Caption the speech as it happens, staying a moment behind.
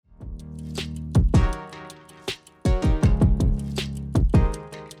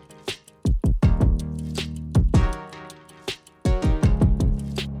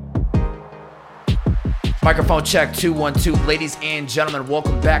Microphone check 212. Ladies and gentlemen,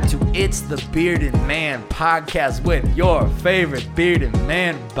 welcome back to It's the Bearded Man podcast with your favorite bearded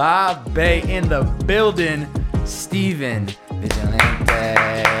man, Bob Bay in the building, Steven Vigilante.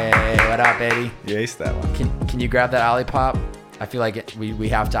 What up, baby? You aced that one. Can you grab that Olipop? I feel like we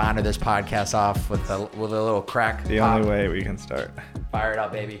have to honor this podcast off with a little crack. The pop. only way we can start. Fire it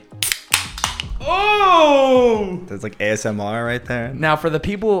up, baby. Oh! There's like ASMR right there. Now, for the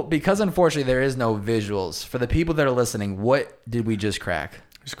people, because unfortunately there is no visuals, for the people that are listening, what did we just crack?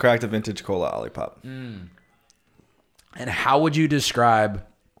 Just cracked a vintage cola Olipop. And how would you describe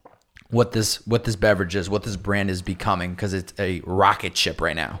what this beverage is, what this brand is becoming? Because it's a rocket ship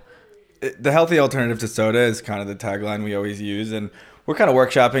right now. The healthy alternative to soda is kind of the tagline we always use, and we're kind of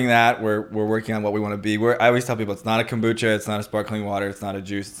workshopping that. We're working on what we want to be. I always tell people it's not a kombucha, it's not a sparkling water, it's not a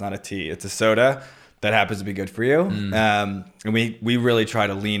juice, it's not a tea. It's a soda that happens to be good for you. And we really try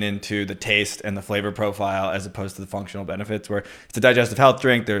to lean into the taste and the flavor profile as opposed to the functional benefits, where it's a digestive health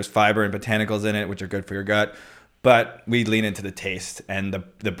drink. There's fiber and botanicals in it, which are good for your gut. But we lean into the taste and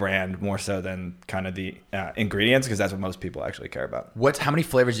the brand more so than kind of the ingredients, because that's what most people actually care about. How many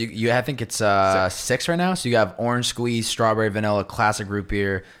flavors you I think it's six right now. So you have orange squeeze, strawberry vanilla, classic root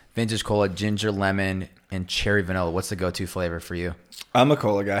beer, vintage cola, ginger lemon, and cherry vanilla. What's the go-to flavor for you? I'm a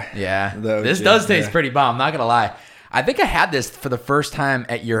cola guy. Yeah. This does taste pretty bomb, not gonna lie. I think I had this for the first time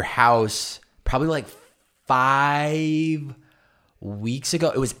at your house probably like 5 weeks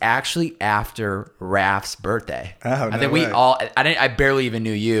ago. It was actually after Raf's birthday. I think I barely even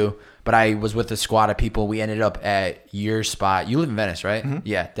knew you, but I was with a squad of people. We ended up at your spot. You live in Venice, right? Mm-hmm.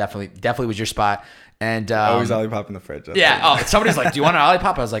 Yeah, definitely was your spot. And always Olipop in the fridge. Somebody's like, do you want an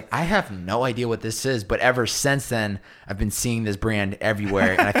Olipop? I was like, I have no idea what this is, but ever since then I've been seeing this brand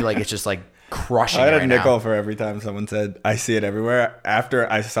everywhere, and I feel like it's just like crushing. I had a nickel for every time someone said I see it everywhere.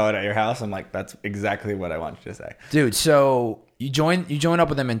 After I saw it at your house, I'm like, that's exactly what I want you to say, dude. So you joined up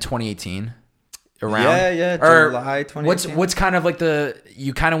with them in 2018, around July 2018. What's kind of like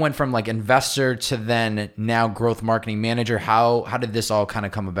you kind of went from like investor to then now growth marketing manager. How did this all kind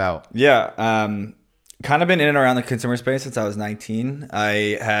of come about? Kind of been in and around the consumer space since I was 19.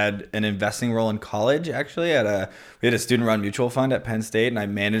 I had an investing role in college, actually. We had a student-run mutual fund at Penn State, and I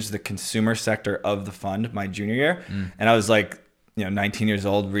managed the consumer sector of the fund my junior year. And I was like, 19 years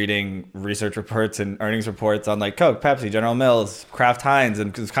old, reading research reports and earnings reports on like Coke, Pepsi, General Mills, Kraft Heinz, and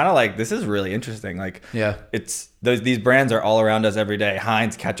it was kind of like, this is really interesting. Like, yeah, these brands are all around us every day.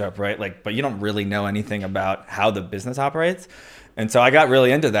 Heinz ketchup, right? Like, but you don't really know anything about how the business operates. And so I got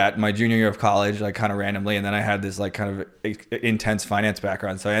really into that my junior year of college, like kind of randomly. And then I had this like kind of intense finance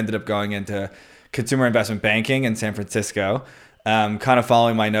background. So I ended up going into consumer investment banking in San Francisco, kind of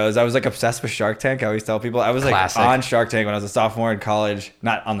following my nose. I was like obsessed with Shark Tank. I always tell people I was like on Shark Tank when I was a sophomore in college,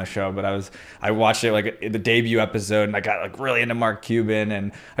 not on the show, but I watched it like the debut episode, and I got like really into Mark Cuban,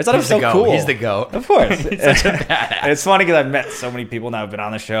 and I thought it was so cool. He's the GOAT. Of course. He's such a badass. And it's funny because I've met so many people now who've been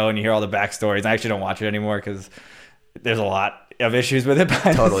on the show, and you hear all the backstories. I actually don't watch it anymore because there's a lot of issues with it.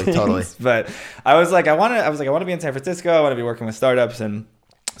 Totally. But I was like, I want to be in San Francisco. I want to be working with startups. And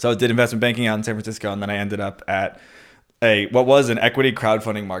so I did investment banking out in San Francisco. And then I ended up at what was an equity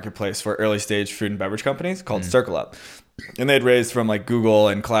crowdfunding marketplace for early stage food and beverage companies called Circle Up. And they'd raised from like Google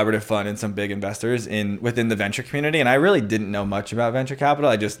and Collaborative Fund and some big investors within the venture community. And I really didn't know much about venture capital.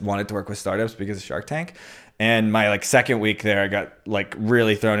 I just wanted to work with startups because of Shark Tank. And my like second week there, I got like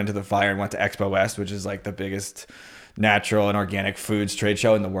really thrown into the fire and went to Expo West, which is like the biggest natural and organic foods trade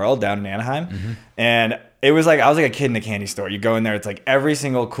show in the world down in Anaheim. And it was like I was like a kid in a candy store. You go in there, it's like every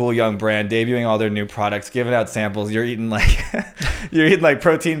single cool young brand debuting all their new products, giving out samples. You're eating like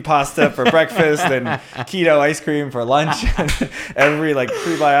protein pasta for breakfast and keto ice cream for lunch. Every like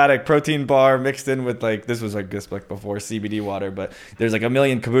prebiotic protein bar mixed in with like this was like before CBD water, but there's like a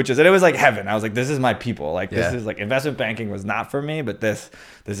million kombuchas, and it was like heaven. I was like, this is my people. Like this is like investment banking was not for me, but this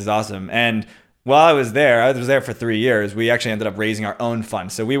is awesome. And while I was there for 3 years. We actually ended up raising our own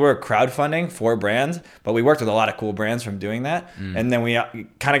fund. So we were crowdfunding for brands, but we worked with a lot of cool brands from doing that. And then we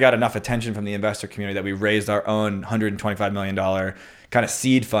kind of got enough attention from the investor community that we raised our own $125 million kind of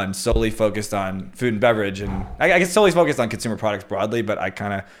seed fund solely focused on food and beverage. And I guess solely focused on consumer products broadly, but I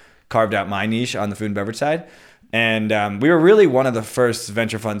kind of carved out my niche on the food and beverage side. And we were really one of the first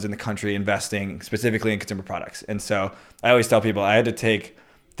venture funds in the country investing specifically in consumer products. And so I always tell people I had to take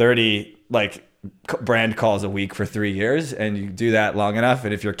 30 like brand calls a week for 3 years, and you do that long enough,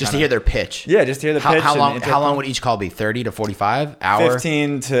 and if you're just to hear their pitch. Yeah, just to hear the pitch. How long would each call be? 30 to 45 hours?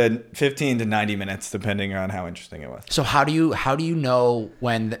 15 to 90 minutes, depending on how interesting it was. So how do you know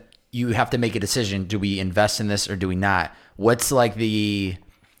when you have to make a decision? Do we invest in this or do we not? What's like the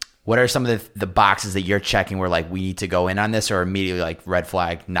What are some of the boxes that you're checking where like we need to go in on this, or immediately like red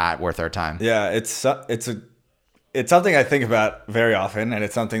flag, not worth our time? Yeah, it's something I think about very often, and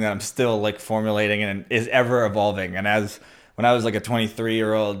it's something that I'm still like formulating and is ever evolving. And when I was like a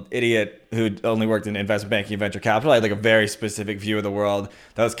 23-year-old idiot who only worked in investment banking and venture capital, I had like a very specific view of the world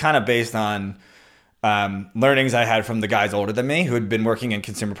that was kind of based on learnings I had from the guys older than me who had been working in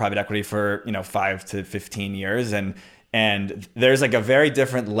consumer private equity for 5 to 15 years, and there's like a very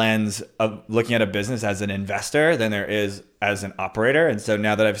different lens of looking at a business as an investor than there is as an operator. And so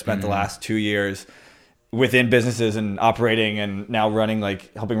now that I've spent the last 2 years within businesses and operating and now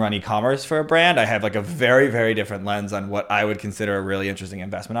helping run e-commerce for a brand, I have like a very, very different lens on what I would consider a really interesting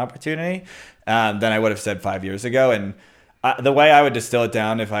investment opportunity than I would have said 5 years ago. And the way I would distill it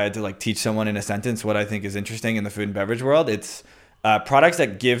down, if I had to like teach someone in a sentence what I think is interesting in the food and beverage world, it's products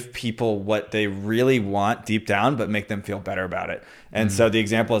that give people what they really want deep down, but make them feel better about it. And so the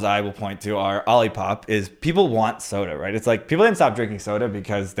examples I will point to are Olipop is people want soda, right? It's like people didn't stop drinking soda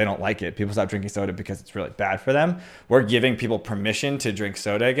because they don't like it. People stop drinking soda because it's really bad for them. We're giving people permission to drink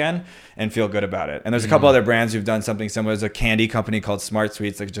soda again and feel good about it. And there's a couple other brands who've done something similar. There's a candy company called Smart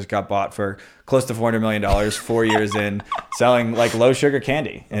Sweets that just got bought for close to $400 million 4 years in, selling like low sugar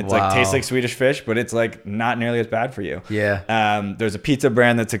candy. And it's like tastes like Swedish fish, but it's like not nearly as bad for you. Yeah. There's a pizza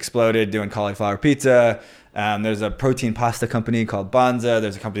brand that's exploded doing cauliflower pizza. There's a protein pasta company called Banza.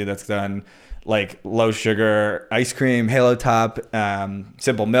 There's a company that's done like low sugar ice cream, Halo Top.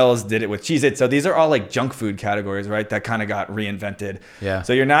 Simple Mills did it with Cheez-It. So these are all like junk food categories, right? That kind of got reinvented. Yeah.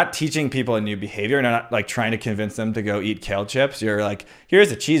 So you're not teaching people a new behavior. You're not like trying to convince them to go eat kale chips. You're like,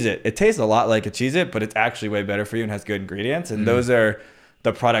 here's a Cheez-It. It tastes a lot like a Cheez-It, but it's actually way better for you and has good ingredients. And those are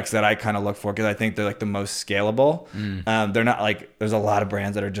the products that I kind of look for because I think they're like the most scalable. They're not like, there's a lot of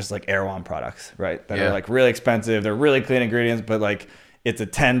brands that are just like Erewhon products, right? That are like really expensive. They're really clean ingredients, but like it's a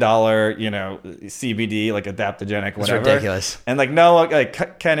 $10, CBD, like adaptogenic, whatever. It's ridiculous. And like, no,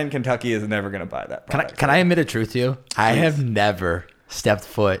 like Ken in Kentucky is never going to buy that product. Can I admit a truth to you? Please. I have never stepped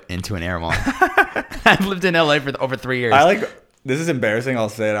foot into an Erewhon. I've lived in LA for over 3 years. This is embarrassing, I'll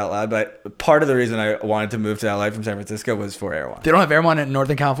say it out loud, but part of the reason I wanted to move to LA from San Francisco was for Erewhon. They don't have Erewhon in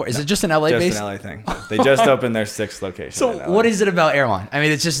Northern California? Is it just an LA base? Just an LA thing. They just opened their 6th location. So what is it about Erewhon? I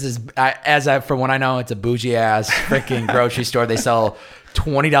mean, it's just from what I know, it's a bougie ass freaking grocery store. They sell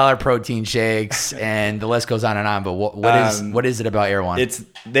 $20 protein shakes and the list goes on and on. But what is it about Erewhon?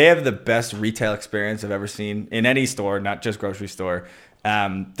 They have the best retail experience I've ever seen in any store, not just grocery store.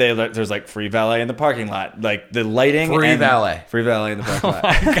 There's like free valet in the parking lot, like the lighting. Free valet in the parking lot. Oh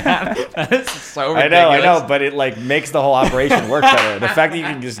my god, that is so ridiculous. I know, but it like makes the whole operation work better. The fact that you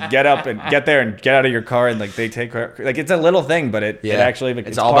can just get up and get there and get out of your car and like they take care, like it's a little thing, but it actually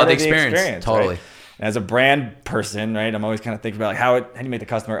it's all about the experience. Totally. Right? And as a brand person, right, I'm always kind of thinking about like how do you make the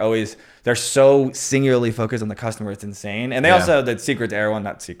customer always. They're so singularly focused on the customer, it's insane. And they also the secret to Erewhon,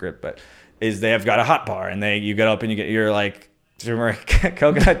 not secret, but is they have got a hot bar and you get up and you get your like turmeric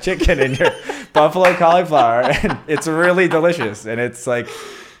coconut chicken and your buffalo cauliflower, and it's really delicious. And it's like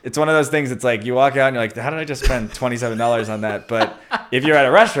it's one of those things. It's like you walk out and you're like, how did I just spend $27 on that? But if you're at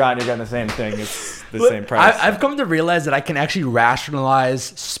a restaurant, you're getting the same thing. It's the same price. I've come to realize that I can actually rationalize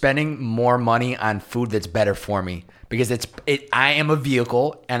spending more money on food that's better for me. Because I am a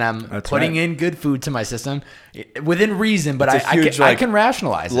vehicle and I'm putting in good food to my system within reason, but I can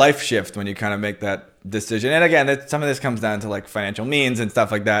rationalize life shift when you kind of make that decision. And again, some of this comes down to like financial means and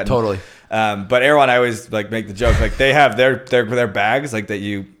stuff like that. Totally. But Erewhon, I always like make the joke like they have their bags like that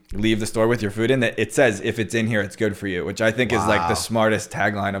you leave the store with your food in that it says if it's in here it's good for you, which I think is like the smartest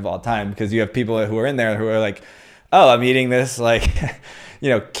tagline of all time because you have people who are in there who are like, oh, I'm eating this like.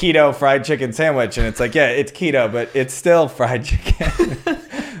 Keto fried chicken sandwich. And it's like, yeah, it's keto, but it's still fried chicken.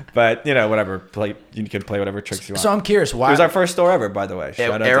 But, whatever. You can play whatever tricks you want. So I'm curious. Why? It was our first store ever, by the way. Shout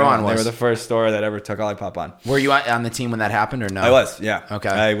out Erewhon was. They were the first store that ever took Olipop on. Were you on the team when that happened or no? I was, yeah. Okay.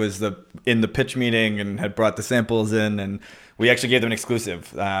 I was in the pitch meeting and had brought the samples in, and we actually gave them an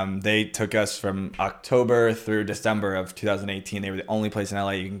exclusive. They took us from October through December of 2018. They were the only place in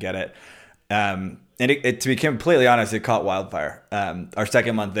LA you can get it. And to be completely honest, it caught wildfire. Our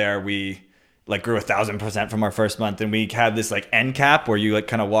second month there, we like grew 1,000% from our first month, and we had this like end cap where you like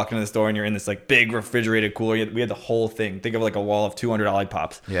kind of walk into the store and you're in this like big refrigerated cooler. We had the whole thing. Think of like a wall of 200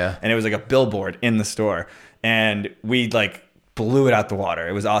 Olipops. Yeah. And it was like a billboard in the store, and we like blew it out the water.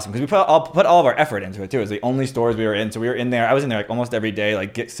 It was awesome because we put all of our effort into it too. It was the only stores we were in, so we were in there. I was in there like almost every day,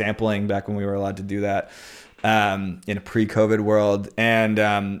 like sampling back when we were allowed to do that. In a pre-COVID world. And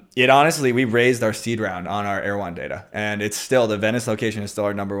it honestly, we raised our seed round on our Erewhon data. And it's still, the Venice location is still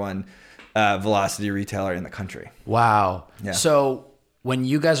our number one velocity retailer in the country. Wow. Yeah. So when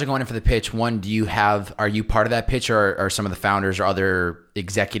you guys are going in for the pitch, are you part of that pitch, or are some of the founders or other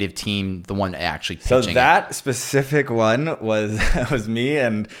executive team the one actually pitching? So that specific one was me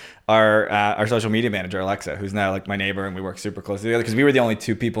and our social media manager, Alexa, who's now like my neighbor, and we work super closely together because we were the only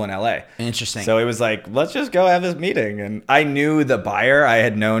two people in LA. Interesting. So it was like, let's just go have this meeting. And I knew the buyer. I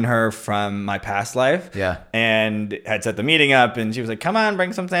had known her from my past life. Yeah. And had set the meeting up, and she was like, come on,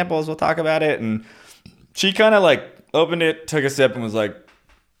 bring some samples. We'll talk about it. And she kind of like opened it, took a sip, and was like,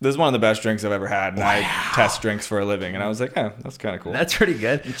 this is one of the best drinks I've ever had. And I test drinks for a living. And I was like, oh, that's kind of cool. That's pretty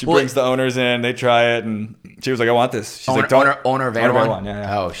good. And she brings the owners in, they try it, and she was like, I want this. She's like, owner of Anawan?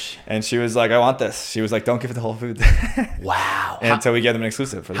 Yeah. Oh, and she was like, I want this. She was like, don't give it to Whole Foods. Wow. And so we gave them an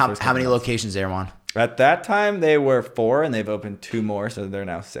exclusive for the first time. How many locations, Anawan? At that time, they were 4, and they've opened 2 more, so they're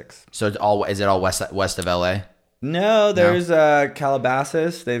now 6. So is it all west of LA? No, there's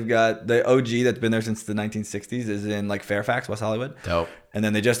Calabasas. They've got the OG that's been there since the 1960s is in like Fairfax, West Hollywood. Dope. And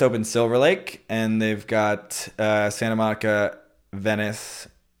then they just opened Silver Lake, and they've got Santa Monica, Venice,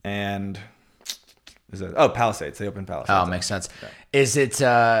 and Palisades. They opened Palisades. Oh, makes sense. Okay. Is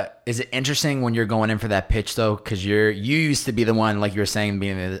it interesting when you're going in for that pitch though? Because you used to be the one, like you were saying,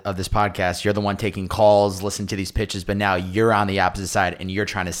 being of this podcast, you're the one taking calls, listening to these pitches, but now you're on the opposite side and you're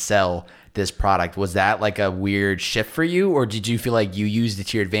trying to sell this product. Was that like a weird shift for you, or did you feel like you used it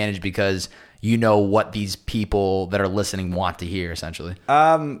to your advantage because you know what these people that are listening want to hear, essentially?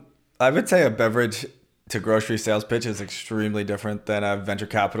 I would say a beverage to grocery sales pitch is extremely different than a venture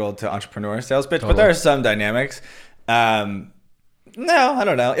capital to entrepreneur sales pitch, But there are some dynamics. No, I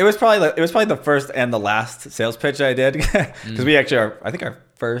don't know. It was probably the first and the last sales pitch I did because we actually I think our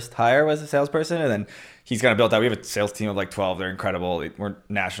first hire was a salesperson, and then he's kind of built out. We have a sales team of like 12. They're incredible. We're a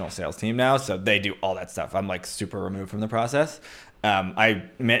national sales team now, so they do all that stuff. I'm like super removed from the process. I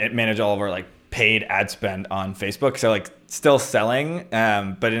manage all of our like paid ad spend on Facebook, so like still selling,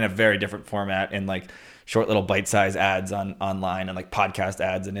 but in a very different format, in like short little bite-sized ads online and like podcast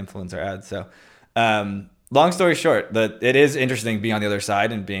ads and influencer ads. So long story short, it is interesting being on the other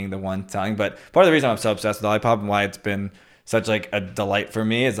side and being the one selling. But part of the reason I'm so obsessed with Olipop and why it's been such like a delight for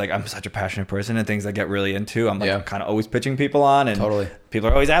me is like I'm such a passionate person, and things I get really into, I'm like kind of always pitching people on, and people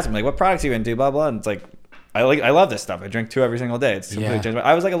are always asking me like, what products are you into, blah blah, and it's like I love this stuff. I drink 2 every single day. It's completely changed.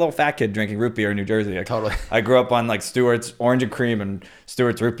 I was like a little fat kid drinking root beer in New Jersey. I grew up on like Stewart's orange and cream and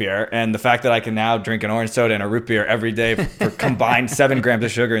Stewart's root beer, and the fact that I can now drink an orange soda and a root beer every day for combined 7 grams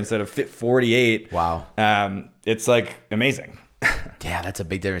of sugar instead of 48. Wow. It's like amazing. Yeah, that's a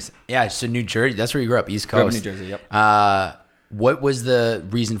big difference. Yeah, so New Jersey, that's where you grew up, East Coast. Grew up in New Jersey, yep. What was the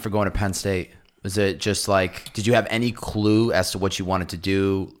reason for going to Penn State? Was it just like, did you have any clue as to what you wanted to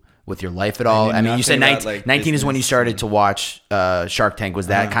do with your life at all? I mean, you said 19 is when you started to watch Shark Tank. Was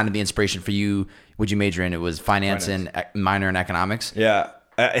that kind of the inspiration for you? Would you major in? It was finance and minor in economics? Yeah.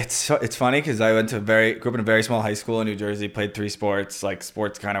 It's funny because I grew up in a very small high school in New Jersey, played 3 sports. Like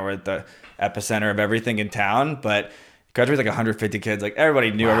sports kind of were at the epicenter of everything in town, but graduated like 150 kids. Like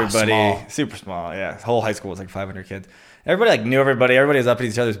everybody knew everybody. Small. Super small. Yeah. The whole high school was like 500 kids. Everybody like knew everybody. Everybody was up at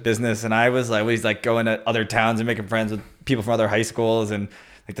each other's business. And I was like always like going to other towns and making friends with people from other high schools. And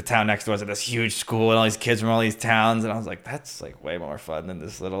like the town next to us at this huge school and all these kids from all these towns. And I was like, that's like way more fun than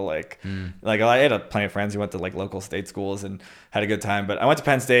this little like I had plenty of friends who went to like local state schools and had a good time. But I went to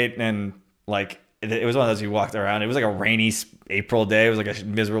Penn State, and like it was one of those, you walked around. It was like a rainy April day. It was like a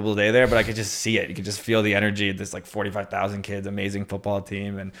miserable day there, but I could just see it. You could just feel the energy of this like 45,000 kids, amazing football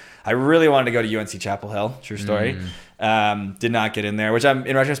team. And I really wanted to go to UNC Chapel Hill. True story. Did not get in there, which I'm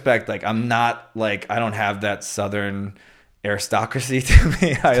in retrospect, like I'm not like, I don't have that Southern aristocracy to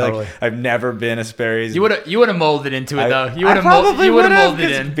me. I've never been a Sperry's. You would have molded into it though. You would have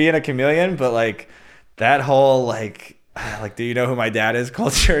molded in. Being a chameleon, but like that whole like do you know who my dad is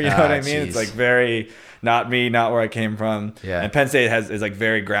culture? You know what I mean? Geez. It's like very not me, not where I came from. Yeah. And Penn State is like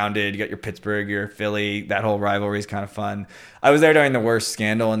very grounded. You got your Pittsburgh, your Philly. That whole rivalry is kind of fun. I was there during the worst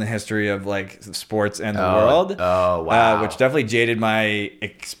scandal in the history of like sports and the world. Oh wow! Which definitely jaded my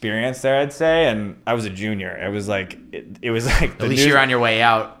experience there, I'd say. And I was a junior. It was like it was like at least you're on your way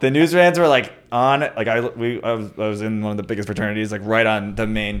out. The news vans were like on. Like I was in one of the biggest fraternities, like right on the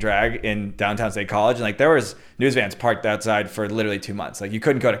main drag in downtown State College, and like there was news vans parked outside for literally 2 months. Like you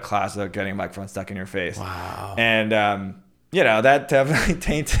couldn't go to class without getting a microphone stuck in your face. Wow. And you know, that definitely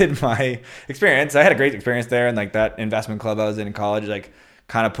tainted my experience. I had a great experience there, and like that investment club I was in college, like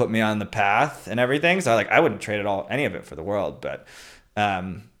kind of put me on the path and everything. So like I wouldn't trade any of it for the world. But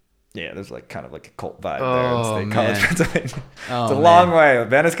Yeah, there's like kind of like a cult vibe there in State College, Pennsylvania. It's a long way.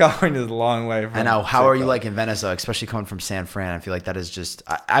 Venice, California is a long way from I know. How are you like in Venice, though, especially coming from San Fran? I feel like that is just...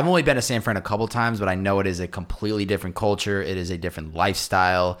 I've only been to San Fran a couple times, but I know it is a completely different culture. It is a different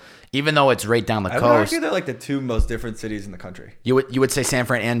lifestyle, even though it's right down the coast. I would argue they're like the two most different cities in the country. You would say San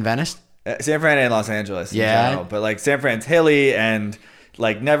Fran and Venice? San Fran and Los Angeles in general. But like San Fran's hilly and...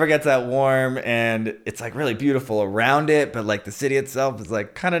 like never gets that warm, and it's like really beautiful around it, but like the city itself is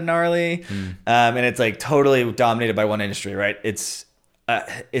like kind of gnarly. And it's like totally dominated by one industry, right? It's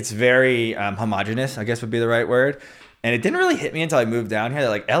very homogenous, I guess would be the right word. And it didn't really hit me until I moved down here that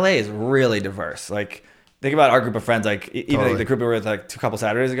like LA is really diverse. Like think about our group of friends, like even like the group we were with like a couple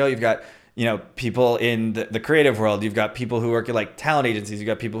Saturdays ago, you've got, you know, people in the creative world, you've got people who work at like talent agencies, you've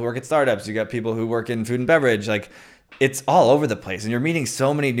got people who work at startups, you've got people who work in food and beverage, like it's all over the place, and you're meeting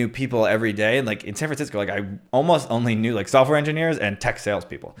so many new people every day. And like in San Francisco, like I almost only knew like software engineers and tech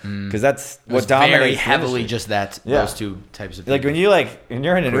salespeople, because that's what dominates very heavily. Just those two types of people. Like when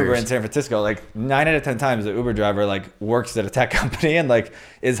you're in an Uber in San Francisco, like 9 out of 10 times the Uber driver like works at a tech company and like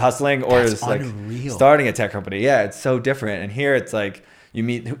is hustling or is like starting a tech company. Yeah, it's so different. And here it's like you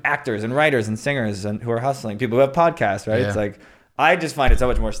meet actors and writers and singers and who are hustling, people who have podcasts, right? Yeah. It's like I just find it so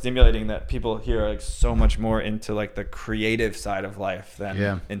much more stimulating that people here are like so much more into like the creative side of life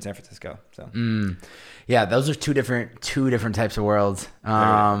than in San Francisco. So yeah, those are two different types of worlds.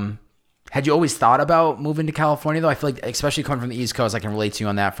 Had you always thought about moving to California though? I feel like especially coming from the East Coast, I can relate to you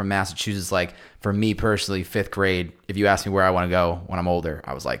on that. From Massachusetts, like for me personally, 5th grade, if you ask me where I want to go when I'm older,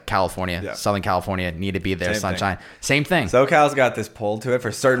 I was like California, Southern California, need to be there, sunshine. Same thing. SoCal's got this pull to it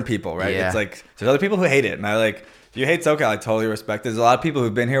for certain people, right? Yeah. It's like there's other people who hate it, and I like. If you hate SoCal, I totally respect it. There's a lot of people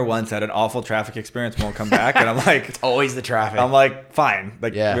who've been here once, had an awful traffic experience, won't come back. And I'm like... it's always the traffic. I'm like, fine.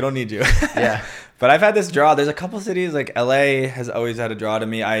 Like, we don't need you. Yeah. But I've had this draw. There's a couple cities, like LA has always had a draw to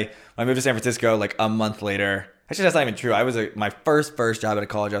me. When I moved to San Francisco, like a month later... Actually, that's not even true. I was my first job out of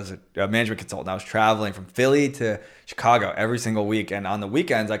college. I was a management consultant. I was traveling from Philly to Chicago every single week. And on the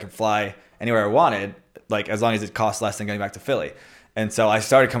weekends, I could fly anywhere I wanted, like as long as it cost less than going back to Philly. And so I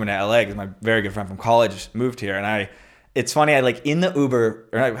started coming to LA because my very good friend from college moved here. And it's funny, I like in the Uber,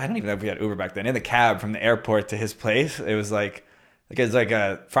 or I don't even know if we had Uber back then, in the cab from the airport to his place, it was like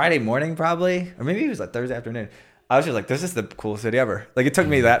a Friday morning probably, or maybe it was like Thursday afternoon. I was just like, this is the coolest city ever. Like it took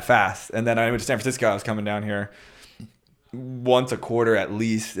me that fast. And then I went to San Francisco. I was coming down here once a quarter at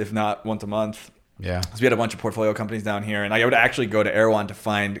least, if not once a month. Yeah. So we had a bunch of portfolio companies down here, and I would actually go to Erewhon to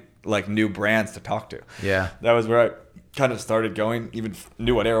find like new brands to talk to. Yeah. That was where I kind of started going, even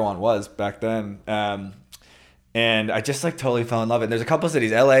knew what Erewhon was back then. And I just like totally fell in love with it. There's a couple of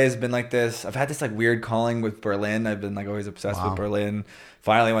cities. LA has been like this. I've had this like weird calling with Berlin. I've been like always obsessed with Berlin.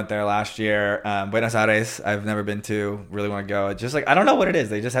 Finally went there last year. Buenos Aires, I've never been to. Really want to go. It's just like, I don't know what it is.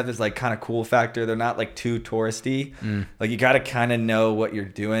 They just have this like kind of cool factor. They're not like too touristy. Like you got to kind of know what you're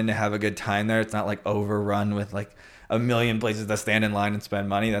doing to have a good time there. It's not like overrun with like a million places to stand in line and spend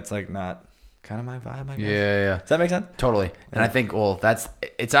money. That's like not kind of my vibe, I guess. Yeah. Does that make sense? Totally. And I think,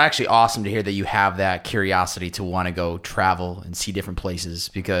 it's actually awesome to hear that you have that curiosity to want to go travel and see different places,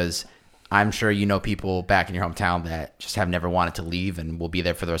 because I'm sure you know people back in your hometown that just have never wanted to leave and will be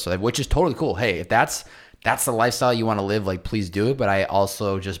there for the rest of their life, which is totally cool. Hey, if that's the lifestyle you want to live, like please do it. But I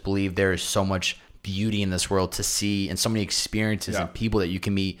also just believe there is so much beauty in this world to see, and so many experiences and people that you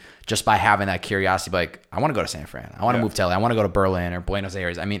can meet just by having that curiosity. Like, I want to go to San Fran. I want to move to LA. I want to go to Berlin or Buenos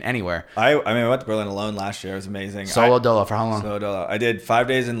Aires. I mean, anywhere. I went to Berlin alone last year. It was amazing. Solo dolo for how long? Solo dolo. I did 5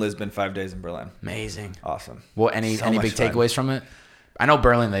 days in Lisbon, 5 days in Berlin. Amazing. Awesome. Well, any big takeaways from it? I know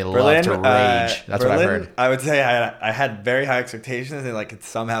Berlin, they love to rage. That's Berlin, what I've heard. I would say I had very high expectations, and like it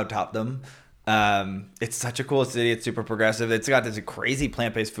somehow topped them. It's such a cool city. It's super progressive. It's got this crazy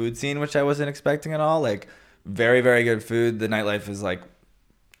plant-based food scene, which I wasn't expecting at all. Like very, very good food. The nightlife is like,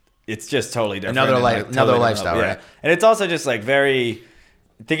 it's just totally different. Another lifestyle, right? And it's also just like very,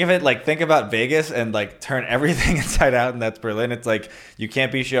 think of it like, think about Vegas and like turn everything inside out, and that's Berlin. It's like, you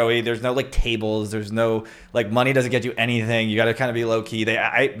can't be showy. There's no like tables. There's no like, money doesn't get you anything. You got to kind of be low key.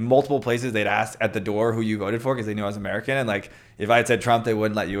 Multiple places they'd ask at the door who you voted for because they knew I was American, and like if I had said Trump, they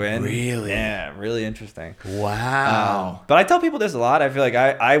wouldn't let you in. Really? Yeah, really interesting. Wow. But I tell people this a lot. I feel like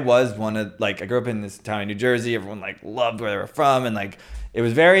I was one of like, I grew up in this town in New Jersey. Everyone like loved where they were from, and like it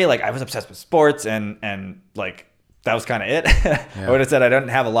was very like, I was obsessed with sports and like that was kind of it. I would have said I didn't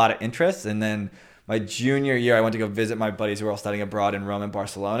have a lot of interests. And then my junior year, I went to go visit my buddies who were all studying abroad in Rome and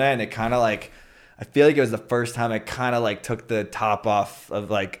Barcelona. And it kind of like, I feel like it was the first time I kind of like took the top off of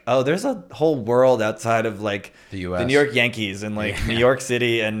like, oh, there's a whole world outside of like the U.S., the New York Yankees, and like New York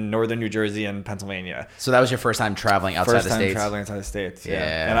City and northern New Jersey and Pennsylvania. So that was your first time traveling outside the States? First time traveling outside the States.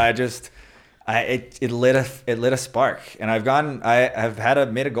 Yeah. And I just, it lit a spark, and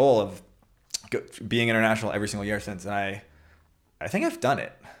I've made a goal of being international every single year since, and I think I've done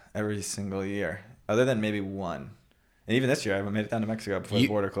it every single year, other than maybe one. And even this year, I made it down to Mexico before the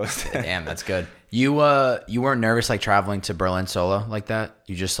border closed. Damn, that's good. You weren't nervous like traveling to Berlin solo like that?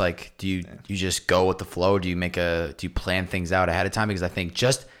 You just like you just go with the flow? Do you plan things out ahead of time? Because I think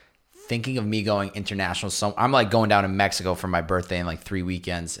just thinking of me going international, so I'm like going down to Mexico for my birthday in like 3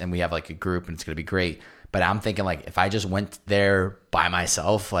 weekends, and we have like a group, and it's gonna be great. But I'm thinking like if I just went there by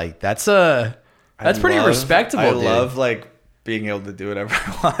myself, like that's pretty respectable. I love like being able to do whatever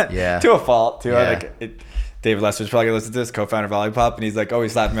I want. Yeah. To a fault too. Yeah. David Lester's probably gonna listen to this, co-founder of Lollipop, and he's like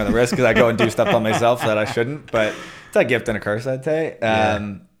always slapping me on the wrist because I go and do stuff on myself that I shouldn't. But it's a gift and a curse, I'd say.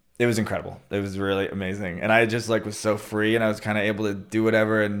 It was incredible. It was really amazing, and I just like was so free, and I was kind of able to do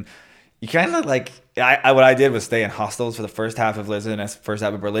whatever. And you kind of like what I did was stay in hostels for the first half of Lisbon and first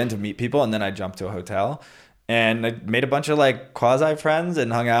half of Berlin to meet people, and then I jumped to a hotel, and I made a bunch of like quasi friends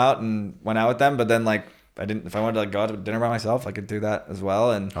and hung out and went out with them. But then like if I wanted to like go out to dinner by myself, I could do that as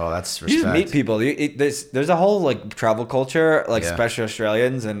well. And that's respect. You just meet people. There's a whole like travel culture, like especially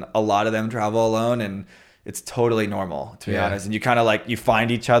Australians, and a lot of them travel alone, and it's totally normal to be honest. And you kind of like you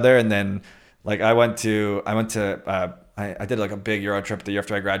find each other, and then like I did like a big Euro trip the year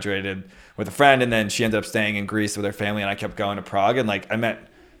after I graduated with a friend, and then she ended up staying in Greece with her family, and I kept going to Prague, and like I met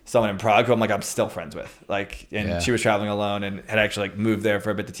someone in Prague who I'm still friends with, like, and she was traveling alone and had actually like moved there for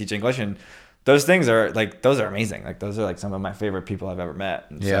a bit to teach English, and those things are like, those are amazing. Like those are like some of my favorite people I've ever met.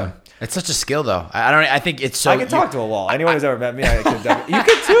 And so, it's such a skill though. I think it's so. I can talk to a wall. Anyone who's ever met me, I could. You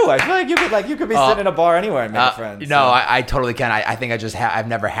could too. I feel like you could be sitting in a bar anywhere and make friends. No, so. I totally can. I think I've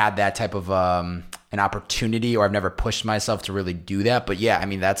never had that type of an opportunity, or I've never pushed myself to really do that. But yeah, I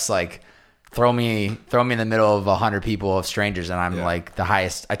mean that's like throw me in the middle of 100 people of strangers, and I'm like the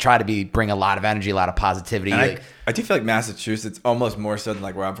highest. I try to bring a lot of energy, a lot of positivity. I do feel like Massachusetts, almost more so than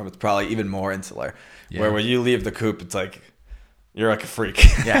like where I'm from, it's probably even more insular. Yeah. Where when you leave the coop, it's like you're like a freak.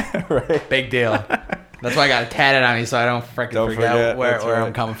 Yeah, right. Big deal. That's why I got it tatted on me, so I don't forget where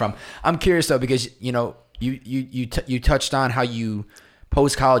I'm coming from. I'm curious though, because you touched on how you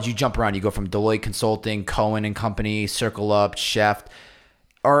post college, you jump around. You go from Deloitte Consulting, Cohen and Company, Circle Up, Chef.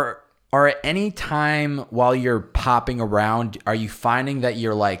 Or at any time while you're popping around, are you finding that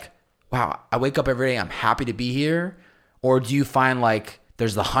you're like, wow, I wake up every day, I'm happy to be here? Or do you find like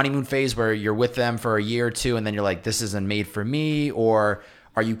there's the honeymoon phase where you're with them for a year or two and then you're like, this isn't made for me? Or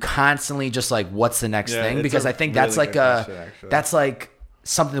are you constantly just like, what's the next thing? Because I think that's like that's like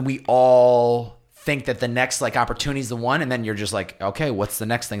something we all think, that the next like opportunity is the one, and then you're just like, okay, what's the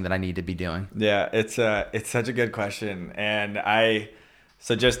next thing that I need to be doing? Yeah, it's such a good question. And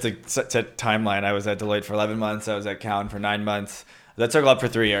so just to timeline, I was at Deloitte for 11 months. I was at Cowen for 9 months. That circled up for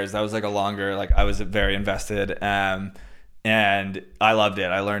 3 years. That was like a longer, like I was very invested. And I loved it.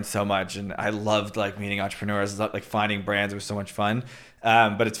 I learned so much, and I loved like meeting entrepreneurs, like finding brands. It was so much fun.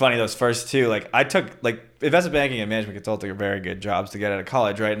 But it's funny, those first two, like I took like investment banking and management consulting are very good jobs to get out of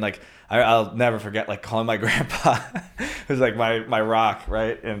college, right? And like I'll never forget like calling my grandpa, who's like my rock,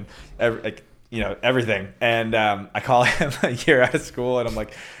 right? And everything. And I call him a year out of school, and I'm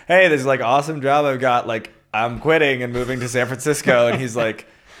like, hey, this is like awesome job I've got. Like I'm quitting and moving to San Francisco. And he's like,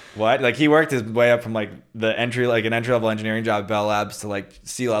 what? Like he worked his way up from like an entry level engineering job at Bell Labs to like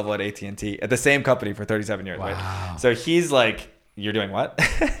C-level at AT&T at the same company for 37 years. Wow. Right? So he's like, you're doing what?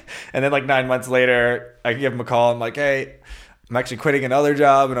 And then like 9 months later, I give him a call. I'm like, hey, I'm actually quitting another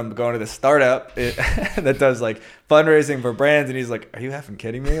job, and I'm going to this startup that does like fundraising for brands. And he's like, are you effing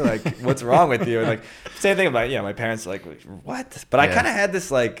kidding me? Like, what's wrong with you? And like, same thing about, my parents are like, what? But I kind of had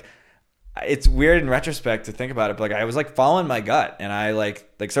this like, it's weird in retrospect to think about it, but like I was like following my gut, and I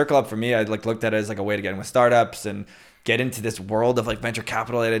like Circle Up for me, I like looked at it as like a way to get in with startups and get into this world of like venture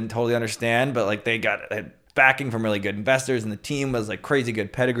capital I didn't totally understand, but like they had backing from really good investors, and the team was like crazy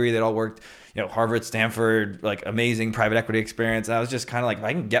good pedigree. They'd all worked, Harvard, Stanford, like amazing private equity experience. And I was just kind of like, if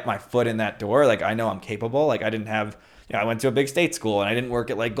I can get my foot in that door, like I know I'm capable. Like I didn't have, I went to a big state school, and I didn't work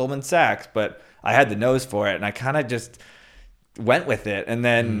at like Goldman Sachs, but I had the nose for it, and I kind of just went with it. And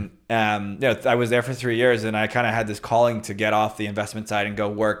then I was there for 3 years, and I kind of had this calling to get off the investment side and go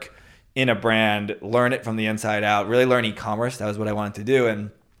work in a brand, learn it from the inside out, really learn e-commerce. That was what I wanted to do.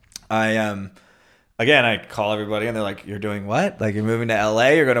 And I call everybody, and they're like, you're doing what? Like, you're moving to LA,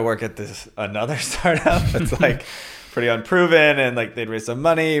 you're going to work at another startup. It's like pretty unproven, and like they'd raise some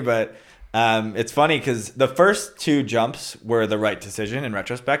money, but It's funny because the first 2 jumps were the right decision in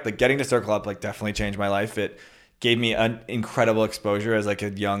retrospect. Like getting to Circle Up like definitely changed my life. It gave me an incredible exposure as like a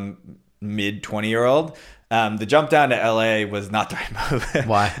young mid 20-year-old. The jump down to LA was not the right move.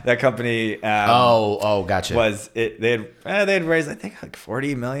 Why? That company gotcha. They had raised I think like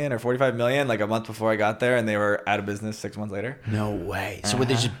 40 million or 45 million like a month before I got there, and they were out of business 6 months later. No way. So were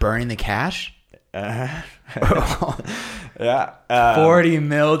they just burning the cash? Yeah. 40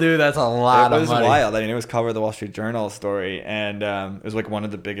 mil, dude. That's a lot of money. It was wild. I mean, it was cover of the Wall Street Journal story, and it was like one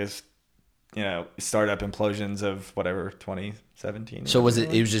of the biggest, startup implosions of whatever 2017. So was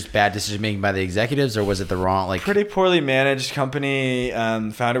it was just bad decision making by the executives, or was it the wrong pretty poorly managed company?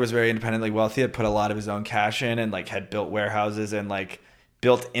 Founder was very independently wealthy, had put a lot of his own cash in, and like had built warehouses and like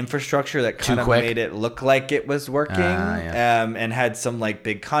built infrastructure that kind of made it look like it was working, and had some like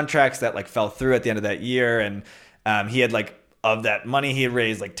big contracts that like fell through at the end of that year, and he had like of that money he had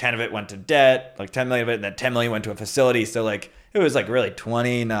raised, like 10 of it went to debt, like 10 million of it, and then 10 million went to a facility. So like it was like really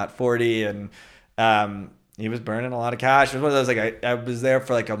 20, not 40, and he was burning a lot of cash. It was one of those like I was there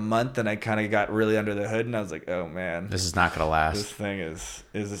for like a month, and I kind of got really under the hood, and I was like, oh man, this is not gonna last. This thing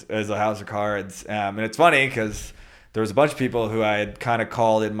is a house of cards, and it's funny because there was a bunch of people who I had kind of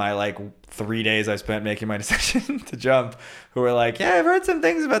called in my like 3 days I spent making my decision to jump, who were like, yeah, I've heard some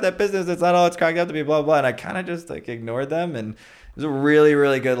things about that business. It's not all it's cracked up to be, blah, blah. And I kind of just like ignored them. And it was a really,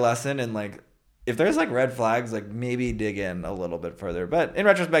 really good lesson. And like, if there's like red flags, like maybe dig in a little bit further. But in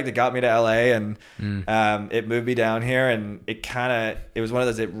retrospect, it got me to LA, and it moved me down here. And it was one of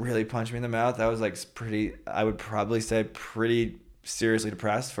those, it really punched me in the mouth. I was like I would probably say pretty seriously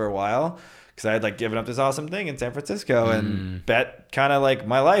depressed for a while, because I had like given up this awesome thing in San Francisco and bet kind of like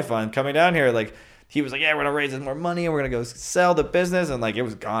my life on coming down here. Like he was like, yeah, we're gonna raise more money and we're gonna go sell the business, and like it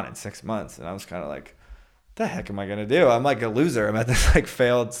was gone in 6 months, and I was kind of like, what the heck am I gonna do? I'm like a loser. I'm at this like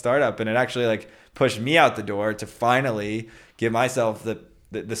failed startup, and it actually like pushed me out the door to finally give myself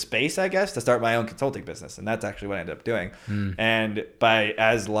the space, I guess, to start my own consulting business, and that's actually what I ended up doing. And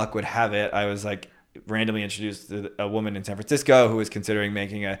as luck would have it, I was like randomly introduced to a woman in San Francisco who was considering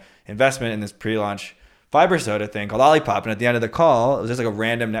making an investment in this pre-launch fiber soda thing called Olipop. And at the end of the call, it was just like a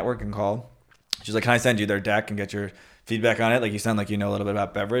random networking call. She's like, can I send you their deck and get your feedback on it? Like, you sound like you know a little bit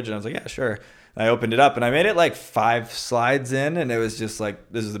about beverage. And I was like, yeah, sure. And I opened it up, and I made it like 5 slides in, and it was just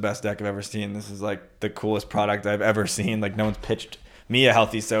like, this is the best deck I've ever seen. This is like the coolest product I've ever seen. Like, no one's pitched me a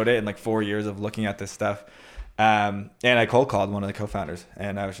healthy soda in like 4 years of looking at this stuff. And I cold called one of the co-founders,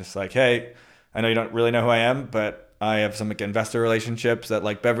 and I was just like, hey, I know you don't really know who I am, but I have some like investor relationships at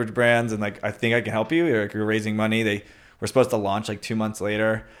like beverage brands, and like I think I can help you. You're raising money. They were supposed to launch like 2 months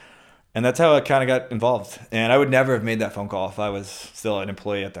later, and that's how I kind of got involved. And I would never have made that phone call if I was still an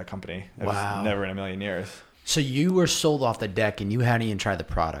employee at that company. It was never in a million years. So you were sold off the deck, and you hadn't even tried the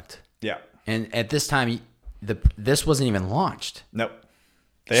product. Yeah. And at this time, this wasn't even launched. Nope.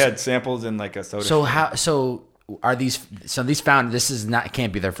 They had samples in like a soda. So these founders,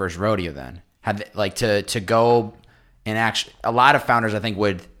 can't be their first rodeo then. Had they, like to go and actually, a lot of founders I think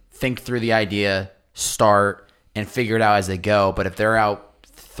would think through the idea, start, and figure it out as they go. But if they're out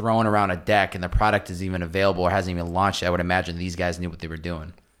throwing around a deck and the product is even available or hasn't even launched, I would imagine these guys knew what they were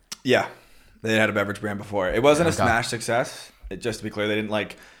doing. Yeah, they had a beverage brand before. It wasn't a smash success. Just to be clear, they didn't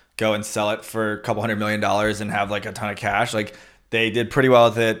like go and sell it for a couple $100 million and have like a ton of cash. Like they did pretty well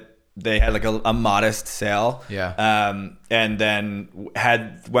with it. They had like a modest sale, and then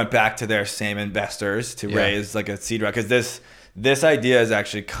went back to their same investors to raise like a seed round, because this idea is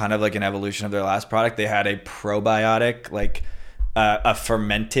actually kind of like an evolution of their last product. They had a probiotic, like a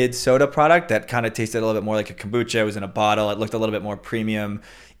fermented soda product that kind of tasted a little bit more like a kombucha. It was in a bottle. It looked a little bit more premium.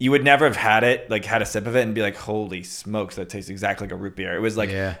 You would never have had a sip of it and be like, holy smokes, that tastes exactly like a root beer. It was like,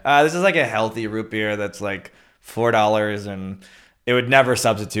 this is like a healthy root beer that's like $4, and it would never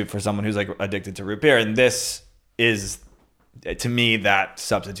substitute for someone who's like addicted to root beer. And this is, to me, that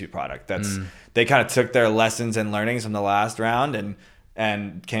substitute product. They kind of took their lessons and learnings from the last round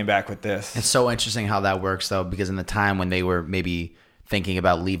and came back with this. It's so interesting how that works, though, because in the time when they were maybe thinking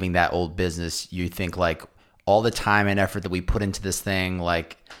about leaving that old business, you think like all the time and effort that we put into this thing,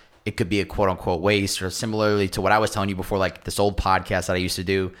 like it could be a quote unquote waste. Or similarly to what I was telling you before, like this old podcast that I used to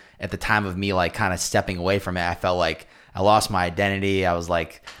do at the time of me like kind of stepping away from it, I felt like I lost my identity. I was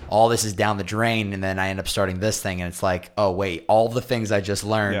like, all this is down the drain. And then I end up starting this thing. And it's like, oh, wait, all the things I just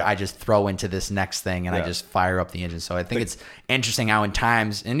learned, I just throw into this next thing, and I just fire up the engine. So I think it's interesting how in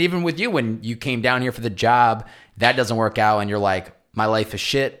times, and even with you, when you came down here for the job, that doesn't work out. And you're like, my life is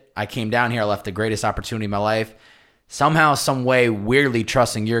shit. I came down here. I left the greatest opportunity in my life. Somehow, some way, weirdly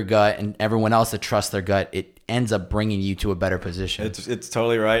trusting your gut and everyone else that trusts their gut, it ends up bringing you to a better position. It's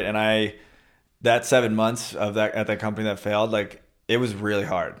totally right. And that 7 months of that at that company that failed, like it was really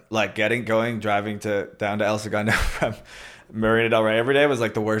hard. Like driving down to El Segundo from Marina Del Rey every day was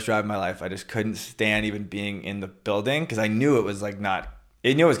like the worst drive of my life. I just couldn't stand even being in the building because I knew it was like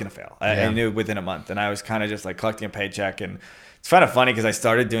it knew it was going to fail. I knew within a month, and I was kind of just like collecting a paycheck. And it's kind of funny because I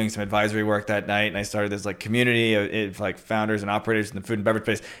started doing some advisory work that night, and I started this like community of like founders and operators in the food and beverage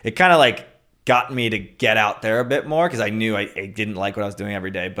space. It kind of like got me to get out there a bit more because I knew I didn't like what I was doing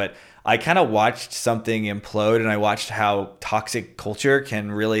every day. But I kind of watched something implode, and I watched how toxic culture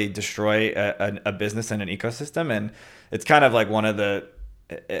can really destroy a business and an ecosystem. And it's kind of like one of the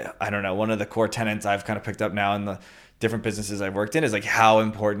core tenets I've kind of picked up now in the different businesses I've worked in is like how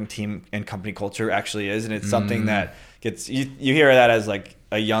important team and company culture actually is. And it's something that gets, you hear that as like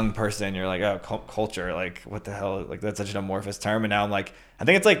a young person, you're like, oh, culture, like what the hell? Like that's such an amorphous term. And now I'm like, I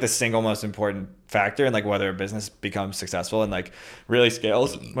think it's like the single most important factor in like whether a business becomes successful and like really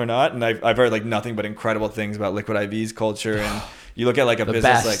scales or not. And I've heard like nothing but incredible things about Liquid IV's culture. And you look at like a business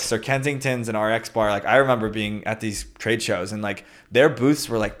best. Like Sir Kensington's and RX Bar. Like I remember being at these trade shows and like their booths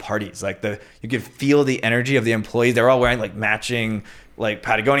were like parties. Like you could feel the energy of the employees. They were all wearing like matching like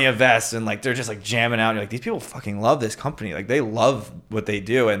Patagonia vests and like they're just like jamming out. And you're like, these people fucking love this company. Like they love what they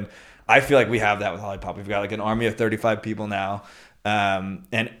do. And I feel like we have that with Olipop. We've got like an army of 35 people now.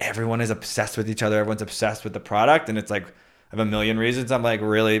 And everyone is obsessed with each other. Everyone's obsessed with the product. And it's like, I have a million reasons I'm like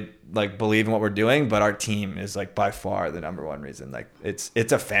really like believe in what we're doing, but our team is like by far the number one reason. Like it's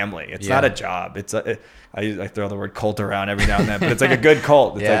a family. It's not a job. I throw the word cult around every now and then, but it's like a good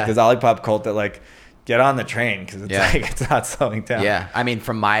cult. It's like this Olipop cult that like get on the train because it's like it's not slowing down. Yeah, I mean,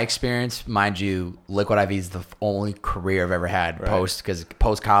 from my experience, mind you, Liquid IV is the only career I've ever had post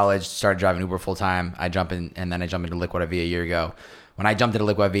college. Started driving Uber full time. I jumped into Liquid IV a year ago. When I jumped into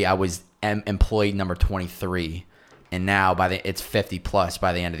Liquid IV, I was employee number 23. And now it's 50 plus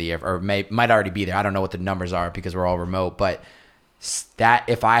by the end of the year, or might already be there. I don't know what the numbers are because we're all remote. But that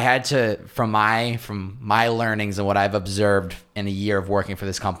if I had to, from my learnings and what I've observed in a year of working for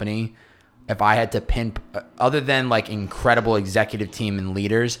this company, if I had to other than like incredible executive team and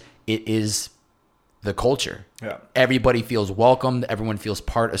leaders, it is the culture. Yeah, everybody feels welcomed. Everyone feels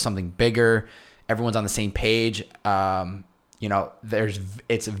part of something bigger. Everyone's on the same page.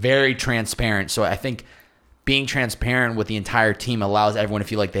 It's very transparent. So I think being transparent with the entire team allows everyone to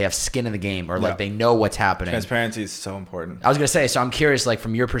feel like they have skin in the game or like they know what's happening. Transparency is so important. I was going to say, so I'm curious, like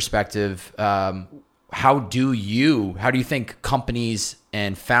from your perspective, how do you think companies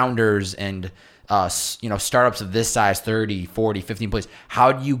and founders and startups of this size, 30, 40, 50 employees,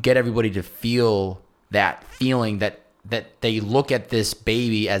 how do you get everybody to feel that feeling that they look at this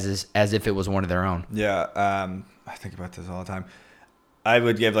baby as if it was one of their own? Yeah, I think about this all the time. I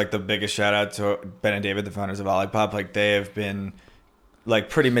would give like the biggest shout out to Ben and David, the founders of Olipop. Like they have been like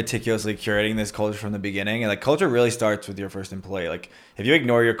pretty meticulously curating this culture from the beginning. And like culture really starts with your first employee. Like if you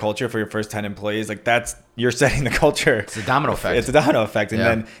ignore your culture for your first 10 employees, like you're setting the culture. It's a domino effect. It's a domino effect. And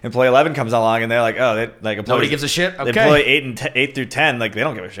then employee 11 comes along and they're like, oh, nobody gives a shit. Okay. Employee 8 through 10, like they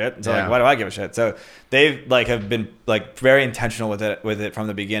don't give a shit. So like, why do I give a shit? So they've like have been like very intentional with it from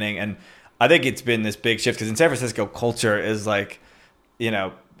the beginning. And I think it's been this big shift because in San Francisco, culture is like,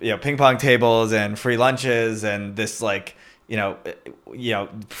 ping pong tables and free lunches and this like,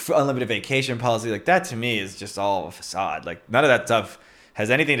 unlimited vacation policy. Like that to me is just all a facade. Like none of that stuff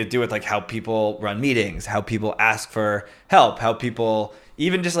has anything to do with like how people run meetings, how people ask for help, how people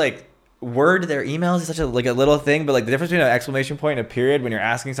even just like word their emails is such a little thing. But like the difference between an exclamation point and a period when you're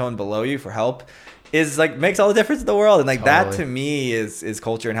asking someone below you for help is like makes all the difference in the world. And like that to me is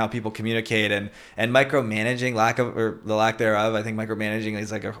culture and how people communicate and micromanaging the lack thereof. I think micromanaging is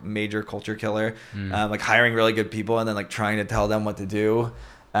like a major culture killer. Like hiring really good people and then like trying to tell them what to do.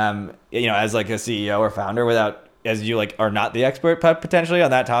 As like a CEO or founder as you like are not the expert potentially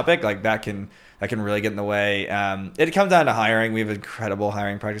on that topic, like that can really get in the way. It comes down to hiring. We have incredible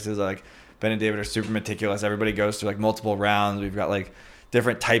hiring practices. Like Ben and David are super meticulous. Everybody goes through like multiple rounds. We've got like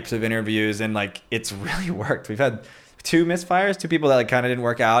different types of interviews and like it's really worked. We've had 2 misfires, 2 people that like kind of didn't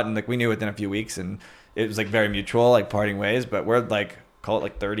work out and like we knew within a few weeks and it was like very mutual, like parting ways. But we're like call it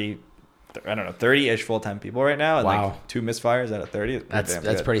like 30-ish full-time people right now and like 2 misfires out of 30.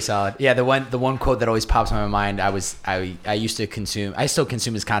 That's pretty solid. Yeah, the one quote that always pops in my mind, I still consume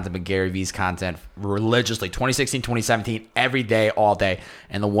his content, but Gary Vee's content religiously, 2016, 2017, every day, all day.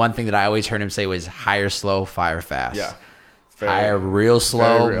 And the one thing that I always heard him say was hire slow, fire fast. Yeah. Hire real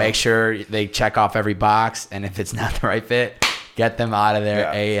slow, make sure they check off every box, and if it's not the right fit, get them out of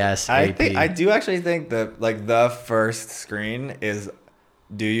there ASAP. I do actually think that like the first screen is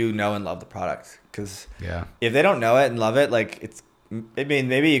do you know and love the product? Because yeah, if they don't know it and love it, like I mean,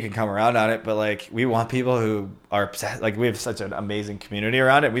 maybe you can come around on it, but like we want people who are obsessed. Like we have such an amazing community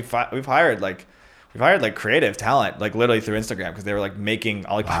around it. We've hired like creative talent, like literally through Instagram, because they were like making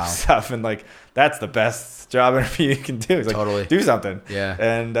Olipop stuff, and like that's the best job interview you can do. It's like totally do something. Yeah,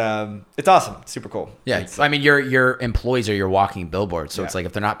 and it's awesome. It's super cool. Yeah, I mean your employees are your walking billboard, so it's like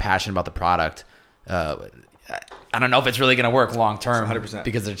if they're not passionate about the product, I don't know if it's really going to work long term. 100%,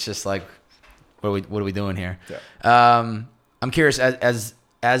 because it's just like what are we doing here? Yeah. I'm curious,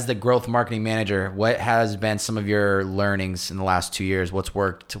 as the growth marketing manager, what has been some of your learnings in the last 2 years? What's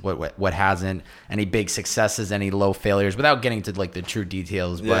worked? What hasn't? Any big successes? Any low failures? Without getting to like the true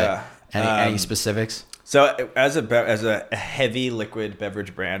details, but any specifics? So as a heavy liquid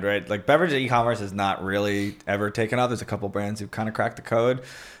beverage brand, right? Like beverage e-commerce has not really ever taken off. There's a couple brands who've kind of cracked the code.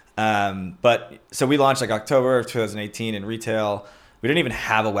 But so we launched like October of 2018 in retail. We didn't even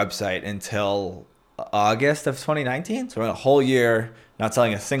have a website until August of 2019. So we're a whole year not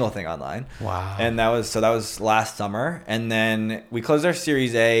selling a single thing online. Wow. And that was last summer. And then we closed our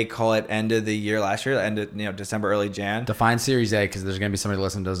Series A, call it end of the year last year, end of December, early Jan. Define Series A, because there's going to be somebody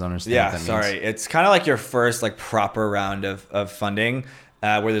listening who doesn't understand what that means. Sorry. It's kind of like your first like proper round of funding,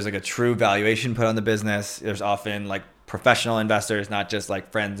 where there's like a true valuation put on the business. There's often like professional investors, not just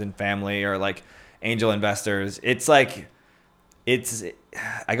like friends and family or like angel investors.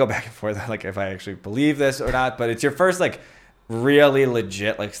 I go back and forth like if I actually believe this or not, but it's your first like really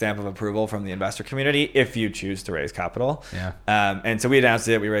legit like stamp of approval from the investor community if you choose to raise capital. Yeah. And so we announced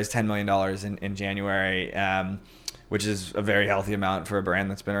it. We raised $10 million in January, which is a very healthy amount for a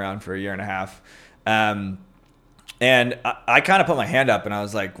brand that's been around for a year and a half. And I kind of put my hand up and I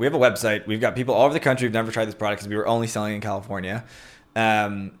was like, we have a website. We've got people all over the country who've never tried this product because we were only selling in California.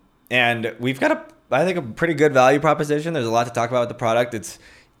 And we've got I think a pretty good value proposition. There's a lot to talk about with the product.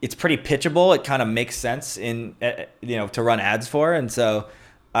 It's pretty pitchable. It kind of makes sense to run ads for. And so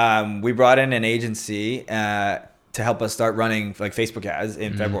we brought in an agency to help us start running like Facebook ads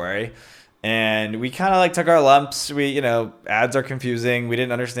in February. And we kind of like took our lumps. Ads are confusing. We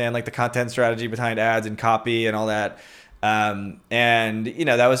didn't understand like the content strategy behind ads and copy and all that. And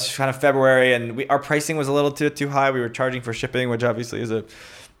that was kind of February, and our pricing was a little too high. We were charging for shipping, which obviously it's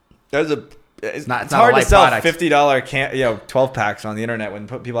hard to sell $50 12 packs on the internet when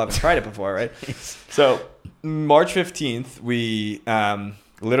people haven't tried it before, right? So March 15th,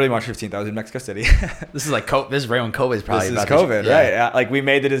 literally March 15th, I was in Mexico City. This is right when COVID is probably about COVID, right? Yeah. Like we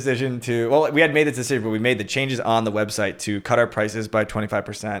made the decision we had made this decision, but we made the changes on the website to cut our prices by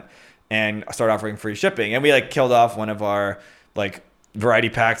 25% and start offering free shipping. And we like killed off one of our like variety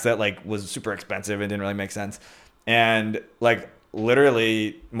packs that like was super expensive and didn't really make sense. And like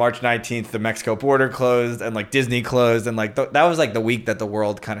literally March 19th, the Mexico border closed and like Disney closed. And like that was like the week that the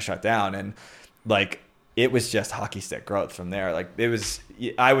world kind of shut down. And like, it was just hockey stick growth from there. Like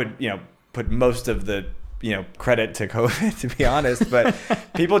I would, put most of the, credit to COVID, to be honest, but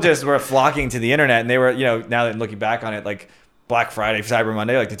people just were flocking to the internet, and they were, now that looking back on it, like Black Friday, Cyber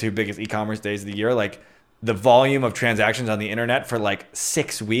Monday, like the two biggest e-commerce days of the year, like the volume of transactions on the internet for like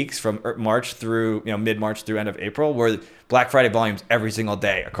 6 weeks from March through, mid-March through end of April were Black Friday volumes every single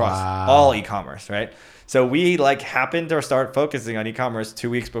day across all e-commerce, right? So we like happened to start focusing on e-commerce 2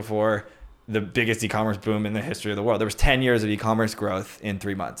 weeks before the biggest e-commerce boom in the history of the world. There was 10 years of e-commerce growth in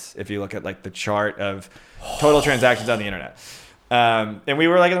 3 months, if you look at like the chart of total transactions on the internet. And we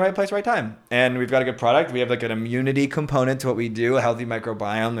were like in the right place, right time. And we've got a good product. We have like an immunity component to what we do, a healthy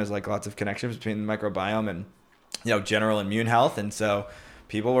microbiome. There's like lots of connections between the microbiome and, general immune health. And so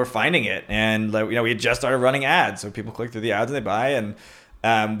people were finding it. And we had just started running ads. So people click through the ads and they buy.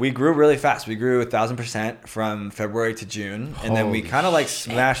 And we grew really fast. We grew 1,000% from February to June. And then we kind of like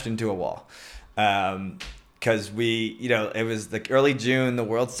smashed into a wall. Because it was like early June, the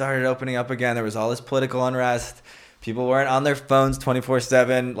world started opening up again. There was all this political unrest. People weren't on their phones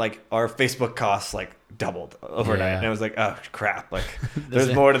 24/7. Like our Facebook costs like doubled overnight. Yeah. And I was like, oh crap. Like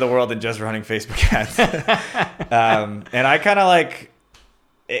there's more to the world than just running Facebook ads. And I kind of like,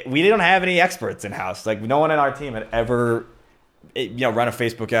 we didn't have any experts in house. Like no one in our team had ever, run a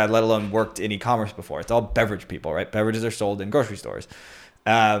Facebook ad, let alone worked in e-commerce before. It's all beverage people, right? Beverages are sold in grocery stores.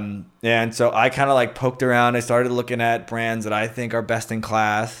 And so I kind of like poked around. I started looking at brands that I think are best in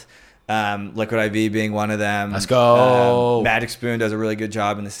class. Liquid IV being one of them. Let's go. Magic Spoon does a really good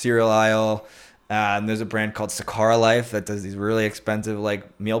job in the cereal aisle. There's a brand called Sakara Life that does these really expensive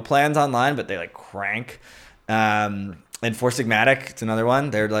like meal plans online, but they like crank. And Four Sigmatic, it's another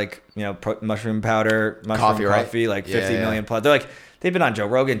one. They're like, mushroom powder, mushroom coffee, like 50 million plus. They're like, they've been on Joe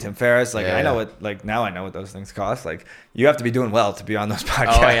Rogan, Tim Ferriss. Like I know what, now I know what those things cost. Like you have to be doing well to be on those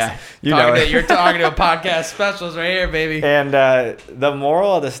podcasts. Oh yeah, you're talking to a podcast specialist right here, baby. And the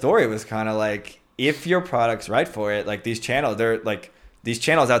moral of the story was kind of like, if your product's right for it, like these channels, these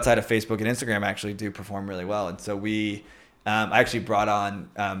channels outside of Facebook and Instagram actually do perform really well. And so I actually brought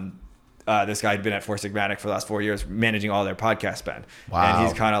on this guy who'd been at Four Sigmatic for the last 4 years, managing all their podcast spend. Wow. And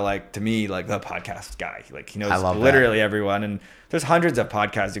he's kind of like, to me, like the podcast guy. Like he knows literally everyone. And there's hundreds of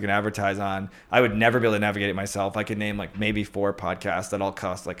podcasts you can advertise on. I would never be able to navigate it myself. I could name like maybe 4 podcasts that all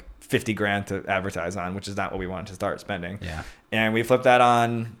cost like $50,000 to advertise on, which is not what we wanted to start spending. Yeah. And we flipped that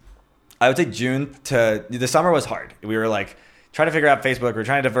on, I would say June to the summer was hard. We were like trying to figure out Facebook. We are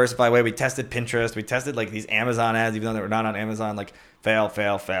trying to diversify away. We tested Pinterest. We tested like these Amazon ads, even though they were not on Amazon, like fail.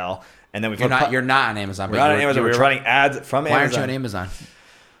 And then we you're not on Amazon. We're not on Amazon. We were running ads from Amazon. Why aren't you on Amazon?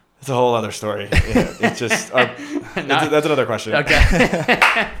 It's a whole other story. It's just that's another question.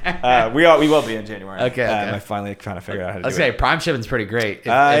 Okay. We will be in January. Okay. I finally kind of figured out how to do it. Okay, Prime shipping's pretty great.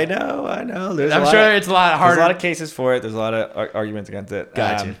 I know. I'm sure it's a lot harder. There's a lot of cases for it. There's a lot of arguments against it.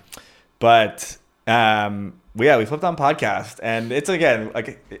 Gotcha. We flipped on podcast, and it's again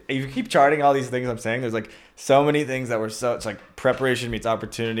like if you keep charting all these things I'm saying, there's like so many things that were it's like preparation meets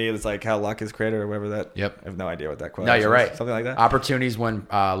opportunity. It's like how luck is created or whatever that. Yep. I have no idea what that quote. No, you're right. Something like that. Opportunities when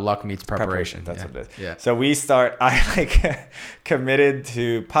luck meets preparation. That's what it is. Yeah. So I committed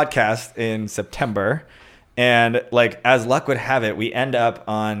to podcast in September, and like as luck would have it, we end up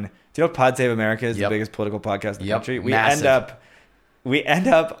on. Do you know Pod Save America is the biggest political podcast in the country? We end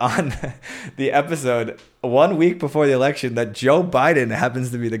up on the episode 1 week before the election that Joe Biden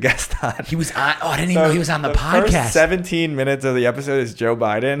happens to be the guest on. He was on. Oh, I didn't even know he was on the podcast. First 17 minutes of the episode is Joe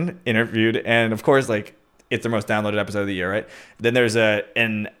Biden interviewed, and of course, like it's the most downloaded episode of the year, right? Then there's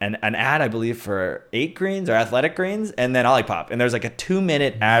an ad, I believe, for 8 Greens or Athletic Greens, and then Olipop, and there's like a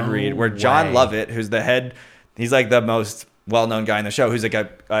 2-minute ad read where John Lovett, who's the head, he's like the most well-known guy in the show, who's like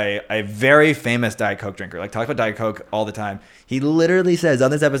a very famous Diet Coke drinker, like talks about Diet Coke all the time. He literally says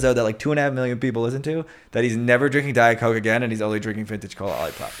on this episode that like 2.5 million people listen to that he's never drinking Diet Coke again, and he's only drinking vintage cola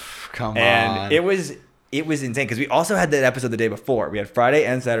Olipop. Come on. And it was insane because we also had that episode the day before. We had Friday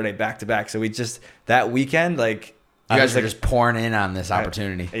and Saturday back to back, so we just that weekend like you guys were just pouring in on this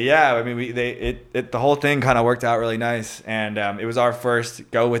opportunity. I mean, the whole thing kind of worked out really nice, and it was our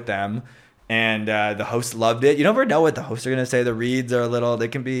first go with them. And the host loved it. You never know what the hosts are going to say. The reads are they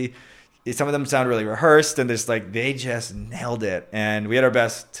can be, some of them sound really rehearsed, and they just nailed it. And we had our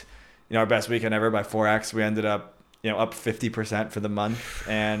best weekend ever by 4x. We ended up, up 50% for the month.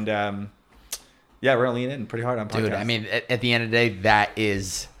 And we're going to lean in pretty hard on podcasts. Dude, I mean, at the end of the day, that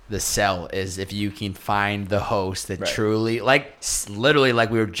is the sell, is if you can find the host that truly, literally like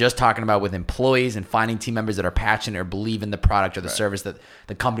we were just talking about with employees and finding team members that are passionate or believe in the product or the service that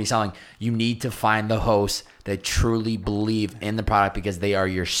the company's selling. You need to find the hosts that truly believe in the product, because they are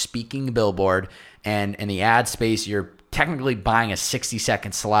your speaking billboard. And in the ad space, you're technically buying a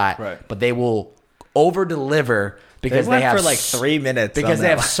 60-second slot, but they will over deliver because they have for like 3 minutes because they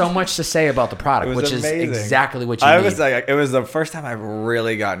have so much to say about the product, which is exactly what you need. It was the first time I've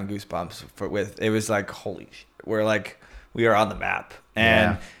really gotten goosebumps it was like, holy shit, we are on the map.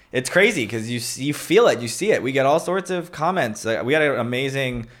 And it's crazy because you feel it, you see it. We get all sorts of comments. We had an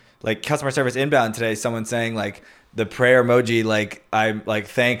amazing customer service inbound today, someone saying the prayer emoji, I'm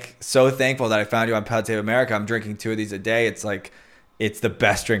so thankful that I found you on Pod Save America. I'm drinking 2 of these a day. It's the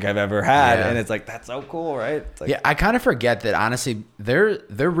best drink I've ever had. And it's that's so cool, right? I kind of forget that, honestly, there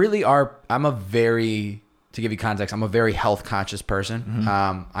really are. To give you context, I'm a very health conscious person.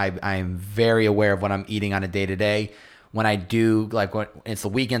 Mm-hmm. I'm very aware of what I'm eating on a day to day. When I do, when it's the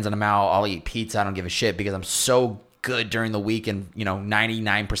weekends and I'm out, I'll eat pizza. I don't give a shit because I'm so good during the week and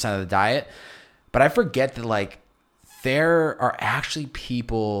 99% of the diet. But I forget that there are actually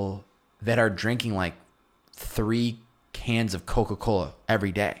people that are drinking 3 cans of Coca-Cola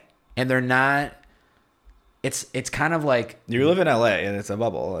every day, and they're not. It's kind of like you live in LA and it's a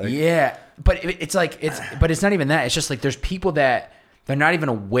bubble. But it's not even that. It's just there's people that they're not even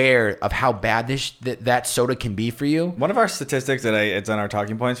aware of how bad that soda can be for you. One of our statistics it's on our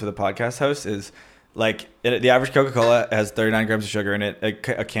talking points for the podcast host is the average Coca-Cola has 39 grams of sugar in it.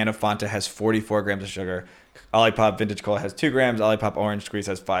 A can of Fanta has 44 grams of sugar. Olipop Vintage Cola has 2 grams. Olipop Orange Squeeze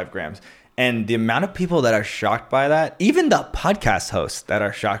has 5 grams. And the amount of people that are shocked by that, even the podcast hosts that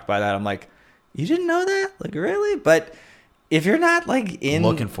are shocked by that, I'm like, you didn't know that? Really? But if you're not in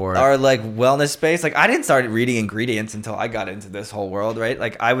looking for it, our wellness space, I didn't start reading ingredients until I got into this whole world,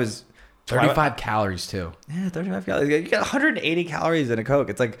 right? I was 35 calories too. Yeah, 35 calories. You get 180 calories in a Coke.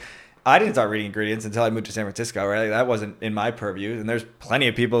 It's I didn't start reading ingredients until I moved to San Francisco, right? Like, that wasn't in my purview. And there's plenty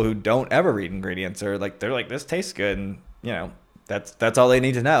of people who don't ever read ingredients, or like they're like, this tastes good, and you know, that's all they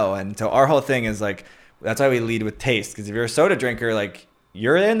need to know. And so our whole thing is like, that's why we lead with taste, because if you're a soda drinker, like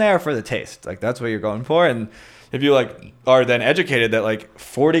you're in there for the taste, like that's what you're going for. And if you like are then educated that like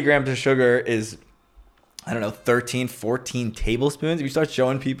 40 grams of sugar is, I don't know, 13, 14 tablespoons. If you start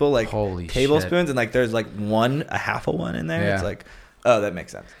showing people like holy tablespoons shit. And like there's like a half of one in there, It's like, oh, that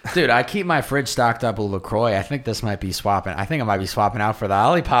makes sense. Dude, I keep my fridge stocked up with LaCroix. I think this might be swapping. I think I might be swapping out for the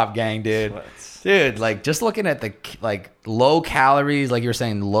Olipop gang, dude. Dude, like just looking at the like low calories, like you were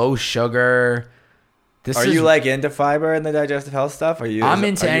saying, low sugar. Are you like into fiber and the digestive health stuff? I'm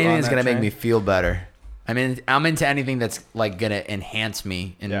into anything that's gonna make me feel better. I mean, I'm into anything that's like gonna enhance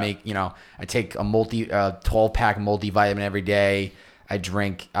me and make, you know. I take a 12-pack multivitamin every day. I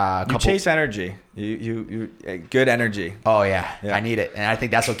drink a couple. You chase energy. You good energy. Oh yeah, I need it, and I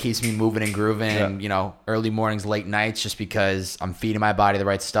think that's what keeps me moving and grooving. Yeah. And, you know, early mornings, late nights, just because I'm feeding my body the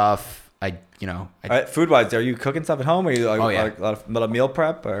right stuff. Food wise, are you cooking stuff at home? Or are you like a lot of meal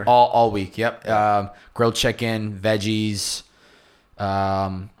prep or all week? Yep. Grilled chicken, veggies,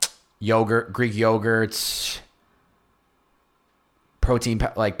 yogurt, Greek yogurts, protein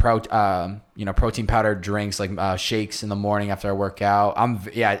powdered drinks like shakes in the morning after I work out.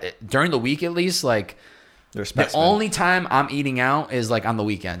 During the week at least, like the only time I'm eating out is like on the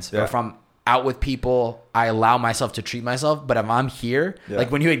weekends. Or if I'm out with people, I allow myself to treat myself. But if I'm here,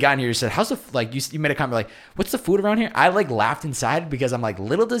 like when you had gotten here, you said, "How's the you made a comment like, what's the food around here?" I like laughed inside because I'm like,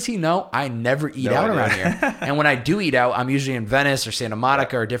 little does he know, I never eat out around here. And when I do eat out, I'm usually in Venice or Santa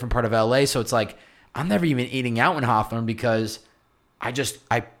Monica or a different part of LA. So it's like I'm never even eating out in Hawthorne because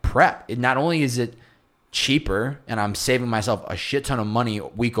I prep. Not only is it cheaper and I'm saving myself a shit ton of money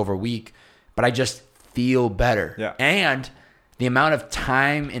week over week, but I just feel better. Yeah. And the amount of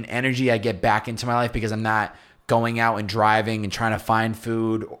time and energy I get back into my life because I'm not going out and driving and trying to find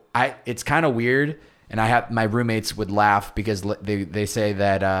food. It's kind of weird. And my roommates would laugh because they say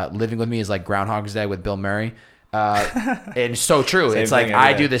that living with me is like Groundhog's Day with Bill Murray. And it's so true. It's like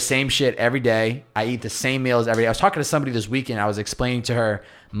I do the same shit every day. I eat the same meals every day. I was talking to somebody this weekend. I was explaining to her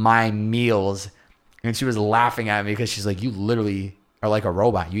my meals, and she was laughing at me because she's like, "You literally are like a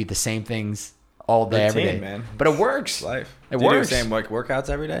robot. You eat the same things all day, every day, man." But it works. It's life. It do works. You do the same like workouts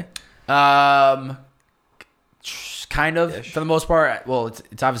every day? Kind of for the most part. Well,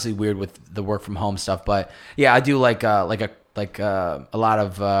 it's obviously weird with the work from home stuff, but yeah, I do like a lot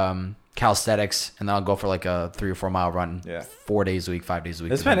of calisthenics, and then I'll go for like a 3 or 4 mile run 4 days a week, 5 days a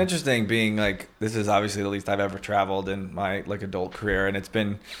week. It's been interesting being like, this is obviously the least I've ever traveled in my like adult career, and it's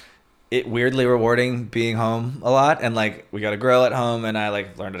been weirdly rewarding being home a lot. And like we got a grill at home, and I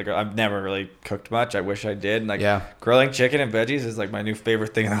like learned to grill. I've never really cooked much. I wish I did. And like grilling chicken and veggies is like my new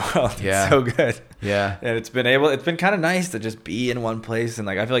favorite thing in the world. It's so good. Yeah. And it's been kind of nice to just be in one place, and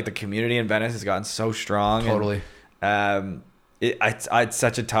like I feel like the community in Venice has gotten so strong. Totally. And, it's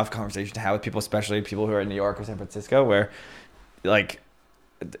such a tough conversation to have with people, especially people who are in New York or San Francisco, where like,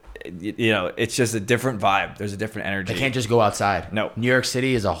 you know, it's just a different vibe. There's a different energy. They can't just go outside. No. New York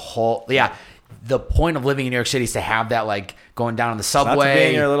City is a whole, the point of living in New York City is to have that, like going down on the subway. Not to be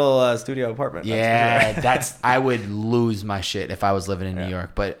in your little studio apartment. Yeah, I would lose my shit if I was living in New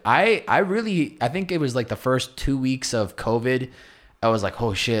York. But I think it was like the first 2 weeks of COVID, I was like,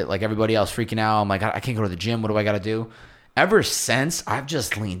 oh shit, like everybody else freaking out. I'm like, I can't go to the gym. What do I got to do? Ever since, I've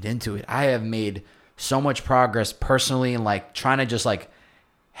just leaned into it. I have made so much progress personally, and like trying to just like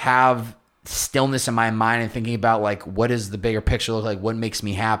have stillness in my mind and thinking about like, what does the bigger picture look like? What makes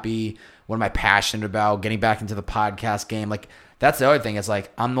me happy? What am I passionate about? Getting back into the podcast game. Like that's the other thing. It's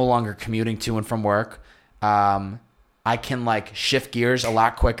like, I'm no longer commuting to and from work. I can like shift gears a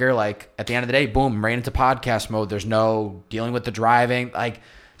lot quicker. Like at the end of the day, boom, right into podcast mode. There's no dealing with the driving. Like,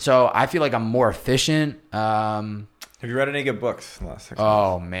 so I feel like I'm more efficient. Have you read any good books in the last 6 months?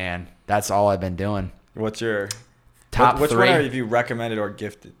 Oh man, that's all I've been doing. What's your top which 3? Which one have you recommended or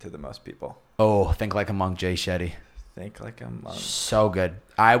gifted to the most people? Oh, Think Like a Monk, Jay Shetty. Think Like a Monk. So good.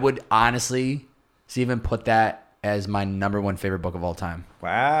 I would honestly even put that as my number 1 favorite book of all time.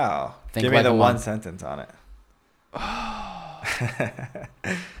 Wow. Give me the one sentence on it.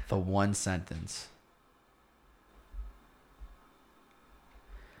 The one sentence.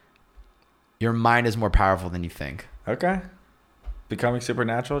 Your mind is more powerful than you think. Okay. Becoming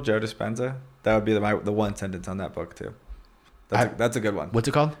Supernatural, Joe Dispenza. That would be the one sentence on that book too. That's a good one. What's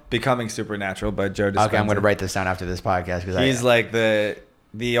it called? Becoming Supernatural by Joe Dispenza. Okay, I'm going to write this down after this podcast because he's like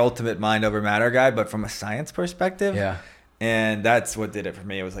the ultimate mind over matter guy, but from a science perspective. Yeah. And that's what did it for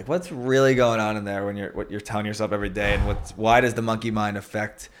me. It was like, what's really going on in there when what you're telling yourself every day, and why does the monkey mind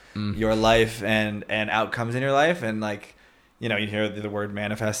affect your life and outcomes in your life? And like, you know, you hear the word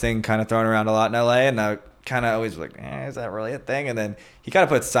manifesting kind of thrown around a lot in LA, and I kind of always like, is that really a thing? And then he kind of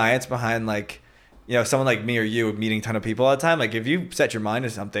put science behind, like, you know, someone like me or you meeting a ton of people all the time. Like if you set your mind to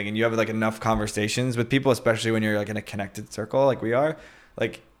something and you have like enough conversations with people, especially when you're like in a connected circle like we are,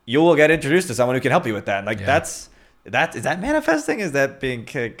 like you will get introduced to someone who can help you with that. And like is that manifesting? Is that being?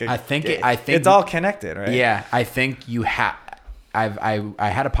 I think it's all connected, right? Yeah, I think you have. I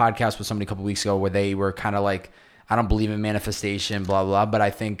had a podcast with somebody a couple weeks ago where they were kind of like, I don't believe in manifestation, blah blah. But I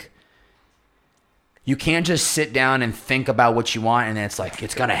think you can't just sit down and think about what you want and it's like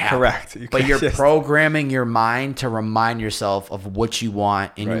it's gonna happen. Correct. But you're programming your mind to remind yourself of what you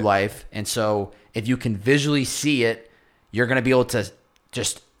want in your life, and so if you can visually see it, you're gonna be able to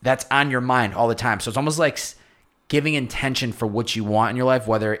just that's on your mind all the time. So it's almost like giving intention for what you want in your life,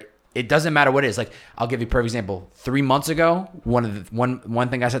 whether it doesn't matter what it is. Like, I'll give you a perfect example. 3 months ago, one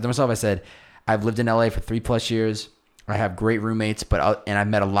thing I said to myself, I said, I've lived in LA for 3+ years. I have great roommates, and I've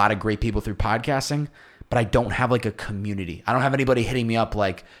met a lot of great people through podcasting, but I don't have like a community. I don't have anybody hitting me up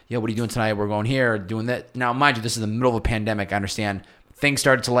like, yo, what are you doing tonight? We're going here, or doing that. Now, mind you, this is the middle of a pandemic. I understand things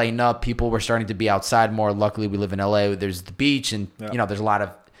started to lighten up. People were starting to be outside more. Luckily, we live in LA. There's the beach, and you know, there's a lot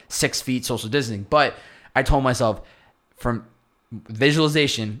of 6 feet social distancing. But I told myself, from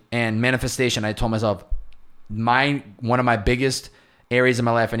visualization and manifestation, I told myself one of my biggest areas in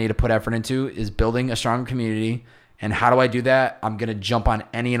my life I need to put effort into is building a strong community. And how do I do that? I'm going to jump on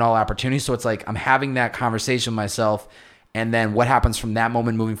any and all opportunities. So it's like I'm having that conversation with myself. And then what happens from that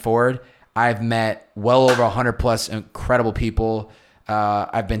moment moving forward? I've met well over 100+ incredible people.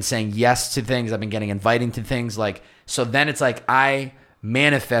 I've been saying yes to things. I've been getting invited to things. Like, so then it's like I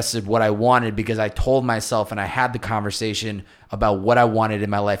manifested what I wanted because I told myself and I had the conversation about what I wanted in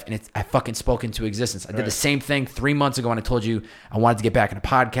my life, and I fucking spoke into existence. I did the same thing 3 months ago when I told you I wanted to get back into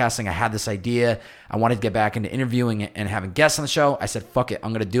podcasting. I had this idea. I wanted to get back into interviewing and having guests on the show. I said, fuck it.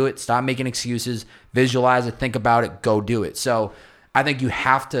 I'm going to do it. Stop making excuses. Visualize it. Think about it. Go do it. So I think you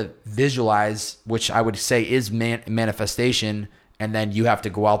have to visualize, which I would say is manifestation. And then you have to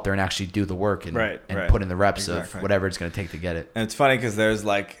go out there and actually do the work and put in the reps of whatever it's going to take to get it. And it's funny because there's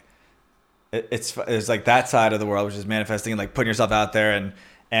like, there's like that side of the world, which is manifesting and like putting yourself out there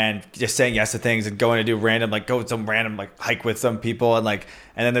and just saying yes to things and going to do random, like go with some random like hike with some people. And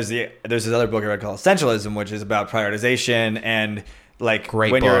then there's this other book I read called Essentialism, which is about prioritization and like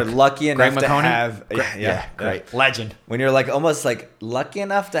great when book. You're lucky enough to have great legend. When you're like almost like lucky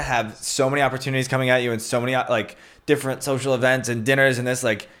enough to have so many opportunities coming at you and so many like different social events and dinners and this,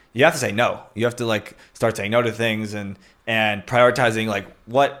 like you have to say no. You have to like start saying no to things and prioritizing like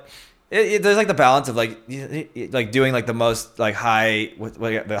what there's like the balance of like doing like the most like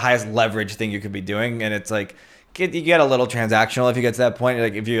the highest leverage thing you could be doing, and it's like you get a little transactional if you get to that point.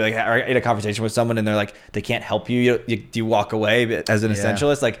 Like if you like are in a conversation with someone and they're like they can't help you, do you walk away as an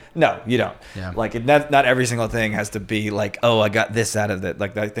essentialist? Like no, you don't. Like not every single thing has to be like, oh, I got this out of it.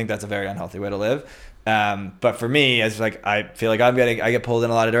 Like I think that's a very unhealthy way to live. But for me, it's like I feel like I get pulled in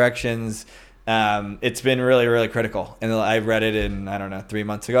a lot of directions. It's been really, really critical, and I read it in 3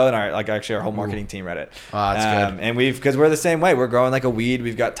 months ago, and our whole marketing team read it. Oh, that's good. And because we're the same way, we're growing like a weed.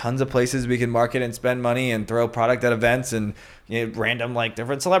 We've got tons of places we can market and spend money and throw product at events, and random like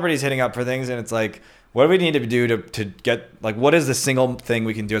different celebrities hitting up for things, and it's like, what do we need to do to get like what is the single thing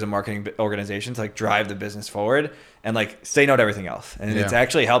we can do as a marketing organization to like drive the business forward and like say no to everything else? And it's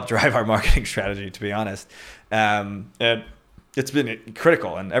actually helped drive our marketing strategy, to be honest. And it's been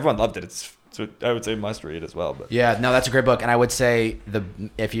critical, and everyone loved it. So I would say must read as well. But yeah, no, that's a great book. And I would say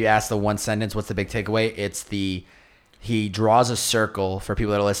if you ask the one sentence, what's the big takeaway? It's he draws a circle for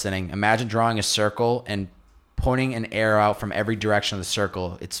people that are listening. Imagine drawing a circle and pointing an arrow out from every direction of the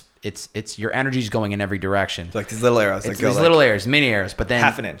circle. It's your energy's going in every direction. It's like these little arrows. It's these little arrows, mini arrows. But then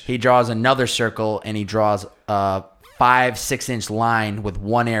half an inch. He draws another circle and he draws a 5-6 inch line with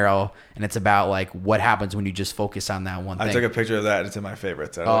one arrow, and it's about like what happens when you just focus on that one thing. I took a picture of that. It's in my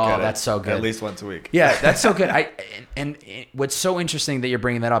favorites. I look at that's so good. At least once a week. Yeah, that's so good. And what's so interesting that you're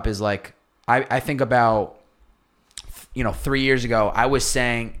bringing that up is like I think about 3 years ago I was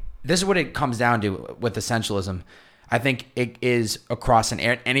saying this is what it comes down to with essentialism. I think it is across any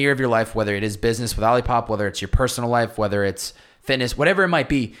area of your life, whether it is business with Olipop, whether it's your personal life, whether it's fitness, whatever it might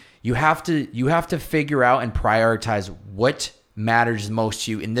be. You have to figure out and prioritize what matters most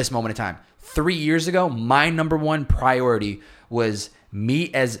to you in this moment in time. 3 years ago, my number one priority was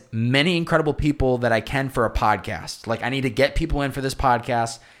meet as many incredible people that I can for a podcast. Like I need to get people in for this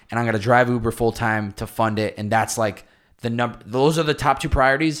podcast, and I'm going to drive Uber full time to fund it. And that's those are the top two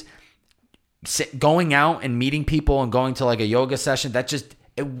priorities. Going out and meeting people and going to like a yoga session,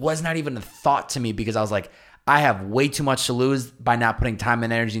 it was not even a thought to me because I was like, I have way too much to lose by not putting time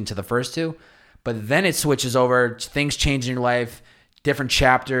and energy into the first two. But then it switches over, things change in your life, different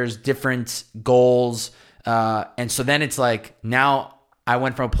chapters, different goals. And so then it's like, now I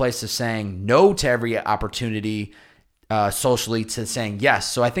went from a place of saying no to every opportunity socially to saying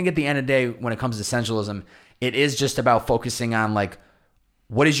yes. So I think at the end of the day, when it comes to essentialism, it is just about focusing on like,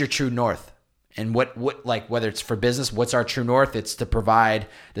 what is your true north? And what like, whether it's for business, what's our true north? It's to provide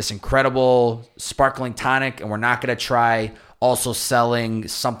this incredible sparkling tonic, and we're not going to try also selling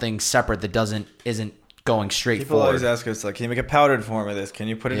something separate that isn't going straight People forward. always ask us, like, can you make a powdered form of this? Can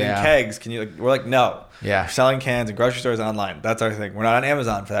you put it in kegs? Can you? We're like, no. Yeah. We're selling cans in grocery stores and online. That's our thing. We're not on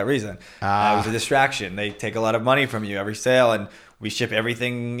Amazon for that reason. It was a distraction. They take a lot of money from you every sale, and we ship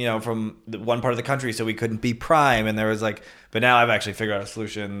everything, from one part of the country, so we couldn't be Prime. And there was like, but now I've actually figured out a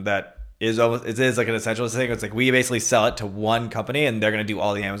solution that is like an essential thing. It's like we basically sell it to one company and they're going to do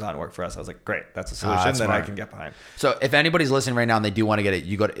all the Amazon work for us. I was like, great, that's a solution that I can get behind. So if anybody's listening right now and they do want to get it,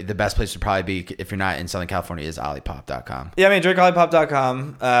 you go to the best place to probably be if you're not in Southern California is Olipop.com. Yeah, I mean,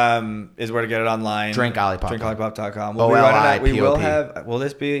 drinkolipop.com is where to get it online. Drinkolipop.com. Will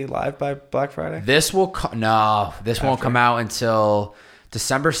this be live by Black Friday? This won't come out until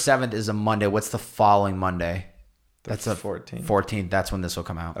December 7th is a Monday. What's the following Monday? That's the 14th. 14th. That's when this will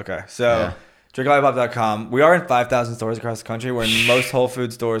come out. Okay. So drinkolipop.com. We are in 5,000 stores across the country. We're in most Whole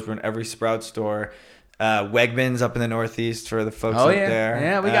Foods stores. We're in every Sprouts store. Wegmans up in the Northeast for the folks up there.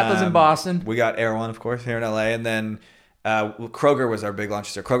 Yeah, we got those in Boston. We got Air One, of course, here in LA. And then Kroger was our big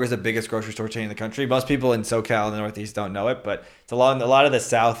launch store. Kroger's the biggest grocery store chain in the country. Most people in SoCal and the Northeast don't know it, but it's along a lot of the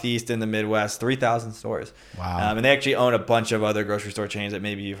Southeast and the Midwest, 3,000 stores. Wow. And they actually own a bunch of other grocery store chains that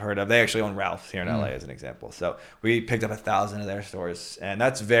maybe you've heard of. They actually own Ralph's here in LA as an example. So we picked up 1,000 of their stores, and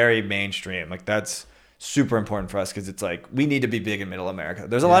that's very mainstream. Like that's super important for us because it's like we need to be big in middle America.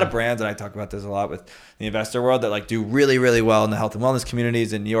 There's a lot of brands, and I talk about this a lot with the investor world, that like do really, really well in the health and wellness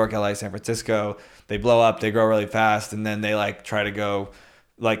communities in New York, LA, San Francisco. They blow up, they grow really fast, and then they like try to go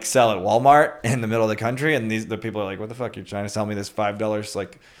like sell at Walmart in the middle of the country, and the people are like, what the fuck, you're trying to sell me this $5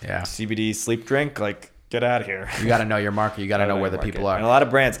 like CBD sleep drink? Like, get out of here. You got to know your market. You got to know where the people are. And a lot of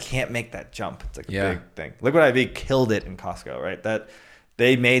brands can't make that jump. It's like a big thing. Liquid IV killed it in Costco, right?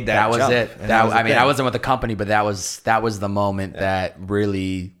 They made that was jump. It. I wasn't with the company, but that was the moment that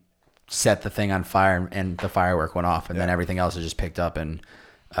really set the thing on fire, and the firework went off, and then everything else is just picked up. And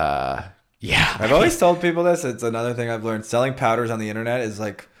I've always told people this. It's another thing I've learned. Selling powders on the internet is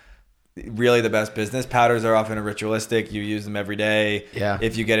like really the best business. Powders are often ritualistic. You use them every day. Yeah.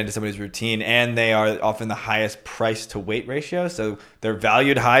 If you get into somebody's routine, and they are often the highest price to weight ratio. So they're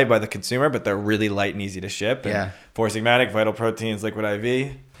valued high by the consumer, but they're really light and easy to ship. And Four Sigmatic, Vital Proteins, Liquid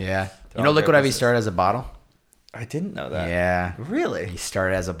IV. Yeah. You know, Liquid IV started as a bottle? I didn't know that. Yeah. Really? He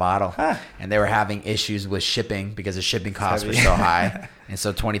started as a bottle. Huh. And they were having issues with shipping because the shipping costs were so high. And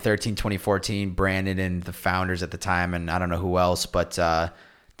so 2013, 2014, Brandon and the founders at the time, and I don't know who else, but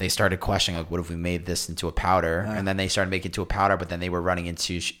they started questioning, like, what if we made this into a powder? And then they started making it into a powder, but then they were running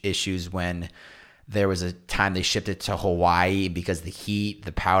into issues when there was a time they shipped it to Hawaii because the heat,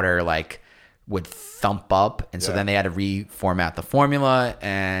 the powder, like, would thump up. And so then they had to reformat the formula,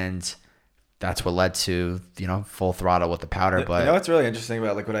 and that's what led to, full throttle with the powder. But you know what's really interesting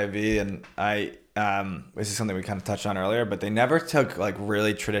about Liquid IV, and this is something we kind of touched on earlier, but they never took like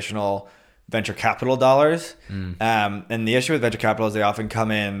really traditional venture capital dollars. And the issue with venture capital is they often come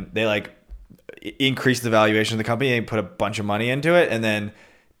in, they like increase the valuation of the company, and put a bunch of money into it, and then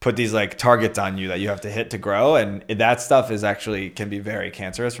put these like targets on you that you have to hit to grow. And that stuff can be very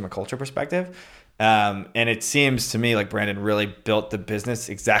cancerous from a culture perspective. And it seems to me like Brandon really built the business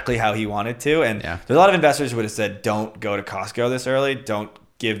exactly how he wanted to. And there's a lot of investors who would have said, don't go to Costco this early. Don't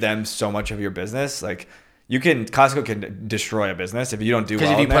give them so much of your business. Like Costco can destroy a business if you don't do well.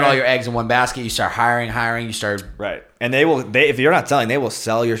 Because if you put all your eggs in one basket, you start hiring, you start. Right. And if you're not selling, they will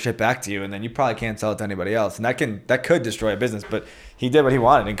sell your shit back to you, and then you probably can't sell it to anybody else. And that could destroy a business, but he did what he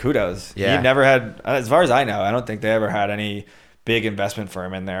wanted, and kudos. Yeah. He never had, as far as I know, I don't think they ever had any big investment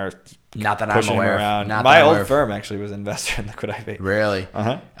firm in there. Not that I'm aware of. My old firm actually was an investor in Liquid IV. Really?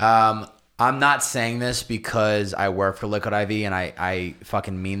 Uh-huh. I'm not saying this because I work for Liquid IV, and I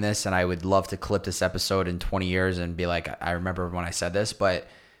fucking mean this, and I would love to clip this episode in 20 years and be like, I remember when I said this, but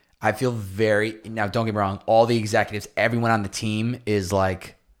I feel now don't get me wrong, all the executives, everyone on the team is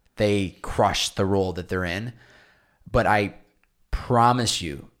like, they crush the role that they're in. But I promise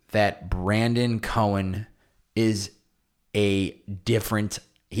you that Brandon Cohen is a different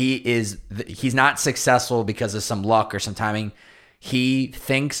he's not successful because of some luck or some timing. He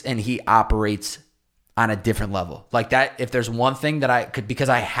thinks and he operates on a different level. Like that, if there's one thing that I could, because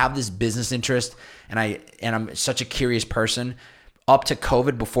I have this business interest and I'm such a curious person, up to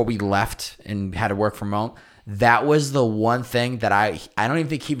COVID before we left and had to work from home, that was the one thing that I don't even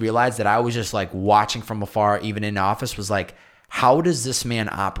think he realized, that I was just like watching from afar, even in office, was like, how does this man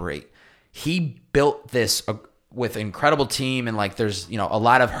operate? He built this with an incredible team, and like there's, you know, a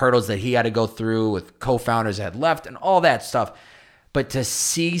lot of hurdles that he had to go through with co-founders that had left and all that stuff. But to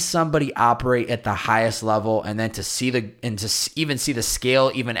see somebody operate at the highest level, and then to even see the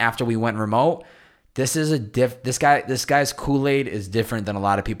scale even after we went remote, this guy's Kool-Aid is different than a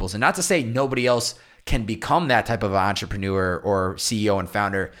lot of people's. And not to say nobody else can become that type of entrepreneur or CEO and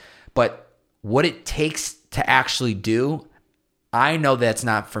founder, but what it takes to actually do, I know that's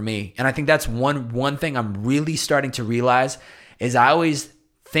not for me. And I think that's one thing I'm really starting to realize is I always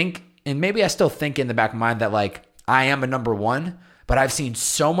think, and maybe I still think in the back of my mind, that like I am a number one, but I've seen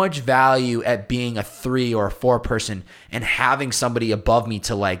so much value at being a 3 or a 4 person and having somebody above me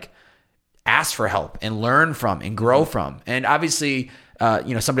to like ask for help and learn from and grow from. And obviously,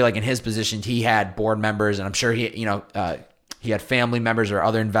 you know, somebody like in his position, he had board members, and I'm sure he had family members or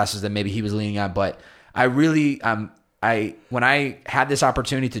other investors that maybe he was leaning on. But I really, when I had this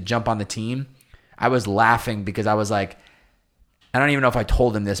opportunity to jump on the team, I was laughing because I was like, I don't even know if I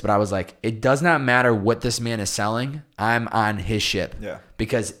told him this, but I was like, it does not matter what this man is selling. I'm on his ship. Yeah.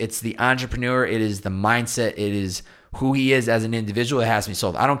 Because it's the entrepreneur. It is the mindset. It is who he is as an individual that has me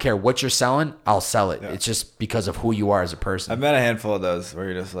sold. I don't care what you're selling. I'll sell it. Yeah. It's just because of who you are as a person. I've met a handful of those where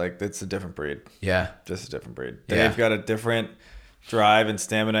you're just like, it's a different breed. Yeah. Just a different breed. They've got a different drive and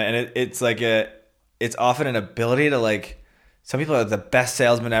stamina. And it's like it's often an ability to like, some people are the best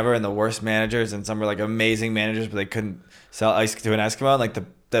salesmen ever and the worst managers, and some are like amazing managers, but they couldn't sell ice to an Eskimo. And like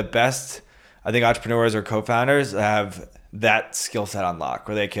the best, I think, entrepreneurs or co-founders have that skill set on lock,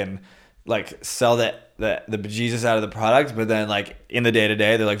 where they can like sell the bejesus out of the product, but then like in the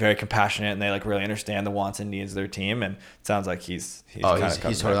day-to-day, they're like very compassionate and they like really understand the wants and needs of their team. And it sounds like he's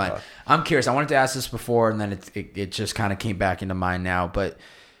totally lying. I'm curious. I wanted to ask this before, and then it just kind of came back into mind now, but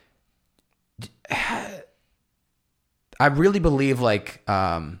I really believe like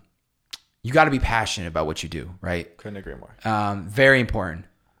you got to be passionate about what you do, right? Couldn't agree more. Very important.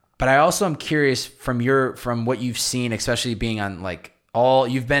 But I also am curious from what you've seen, especially being on like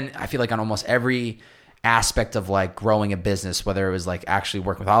you've been, I feel like, on almost every aspect of like growing a business, whether it was like actually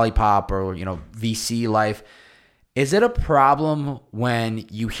working with Olipop or, you know, VC life. Is it a problem when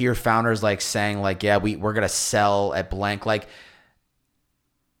you hear founders like saying like, yeah, we're going to sell at blank? Like,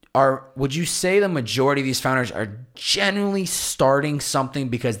 would you say the majority of these founders are genuinely starting something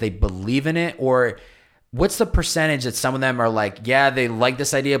because they believe in it? Or what's the percentage that some of them are like, yeah, they like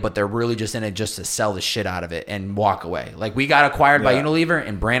this idea, but they're really just in it just to sell the shit out of it and walk away? Like, we got acquired by Unilever,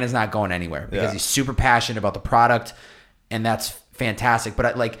 and Brandon's not going anywhere because he's super passionate about the product, and that's fantastic.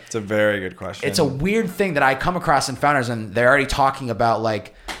 But like, it's a very good question. It's a weird thing that I come across in founders, and they're already talking about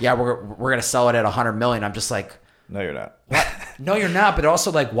like, yeah, we're going to sell it at 100 million. I'm just like, no, you're not. What? No, you're not. But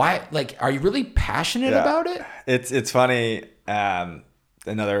also, like, why? Like, are you really passionate about it? It's funny.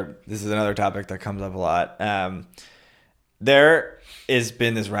 This is another topic that comes up a lot. There has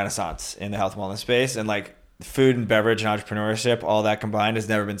been this renaissance in the health and wellness space, and like food and beverage and entrepreneurship, all that combined, has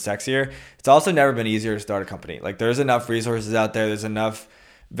never been sexier. It's also never been easier to start a company. Like, there's enough resources out there. There's enough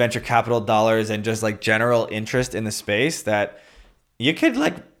venture capital dollars and just like general interest in the space that you could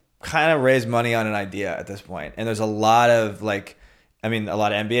like kind of raise money on an idea at this point. And there's a lot of like, a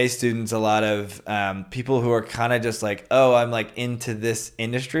lot of MBA students, a lot of people who are kind of just like, oh, I'm like into this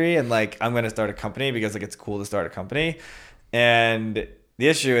industry and like I'm going to start a company because like it's cool to start a company. And the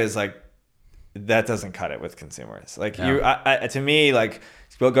issue is like, that doesn't cut it with consumers. Like to me, like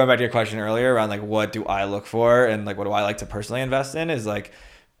going back to your question earlier around like, what do I look for and like, what do I like to personally invest in, is like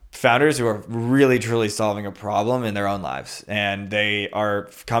founders who are really truly solving a problem in their own lives, and they are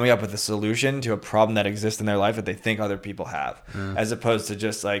coming up with a solution to a problem that exists in their life that they think other people have, as opposed to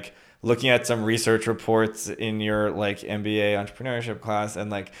just like looking at some research reports in your like MBA entrepreneurship class and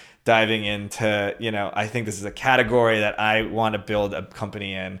like diving into, you know, I think this is a category that I want to build a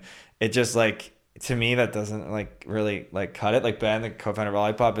company in. It just like, to me, that doesn't like really like cut it. Like Ben, the co-founder of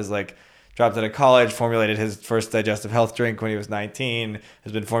Olipop, is like dropped out of college, formulated his first digestive health drink when he was 19,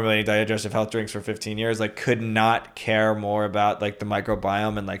 has been formulating digestive health drinks for 15 years, like could not care more about like the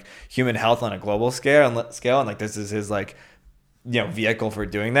microbiome and like human health on a global scale. And like, this is his like, you know, vehicle for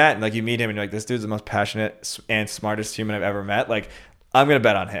doing that. And like, you meet him and you're like, this dude's the most passionate and smartest human I've ever met. Like, I'm going to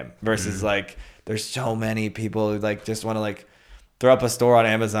bet on him versus like, there's so many people who like just want to like, throw up a store on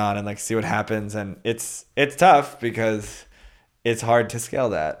Amazon and like see what happens. And it's tough because it's hard to scale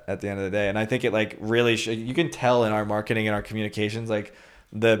that at the end of the day. And I think it like really you can tell in our marketing and our communications, like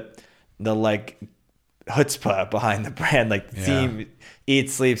the like chutzpah behind the brand, like the team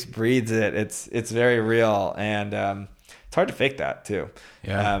eats, sleeps, breathes it. It's very real. And it's hard to fake that too.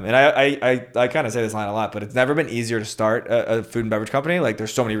 Yeah. And I kind of say this line a lot, but it's never been easier to start a food and beverage company. Like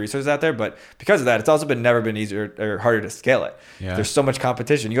there's so many resources out there, but because of that, it's also never been easier or harder to scale it. Yeah. There's so much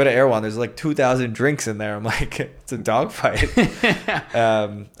competition. You go to Erewhon, there's like 2,000 drinks in there. I'm like, it's a dogfight.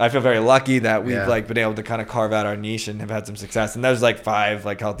 I feel very lucky that we've like been able to kind of carve out our niche and have had some success. And there's like 5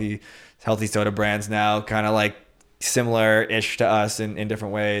 like healthy soda brands now, kind of like similar-ish to us in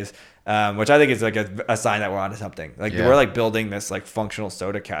different ways. Which I think is like a sign that we're onto something. Like we're like building this like functional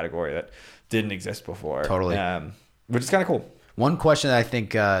soda category that didn't exist before. Totally. Which is kind of cool. One question that I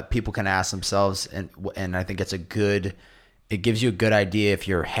think people can ask themselves, and I think it gives you a good idea if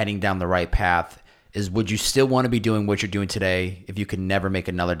you're heading down the right path, is would you still want to be doing what you're doing today if you could never make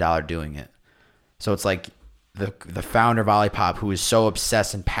another dollar doing it? So it's like the founder of Olipop, who is so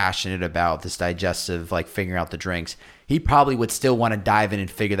obsessed and passionate about this digestive, like figuring out the drinks, he probably would still want to dive in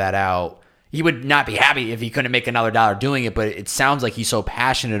and figure that out. He would not be happy if he couldn't make another dollar doing it, but it sounds like he's so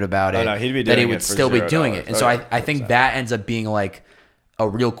passionate about it that he would still be doing it. And so I think that ends up being like a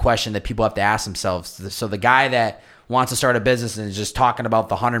real question that people have to ask themselves. So the guy that wants to start a business and is just talking about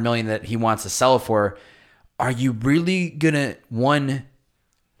the $100 million that he wants to sell it for, are you really gonna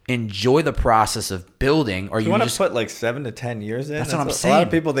enjoy the process of building, or you want to put like 7 to 10 years in? That's what I'm saying. A lot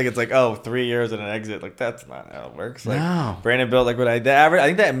of people think it's like 3 years and an exit. Like that's not how it works. Like no. Brandon built like I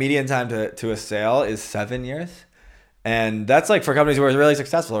think that median time to a sale is 7 years, and that's like for companies who are really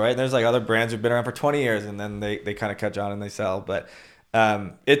successful, right? And there's like other brands who've been around for 20 years and then they kind of catch on and they sell. But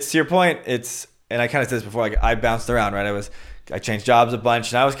it's to your point. And I kind of said this before. Like I bounced around, right? I changed jobs a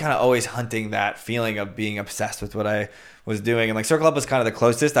bunch, and I was kind of always hunting that feeling of being obsessed with what I was doing. And like Circle Up was kind of the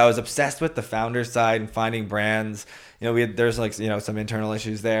closest. I was obsessed with the founder side and finding brands. There's like some internal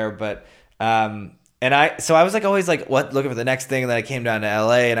issues there, but so I was like always like looking for the next thing. And then I came down to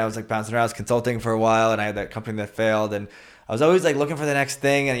LA and I was like bouncing around. I was consulting for a while, and I had that company that failed, and I was always like looking for the next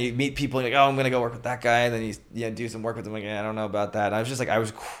thing. And you meet people and you're like, oh, I'm gonna go work with that guy, and then you do some work with them. Like, I don't know about that. And I was just like, I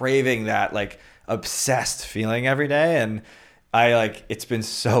was craving that like obsessed feeling every day, and it's been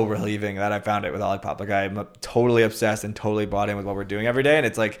so relieving that I found it with Olipop. Like I'm totally obsessed and totally bought in with what we're doing every day. And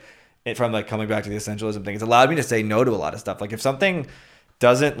it's like, from like coming back to the essentialism thing, it's allowed me to say no to a lot of stuff. Like if something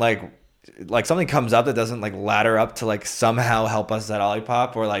doesn't like something comes up that doesn't like ladder up to like somehow help us at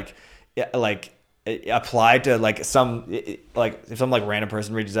Olipop, or like apply to like some like if some like random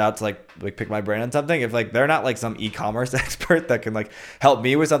person reaches out to like pick my brain on something, if like they're not like some e-commerce expert that can like help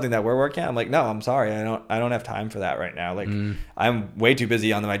me with something that we're working on, I'm like, no, I'm sorry, I don't have time for that right now. Like I'm way too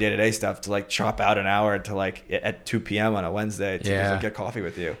busy on my day-to-day stuff to like chop out an hour to like at 2 p.m. on a Wednesday to just, like, get coffee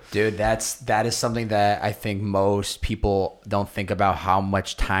with you. Dude, that is something that I think most people don't think about, how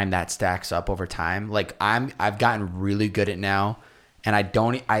much time that stacks up over time. Like I've gotten really good at now, and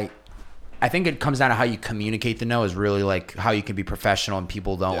I think it comes down to how you communicate the no, is really like how you can be professional and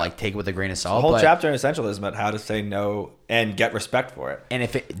people don't like take it with a grain of salt. The whole chapter in Essentialism about how to say no and get respect for it. And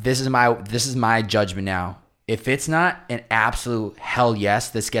this is my judgment now. If it's not an absolute hell yes,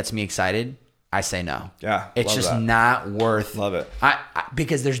 this gets me excited, I say no. Yeah, it's just not worth. Love it.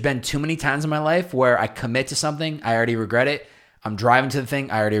 Because there's been too many times in my life where I commit to something, I already regret it. I'm driving to the thing,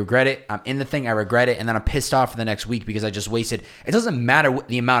 I already regret it. I'm in the thing, I regret it, and then I'm pissed off for the next week because I just wasted. It doesn't matter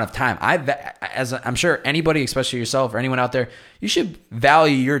the amount of time. I'm sure anybody, especially yourself or anyone out there, you should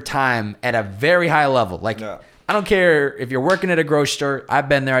value your time at a very high level. Like, I don't care if you're working at a grocery store. I've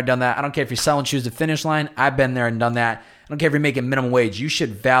been there, I've done that. I don't care if you're selling shoes at Finish Line. I've been there and done that. I don't care if you're making minimum wage. You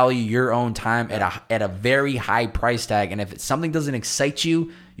should value your own time at a very high price tag. And if something doesn't excite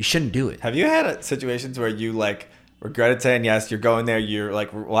you, you shouldn't do it. Have you had situations where you like regretted saying yes, you're going there, you're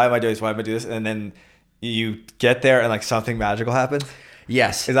like, why am I doing this? Why am I doing this? And then you get there and like something magical happens?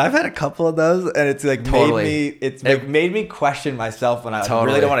 Yes. Because I've had a couple of those, and it's like made me question myself when I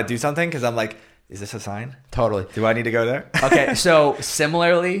really don't want to do something, because I'm like, is this a sign? Totally. Do I need to go there? Okay, so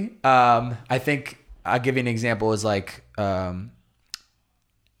similarly, I think I'll give you an example. Is like,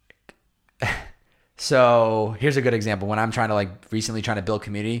 so here's a good example. When I'm recently trying to build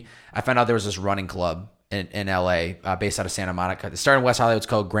community, I found out there was this running club in LA, based out of Santa Monica. It started in West Hollywood. It's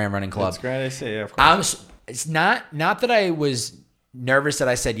called Grand Running Club. That's great. I see. Yeah, of course. It's not that I was nervous that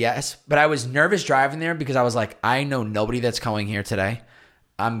I said yes, but I was nervous driving there because I was like, I know nobody that's coming here today.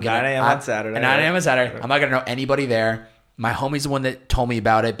 9 a.m. on Saturday. 9 a.m. on Saturday. I'm not gonna know anybody there. My homie's the one that told me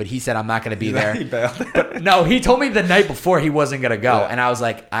about it, but he said I'm not going to be there. He bailed. But no, he told me the night before he wasn't going to go. Yeah. And I was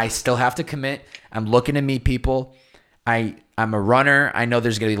like, I still have to commit. I'm looking to meet people. I'm a runner. I know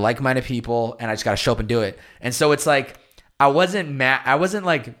there's going to be like-minded people, and I just got to show up and do it. And so it's like, I wasn't mad. I wasn't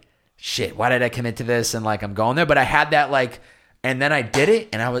like, shit, why did I commit to this? And like, I'm going there. But I had that like, and then I did it,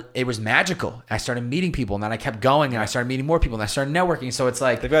 and it was magical. I started meeting people, and then I kept going, and I started meeting more people, and I started networking. So it's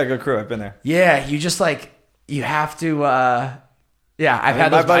like, They've got a good crew. I've been there. Yeah, you just like, you have to, my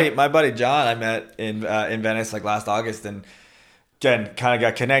buddy John I met in Venice like last August, and again kind of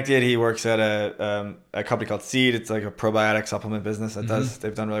got connected. He works at a company called Seed. It's like a probiotic supplement business that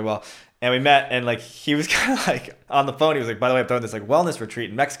they've done really well. And we met, and like he was kind of like on the phone. He was like, "By the way, I'm throwing this like wellness retreat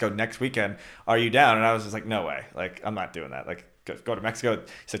in Mexico next weekend. Are you down?" And I was just like, "No way! Like I'm not doing that. Like go to Mexico." He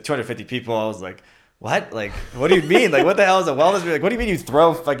said 250 people. I was like, "What? Like what do you mean? Like what the hell is a wellness retreat? Like what do you mean you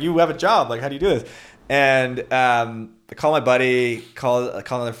throw like you have a job? Like how do you do this?" And I called my buddy, called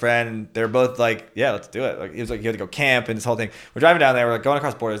another friend, and they're both like, "Yeah, let's do it." Like he was like, "You had to go camp," and this whole thing. We're driving down there. We're like going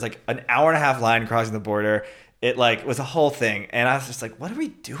across the border. It's like an hour and a half line crossing the border. It like was a whole thing, and I was just like, "What are we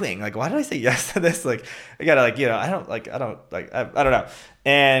doing? Like, why did I say yes to this? Like, I gotta like, I don't know."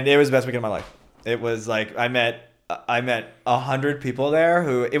 And it was the best weekend of my life. It was like I met 100 people there.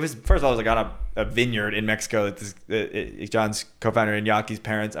 Who it was first of all, I was like on a vineyard in Mexico that John's co-founder and Yankee's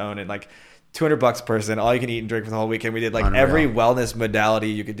parents own, and like $200 a person, all you can eat and drink for the whole weekend. We did like every wellness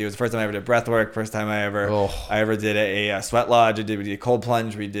modality you could do. It was the first time I ever did breath work. First time I ever did a sweat lodge. We did a cold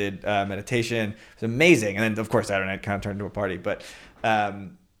plunge. We did meditation. It was amazing. And then of course Saturday night kind of turned into a party. But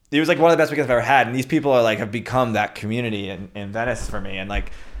it was like one of the best weekends I've ever had. And these people are like have become that community in Venice for me. And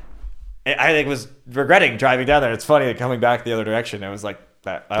like I think was regretting driving down there. It's funny like, coming back the other direction. It was like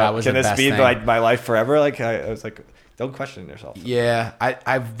that was can this be my life forever? Like I was like. Don't question yourself. Yeah,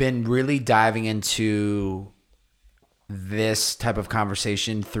 I've been really diving into this type of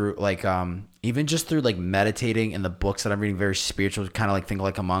conversation through like even just through like meditating and the books that I'm reading, very spiritual, kind of like Think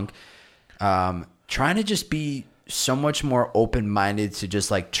Like a Monk. Trying to just be so much more open-minded to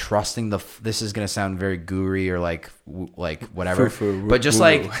just like trusting this is going to sound very guru or like whatever, but just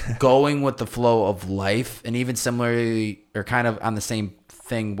like going with the flow of life. And even similarly or kind of on the same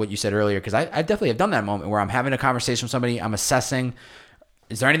thing what you said earlier, because I definitely have done that moment where I'm having a conversation with somebody, I'm assessing,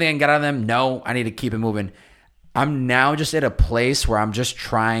 is there anything I can get out of them? No, I need to keep it moving. I'm now just at a place where I'm just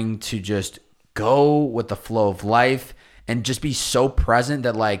trying to just go with the flow of life and just be so present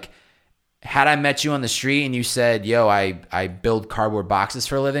that like, had I met you on the street and you said, "Yo, I build cardboard boxes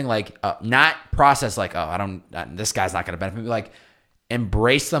for a living," like not process like, "Oh, this guy's not going to benefit me." Like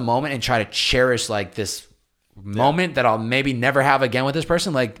embrace the moment and try to cherish like this moment that I'll maybe never have again with this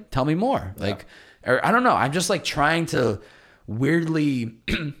person. Like tell me more. Like or I don't know. I'm just like trying to weirdly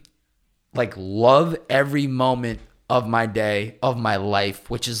like love every moment of my day, of my life,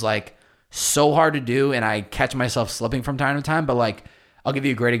 which is like so hard to do, and I catch myself slipping from time to time. But like I'll give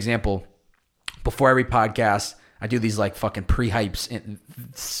you a great example. Before every podcast, I do these like fucking pre-hypes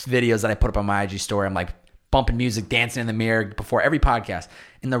videos that I put up on my IG story. I'm like bumping music, dancing in the mirror before every podcast.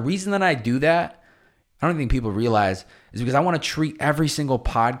 And the reason that I do that, I don't think people realize, is because I want to treat every single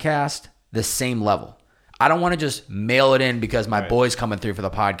podcast the same level. I don't want to just mail it in because my boy's coming through for the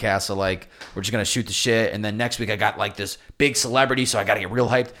podcast. So like, we're just going to shoot the shit. And then next week I got like this big celebrity, so I got to get real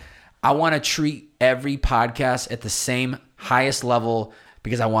hyped. I want to treat every podcast at the same highest level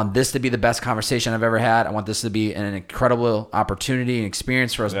because I want this to be the best conversation I've ever had. I want this to be an incredible opportunity and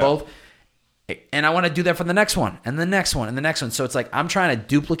experience for us both. And I want to do that for the next one and the next one and the next one. So it's like I'm trying to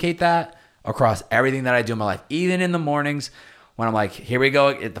duplicate that across everything that I do in my life. Even in the mornings when I'm like, here we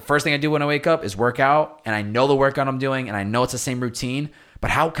go. The first thing I do when I wake up is work out. And I know the workout I'm doing and I know it's the same routine. But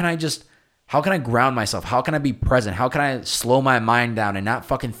how can I ground myself? How can I be present? How can I slow my mind down and not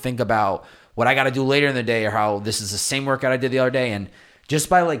fucking think about what I got to do later in the day or how this is the same workout I did the other day? And just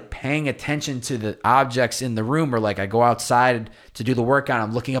by like paying attention to the objects in the room, or like I go outside to do the workout,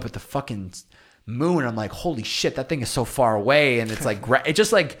 I'm looking up at the fucking moon. I'm like, holy shit, that thing is so far away. And it's like, it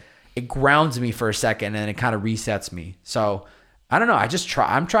just like, it grounds me for a second and it kind of resets me. So I don't know.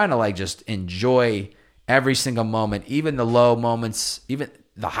 I'm trying to like just enjoy every single moment, even the low moments, even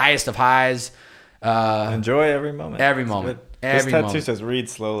the highest of highs. Enjoy every moment. Every moment. This tattoo says read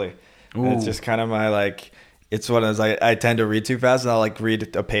slowly. And it's just kind of my like, it's one of those, I tend to read too fast, and I'll like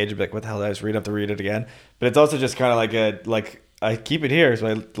read a page and be like, what the hell did I just read? I have to read it again. But it's also just kind of like I keep it here, so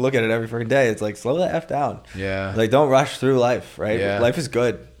I look at it every freaking day. It's like, slow the F down. Yeah. Like, don't rush through life, right? Yeah. Life is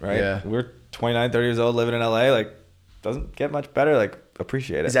good, right? Yeah. We're 29, 30 years old, living in LA. Like, doesn't get much better. Like,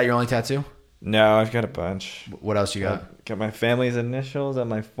 appreciate it. Is that your only tattoo? No, I've got a bunch. What else you got? Got my family's initials on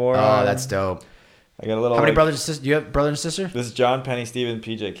my forearm. Oh, that's dope. I got a little. How many brothers and sisters? Do you have brother and sister? This is John, Penny, Steven,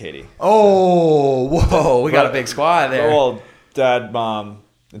 PJ, Katie. Oh, whoa. We got a big squad there. Well, dad, mom,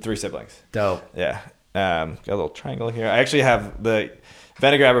 and 3 siblings. Dope. Yeah. Got a little triangle here. I actually have the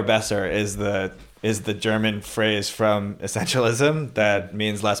Venegraber Besser is the German phrase from Essentialism that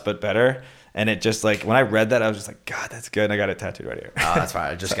means less but better. And it just like when I read that, I was just like, God, that's good. And I got it tattooed right here. Oh, that's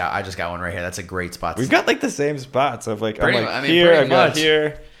fine. I just got one right here. That's a great spot. We've got like the same spots of like pretty, I'm like I mean, here, I got much.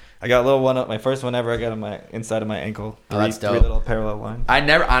 here. I got a little one, my first one ever. I got on my inside of my ankle. Oh, that's dope. 3 little parallel lines. I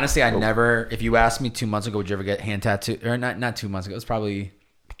never. If you asked me 2 months ago, would you ever get hand tattoo? Or not 2 months ago. It was probably,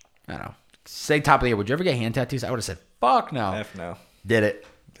 I don't know. Say top of the year. Would you ever get hand tattoos? I would have said, fuck no. F no. Did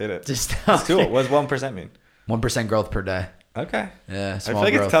it. Just that's cool. What does 1% mean? 1% growth per day. Okay. Yeah. I feel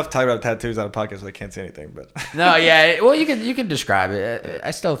like it's tough talking about tattoos on a podcast so I can't say anything, but no, yeah. Well, you can describe it. I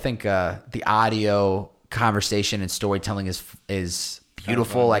still think the audio conversation and storytelling is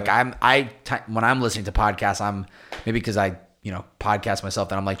beautiful. Like when I'm listening to podcasts, I'm maybe because I podcast myself,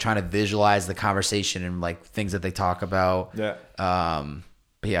 that I'm like trying to visualize the conversation and like things that they talk about. Yeah.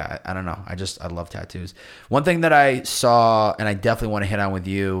 But yeah, I don't know. I love tattoos. One thing that I saw and I definitely want to hit on with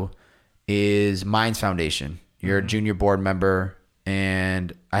you is Minds Foundation. You're a junior board member,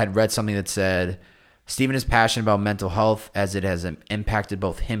 and I had read something that said Stephen is passionate about mental health as it has impacted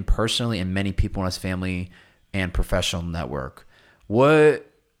both him personally and many people in his family and professional network. What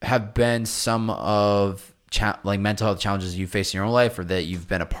have been some of mental health challenges you face in your own life or that you've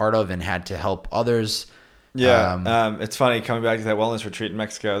been a part of and had to help others? Yeah, it's funny coming back to that wellness retreat in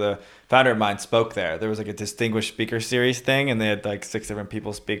Mexico. The founder of mine spoke there. There was like a distinguished speaker series thing, and they had like 6 different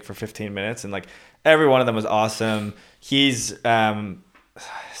people speak for 15 minutes, and like every one of them was awesome. He's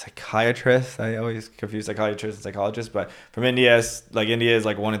psychiatrist. I always confuse psychiatrist and psychologist, but from India. Like India is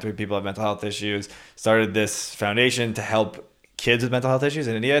like 1 in 3 people have mental health issues. Started this foundation to help kids with mental health issues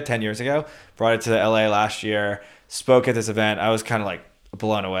in India 10 years ago. Brought it to LA last year. Spoke at this event. I was kind of like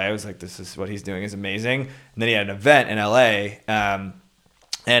blown away. I was like, this is what he's doing is amazing. And then he had an event in LA,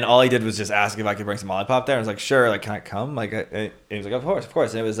 and all he did was just ask if I could bring some Lollipop there. I was like, sure, like, can I come? Like, he was like, of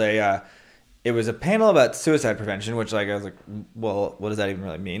course. And it was a panel about suicide prevention, which like I was like, well, what does that even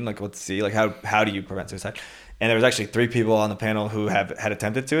really mean? Like, let's see, like how do you prevent suicide? And there was actually 3 people on the panel who had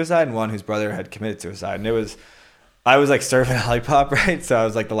attempted suicide, and 1 whose brother had committed suicide. And I was like serving a Lollipop, right? So I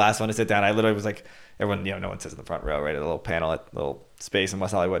was like the last one to sit down. I literally was like, everyone, no one sits in the front row, right? At a little panel at a little space in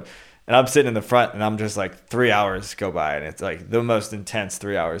West Hollywood. And I'm sitting in the front, and I'm just like 3 hours go by, and it's like the most intense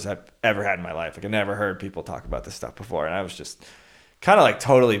 3 hours I've ever had in my life. Like I never heard people talk about this stuff before, and I was just kind of like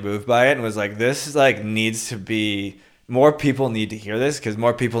totally moved by it, and was like, this is like needs to be, more people need to hear this, because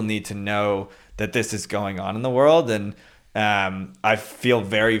more people need to know that this is going on in the world. And I feel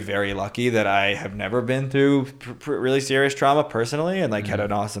very, very lucky that I have never been through really serious trauma personally, and like had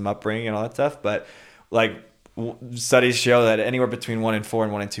an awesome upbringing and all that stuff. But like studies show that anywhere between 1 in 4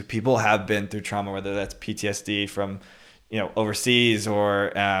 and 1 in 2 people have been through trauma, whether that's PTSD from overseas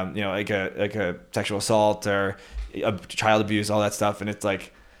or like a sexual assault or a child abuse, all that stuff. And it's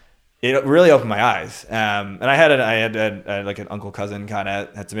like it really opened my eyes. And I had like an uncle cousin kind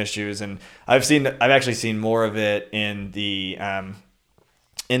of had some issues, and I've actually seen more of it in the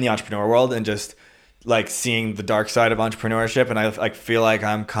entrepreneur world, and just like seeing the dark side of entrepreneurship. And I like feel like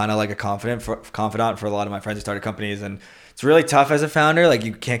I'm kind of like a confidant for a lot of my friends who started companies, and it's really tough as a founder. Like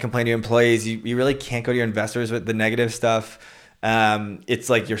you can't complain to your employees. You really can't go to your investors with the negative stuff.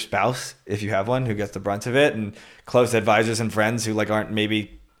 It's like your spouse, if you have one, who gets the brunt of it, and close advisors and friends who like aren't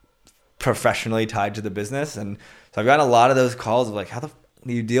maybe professionally tied to the business. And so I've gotten a lot of those calls of like, how the f-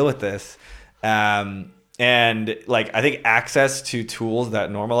 do you deal with this? And like, I think access to tools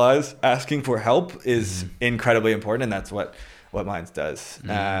that normalize asking for help is incredibly important. And that's what Minds does.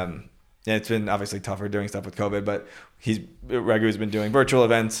 And it's been obviously tougher doing stuff with COVID, but Ragu's been doing virtual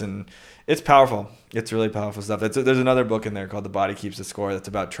events, and it's powerful. It's really powerful stuff. There's another book in there called The Body Keeps the Score that's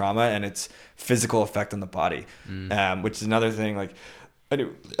about trauma and its physical effect on the body, which is another thing. Like I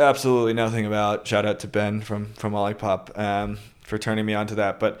knew absolutely nothing about. Shout out to Ben from Lollipop for turning me on to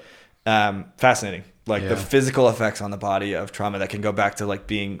that. But fascinating. Like the physical effects on the body of trauma that can go back to like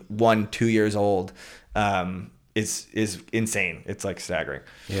being 1-2 years old is insane. It's like staggering.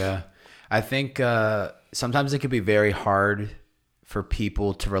 Yeah. I think sometimes it can be very hard for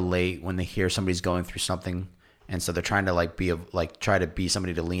people to relate when they hear somebody's going through something, and so they're trying to try to be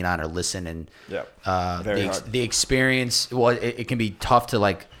somebody to lean on or listen. And the experience, well, it can be tough to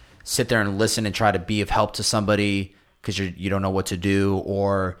like sit there and listen and try to be of help to somebody because you don't know what to do,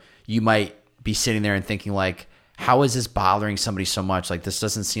 or you might be sitting there and thinking like, how is this bothering somebody so much? Like this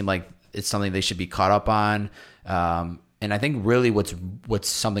doesn't seem like it's something they should be caught up on. And I think really what's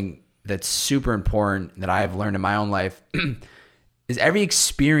something that's super important that I have learned in my own life is every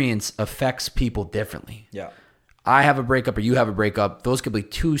experience affects people differently. Yeah. I have a breakup or you have a breakup. Those could be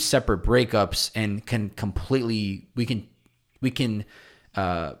two separate breakups and can completely, we can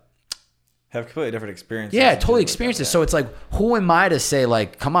have completely different experiences. Yeah, totally experiences. So it's like, who am I to say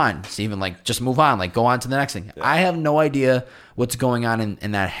like, come on, Steven, like just move on, like go on to the next thing. Yeah. I have no idea what's going on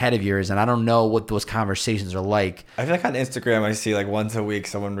in that head of yours, and I don't know what those conversations are like. I feel like on Instagram, I see like once a week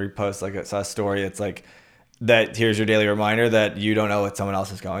someone reposts like a story. It's like that. Here's your daily reminder that you don't know what someone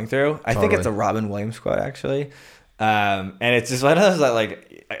else is going through. I think it's a Robin Williams quote actually, and it's just one of those that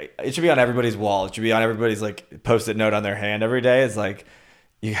like it should be on everybody's wall. It should be on everybody's like post-it note on their hand every day. It's like,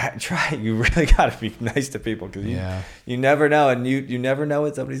 you really got to be nice to people because you never know, and you never know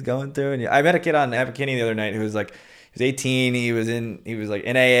what somebody's going through. And I met a kid on Abercrombie the other night who was like, he was 18, he was like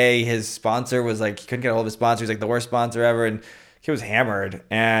in AA. His sponsor was like, he couldn't get a hold of his sponsor. He's like the worst sponsor ever, and he was hammered,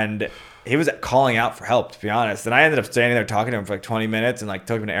 and he was calling out for help, to be honest. And I ended up standing there talking to him for like 20 minutes and like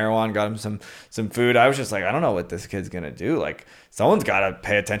took him to Erewhon, got him some food. I was just like, I don't know what this kid's gonna do. Like someone's got to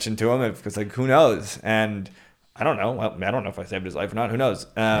pay attention to him because like who knows. And I don't know. Well, I don't know if I saved his life or not. Who knows?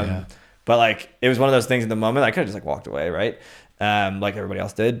 But like, it was one of those things in the moment. I could have just like walked away, right? Like everybody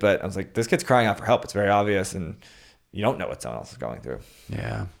else did. But I was like, this kid's crying out for help. It's very obvious, and you don't know what someone else is going through.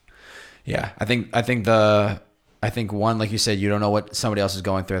 Yeah. I think one, like you said, you don't know what somebody else is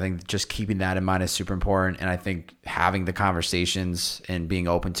going through. I think just keeping that in mind is super important. And I think having the conversations and being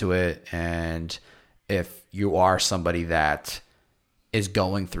open to it. And if you are somebody that is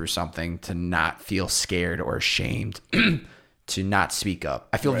going through something, to not feel scared or ashamed to not speak up.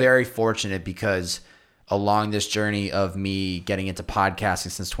 I feel very fortunate because along this journey of me getting into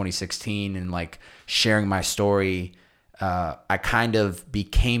podcasting since 2016 and like sharing my story, I kind of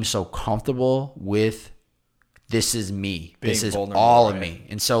became so comfortable with this is me. This is all of me.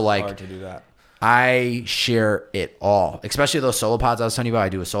 And so like, hard to do that. I share it all, especially those solo pods I was telling you about. I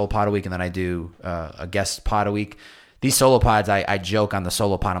do a solo pod a week and then I do a guest pod a week. These solo pods, I joke on the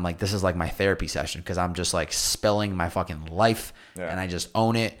solo pod. I'm like, this is like my therapy session because I'm just like spilling my fucking life and I just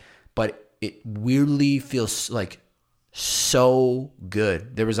own it. But it weirdly feels like so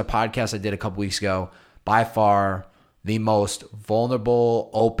good. There was a podcast I did a couple weeks ago, by far the most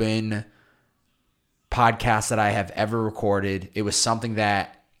vulnerable, open podcast that I have ever recorded. It was something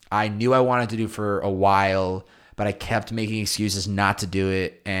that I knew I wanted to do for a while, but I kept making excuses not to do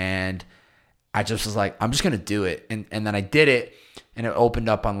it. And I just was like, I'm just going to do it. And then I did it, and it opened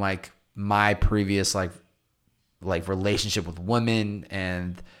up on like my previous like relationship with women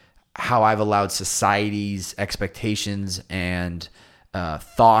and how I've allowed society's expectations and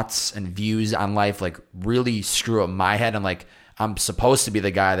thoughts and views on life like really screw up my head. I'm like, I'm supposed to be the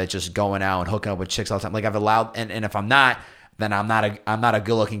guy that's just going out and hooking up with chicks all the time. Like I've allowed, and if I'm not, then I'm not a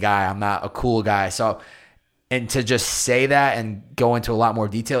good looking guy. I'm not a cool guy. So, and to just say that and go into a lot more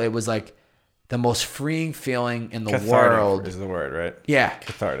detail, it was like the most freeing feeling in the world. Is the word, right? Yeah.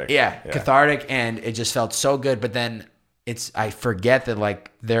 Cathartic. Yeah. Cathartic. And it just felt so good. But then I forget that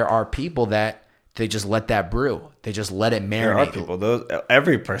like there are people that they just let that brew. They just let it marinate. There are people.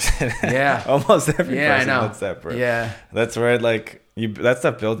 Every person. Yeah. Almost every person lets that brew. Yeah. That's where like that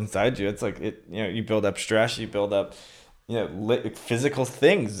stuff builds inside you. It's like you build up stress. You build up physical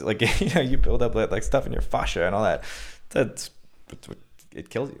things. Like you build up like stuff in your fascia and all that. It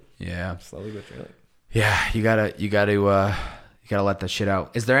kills you. Yeah. Slowly but surely. Yeah. You gotta let that shit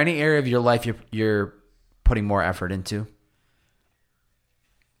out. Is there any area of your life you're putting more effort into?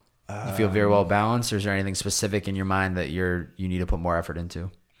 You feel very well balanced, or is there anything specific in your mind that you need to put more effort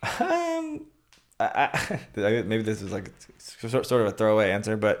into? Maybe this is like sort of a throwaway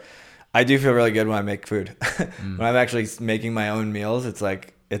answer, but I do feel really good when I make food. When I'm actually making my own meals, it's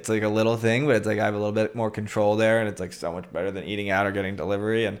like a little thing, but it's like I have a little bit more control there, and it's like so much better than eating out or getting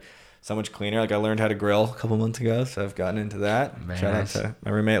delivery, and so much cleaner. Like I learned how to grill a couple months ago, so I've gotten into that. Shout out to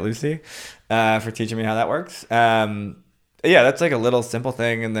my roommate Lucy for teaching me how that works. Yeah, that's like a little simple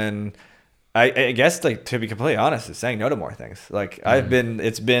thing, and then I guess like to be completely honest, is saying no to more things. Like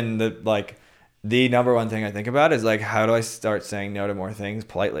it's been the number one thing I think about is like how do I start saying no to more things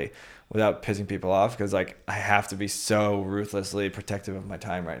politely without pissing people off, because like I have to be so ruthlessly protective of my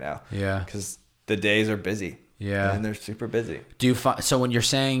time right now. Yeah, because the days are busy. Yeah, and they're super busy. So when you're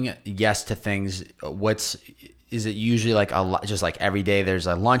saying yes to things, is it usually like just like every day there's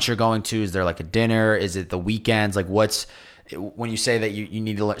a lunch you're going to? Is there like a dinner? Is it the weekends? Like when you say that you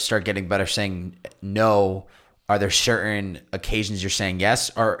need to start getting better saying no, are there certain occasions you're saying yes?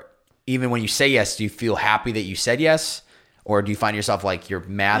 Or even when you say yes, do you feel happy that you said yes? Or do you find yourself like you're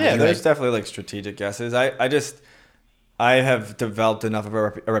mad? Yeah, there's definitely like strategic yeses. I have developed enough of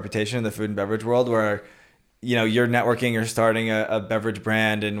a reputation in the food and beverage world where, you're networking, you're starting a beverage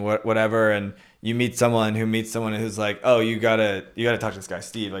brand and whatever, and you meet someone who's like, oh, you gotta talk to this guy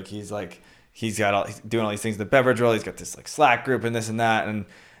Steve. Like he's doing all these things in the beverage world. He's got this like Slack group and this and that, and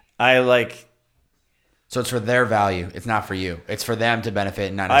I like. So it's for their value. It's not for you. It's for them to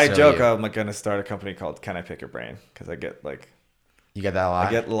benefit, not necessarily I joke you. I'm like going to start a company called Can I Pick Your Brain? Because I get like. You get that a lot?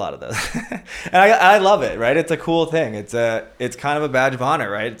 I get a lot of those. And I love it, right? It's a cool thing. It's kind of a badge of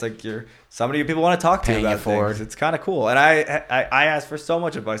honor, right? It's like you're somebody people want to talk to about things. It's kind of cool. And I asked for so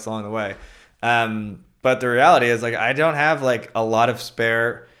much advice along the way. But the reality is like I don't have like a lot of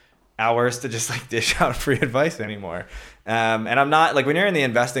spare hours to just like dish out free advice anymore. And I'm not like when you're in the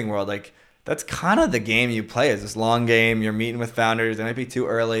investing world, like that's kind of the game you play is this long game. You're meeting with founders. It might be too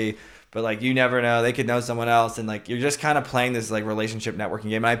early, but like you never know. They could know someone else, and like you're just kind of playing this like relationship networking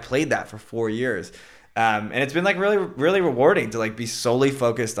game. And I played that for 4 years, and it's been like really, really rewarding to like be solely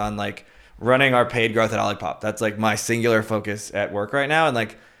focused on like running our paid growth at Olipop. That's like my singular focus at work right now, and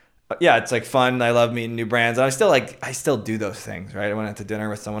like. Yeah, it's like fun. I love meeting new brands. And I still do those things, right? I went out to dinner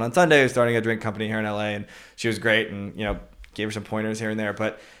with someone on Sunday who's starting a drink company here in LA, and she was great, and gave her some pointers here and there.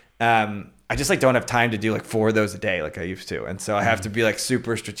 But I just like don't have time to do like 4 of those a day like I used to, and so I have to be like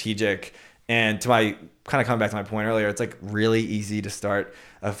super strategic. And to my kind of coming back to my point earlier, it's like really easy to start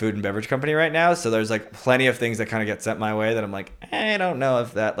a food and beverage company right now. So there's like plenty of things that kind of get sent my way that I'm like, I don't know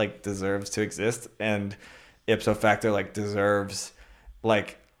if that like deserves to exist, and ipso facto like deserves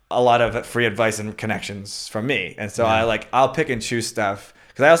like a lot of free advice and connections from me. And so I'll pick and choose stuff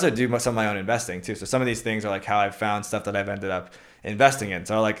because I also do some of my own investing too. So some of these things are like how I've found stuff that I've ended up investing in.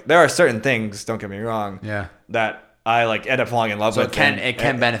 So like there are certain things, don't get me wrong, that I like end up falling in love with. It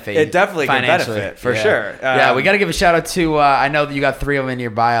can benefit. It definitely can benefit for sure. We got to give a shout out to, I know that you got 3 of them in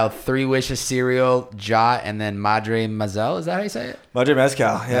your bio, 3 Wishes cereal, Jot, and then Madre Mezcal. Is that how you say it? Madre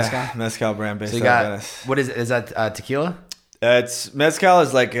Mezcal. Yeah. Mezcal brand based out of Venice. What is it? Is that tequila? It's mezcal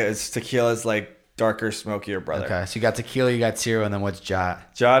is like tequila is like darker, smokier brother. Okay, so you got tequila, you got cereal, and then what's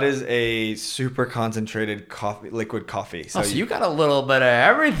Jot? Jot is a super concentrated liquid coffee. So you got a little bit of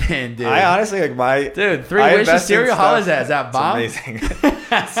everything, dude. I honestly like 3 Wishes cereal. How is that? Is that bomb? It's amazing.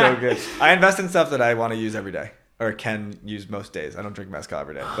 It's so good. I invest in stuff that I want to use every day. Or can use most days. I don't drink mezcal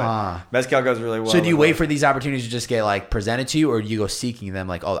every day, but mezcal goes really well. So do you wait for these opportunities to just get like presented to you, or do you go seeking them?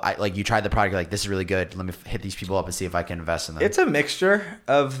 Like, you tried the product, you're like, this is really good. Let me hit these people up and see if I can invest in them. It's a mixture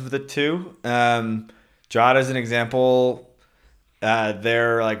of the two. Jot is an example.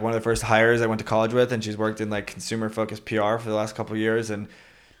 They're like one of the first hires I went to college with, and she's worked in like consumer focused PR for the last couple of years, and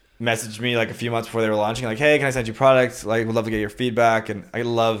messaged me like a few months before they were launching, like, hey, can I send you products? Like, would love to get your feedback. And I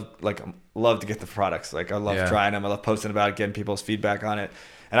love to get the products. Like, I love trying them. I love posting about it, getting people's feedback on it.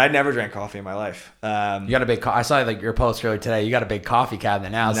 And I never drank coffee in my life. You got a big. I saw like your post earlier today. You got a big coffee cabinet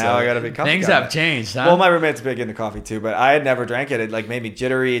now. Now I got a big coffee cabinet. Things have changed, huh? Well, my roommate's big into coffee too, but I had never drank it. It like made me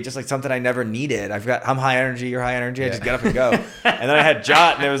jittery. Just like something I never needed. I'm high energy. You're high energy. I just get up and go. And then I had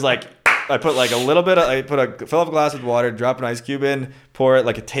Jot, and it was like I put like a little bit. Fill up a glass with water, drop an ice cube in, pour it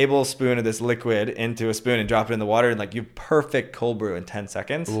like a tablespoon of this liquid into a spoon, and drop it in the water, and like you perfect cold brew in 10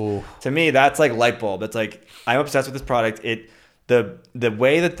 seconds. Ooh. To me, that's like light bulb. It's like I'm obsessed with this product. The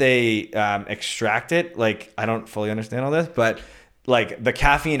way that they extract it, like I don't fully understand all this, but like the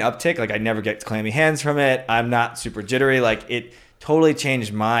caffeine uptick, like I never get clammy hands from it. I'm not super jittery. Like it totally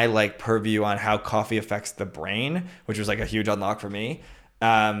changed my like purview on how coffee affects the brain, which was like a huge unlock for me.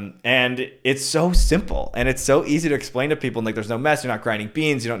 And it's so simple and it's so easy to explain to people. And like there's no mess. You're not grinding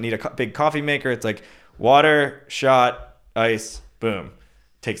beans. You don't need a big coffee maker. It's like water, shot, ice, boom.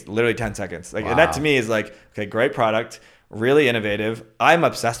 Takes literally 10 seconds. Like, wow. And that to me is like, okay, great product. Really innovative. I'm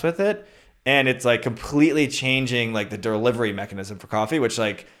obsessed with it. And it's like completely changing like the delivery mechanism for coffee, which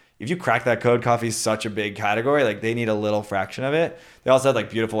like if you crack that code, coffee is such a big category. Like they need a little fraction of it. They also had like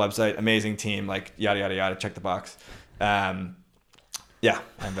beautiful website, amazing team, like yada, yada, yada, check the box. Yeah,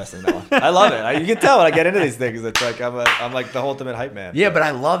 I invested in that one. I love it. You can tell when I get into these things. It's like I'm like the ultimate hype man. Yeah, but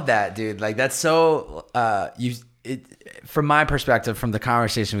I love that, dude. Like that's so from my perspective, from the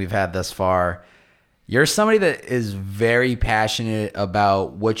conversation we've had thus far, you're somebody that is very passionate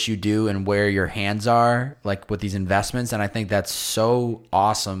about what you do and where your hands are, like with these investments. And I think that's so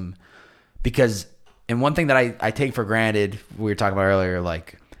awesome because, and one thing that I take for granted, we were talking about earlier,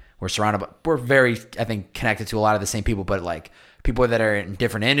 like we're very, I think, connected to a lot of the same people, but like people that are in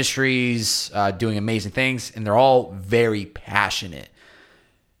different industries, doing amazing things, and they're all very passionate.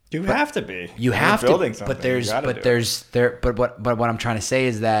 You have to be. You have to. But what I'm trying to say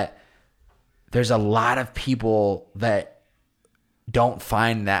is that there's a lot of people that don't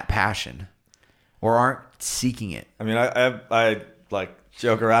find that passion. or aren't seeking it. I mean, I like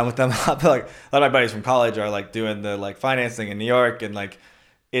joke around with them a lot, but like a lot of my buddies from college are like doing the like financing in New York, and like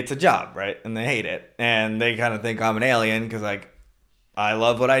it's a job, right? And they hate it, and they kind of think I'm an alien because like I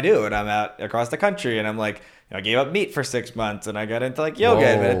love what I do, and I'm out across the country, and I'm like, I gave up meat for 6 months, and I got into like yoga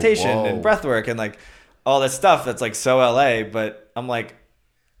and meditation and breath work and like all this stuff that's like so LA. But I'm like,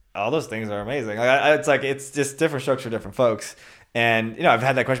 all those things are amazing. Like it's just different strokes for different folks. And you know, I've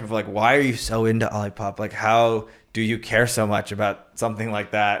had that question before, like, why are you so into Olipop? Like, how do you care so much about something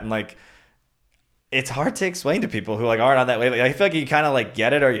like that? And like, it's hard to explain to people who like aren't on that wave. Like, I feel like you kind of like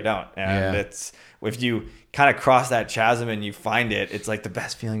get it or you don't, and it's if you kind of cross that chasm and you find it, it's like the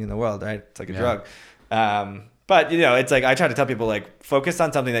best feeling in the world, right? It's like a drug. But you know, it's like I try to tell people like focus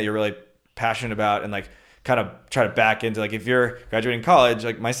on something that you're really passionate about, and like kind of try to back into like if you're graduating college,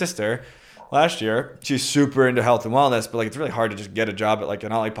 like my sister last year, she's super into health and wellness, but like it's really hard to just get a job at like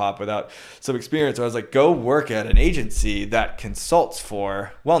an Olipop without some experience. So I was like, go work at an agency that consults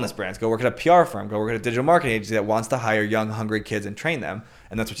for wellness brands. Go work at a PR firm. Go work at a digital marketing agency that wants to hire young, hungry kids and train them.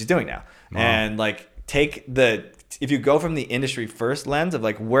 And that's what she's doing now. Wow. And like if you go from the industry first lens of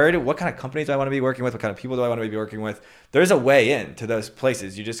like what kind of companies do I want to be working with? What kind of people do I want to be working with? There's a way in to those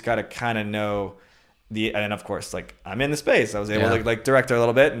places. You just got to kind of know and of course, like I'm in the space. I was able to like direct her a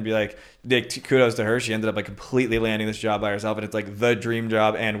little bit and be like, kudos to her. She ended up like completely landing this job by herself, and it's like the dream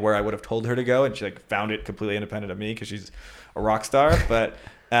job and where I would have told her to go, and she like found it completely independent of me because she's a rock star. But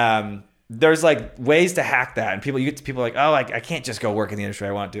there's like ways to hack that, and people are like, oh, I can't just go work in the industry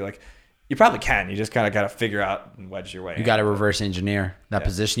I want to. Like, you probably can. You just kind of got to figure out and wedge your way. You got to reverse engineer that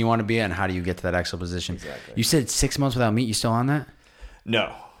position you want to be in, and how do you get to that excellent position? Exactly. You said 6 months without meat. You still on that?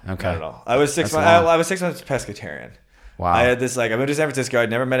 No. Okay. Not at all. I was 6 months. I was 6 months pescatarian. Wow. I had this like I moved to San Francisco.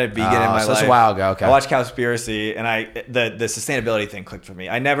 I'd never met a vegan in my life. That's a while ago. Okay. I watched Cowspiracy, and the sustainability thing clicked for me.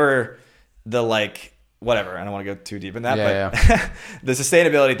 I never whatever. I don't want to go too deep in that, but the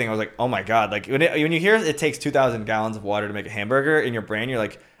sustainability thing, I was like, oh my god! Like when you hear it takes 2,000 gallons of water to make a hamburger, in your brain, you're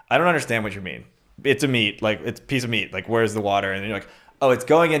like, I don't understand what you mean. It's a meat, like it's a piece of meat. Like where's the water? And then you're like, oh, it's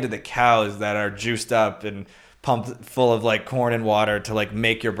going into the cows that are juiced up and pumped full of like corn and water to like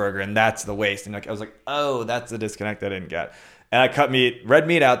make your burger, and that's the waste. And like I was like, oh, that's the disconnect I didn't get. And I cut red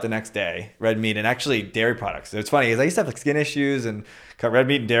meat out the next day, red meat and actually dairy products. It's funny because I used to have like skin issues and cut red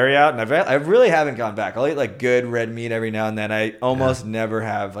meat and dairy out, and I really haven't gone back. I'll eat like good red meat every now and then. I almost never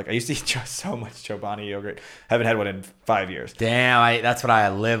have. Like I used to eat just so much Chobani yogurt. Haven't had one in 5 years. Damn, that's what I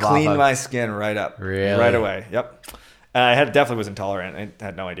live off of. Clean my skin right up, really, right away. Yep. I definitely was intolerant. I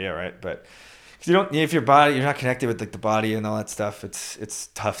had no idea, right? But if your body, you're not connected with like the body and all that stuff, it's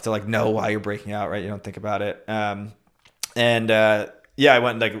tough to like know why you're breaking out, right? You don't think about it. I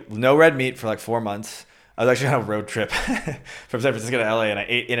went like no red meat for like 4 months. I was actually on a road trip from San Francisco to LA, and I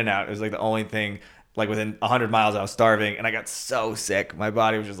ate In-N-Out. It was like the only thing, like within 100 miles I was starving, and I got so sick. My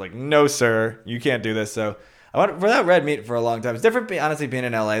body was just like, no sir, you can't do this. So I went without red meat for a long time. It's different, honestly, being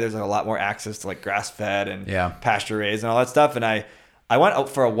in LA. There's like a lot more access to like grass-fed and pasture raised and all that stuff. And I went out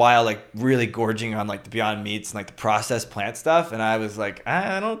for a while, like really gorging on like the Beyond Meats and like the processed plant stuff. And I was like,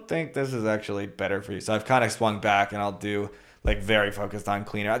 I don't think this is actually better for you. So I've kind of swung back, and I'll do like very focused on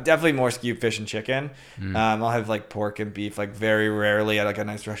cleaner. Definitely more skew fish and chicken. I'll have like pork and beef, like very rarely at like a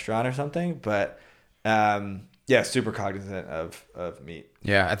nice restaurant or something. But super cognizant of meat.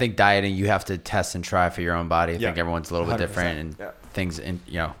 Yeah, I think dieting, you have to test and try for your own body. I think everyone's a little bit different, and things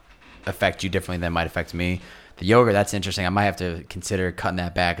affect you differently than might affect me. The yogurt, that's interesting. I might have to consider cutting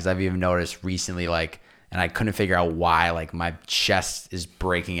that back, because I've even noticed recently, like, and I couldn't figure out why, like, my chest is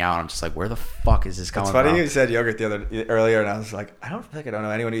breaking out. I'm just like, where the fuck is this coming from? It's funny you said yogurt earlier, and I was like, I don't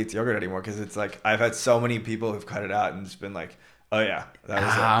know anyone who eats yogurt anymore, because it's like I've had so many people who've cut it out and just been like, oh yeah, that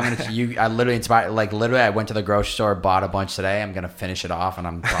was it. I literally inspired. Like literally, I went to the grocery store, bought a bunch today. I'm gonna finish it off, and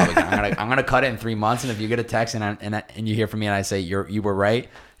I'm gonna cut it in 3 months. And if you get a text and you hear from me and I say you were right,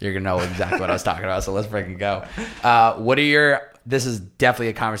 you're gonna know exactly what I was talking about. So let's freaking go. This is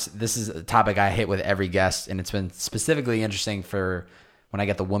definitely this is a topic I hit with every guest, and it's been specifically interesting for when I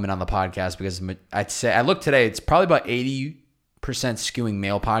get the women on the podcast, because I look today, it's probably about 80% skewing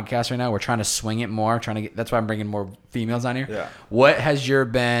male podcasts right now. We're trying to swing it more, that's why I'm bringing more females on here. Yeah. What has your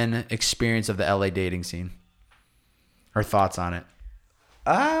experience of the LA dating scene, or thoughts on it?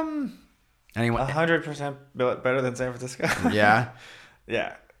 Anyone? 100% better than San Francisco. Yeah.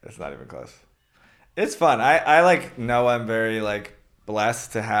 Yeah, it's not even close. It's fun. I know I'm very like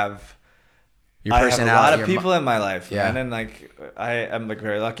blessed to have your personality. I have a lot of people in my life, man, and like I'm like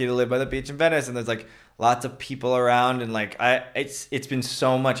very lucky to live by the beach in Venice, and there's like lots of people around, and like it's been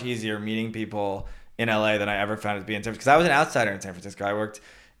so much easier meeting people in LA than I ever found it to be in San Francisco, because I was an outsider in San Francisco. I worked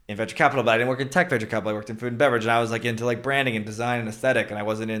in venture capital, but I didn't work in tech venture capital. I worked in food and beverage, and I was like into like branding and design and aesthetic, and I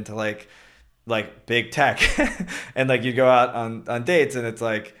wasn't into like big tech. And like you go out on dates, and it's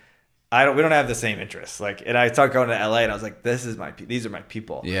like we don't have the same interests. Like, and I started going to LA, and I was like, these are my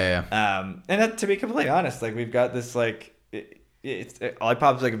people. Yeah. And that, to be completely honest, like we've got this like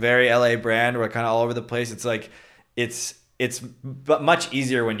Olipop's like a very LA brand. We're kind of all over the place. It's like it's but much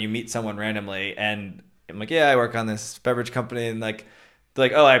easier when you meet someone randomly, and I'm like, yeah, I work on this beverage company, and like they're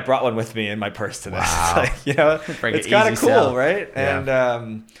like, oh, I brought one with me in my purse today. Wow. It's like, it's kind of cool, sell. Right? Yeah.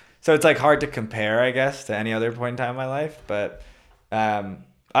 And so it's like hard to compare, I guess, to any other point in time in my life, but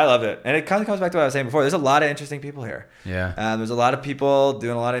I love it. And it kind of comes back to what I was saying before. There's a lot of interesting people here. Yeah. There's a lot of people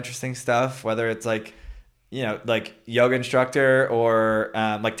doing a lot of interesting stuff, whether it's like, like yoga instructor or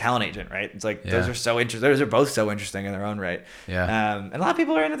like talent agent, right? It's like those are so interesting. Those are both so interesting in their own right. Yeah. And a lot of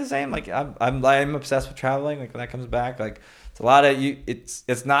people are into the same. Like I'm obsessed with traveling. Like when that comes back, like it's a lot of you.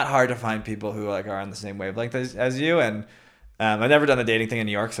 It's not hard to find people who like are on the same wavelength as you. And I've never done the dating thing in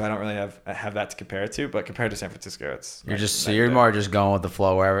New York, so I don't really have that to compare it to. But compared to San Francisco, it's you're more just going with the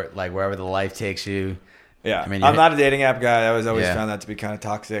flow wherever the life takes you. Yeah, I mean, I'm not a dating app guy. I always found that to be kind of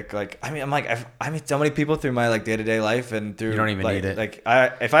toxic. Like, I mean, I meet so many people through my like day-to-day life and through. You don't even need it. Like,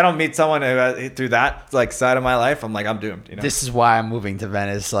 if I don't meet someone through that like side of my life, I'm like, I'm doomed. This is why I'm moving to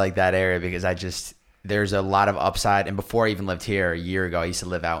Venice, like that area, because there's a lot of upside. And before I even lived here a year ago, I used to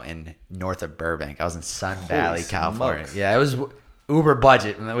live out in north of Burbank. I was in Sun Valley, California. Smokes. Yeah, it was uber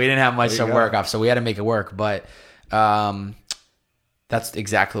budget. We didn't have much to work off, so we had to make it work. But that's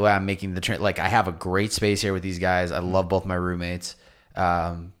exactly why I'm making the trip. Like, I have a great space here with these guys. I love both my roommates.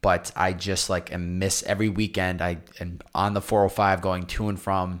 But I just like miss every weekend. I am on the 405 going to and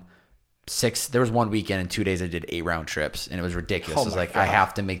from 6. There was one weekend in 2 days I did 8 round trips, and it was ridiculous. It was like, God. I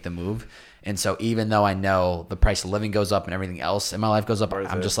have to make the move. And so even though I know the price of living goes up and everything else in my life goes up,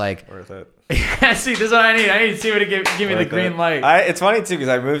 just like, worth it. Yeah, see, this is what I need. I need to see what to give me the green light. It's funny too, because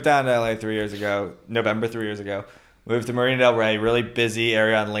I moved down to LA 3 years ago, November 3 years ago. Moved to Marina Del Rey, really busy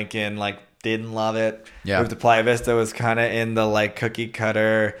area on Lincoln. Like, didn't love it. Yeah. Moved to Playa Vista, was kind of in the like cookie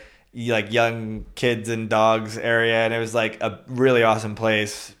cutter, like young kids and dogs area, and it was like a really awesome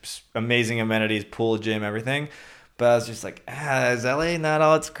place, amazing amenities, pool, gym, everything. But I was just like, is LA not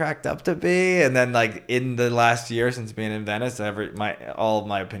all it's cracked up to be? And then like in the last year since being in Venice, all of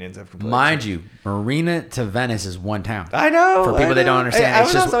my opinions have completely Mind changed. you, Marina to Venice is one town. I know. For people that don't understand,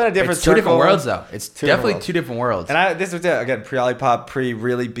 it's just it's two different worlds though. It's definitely two different worlds. And this was again pre-Olipop,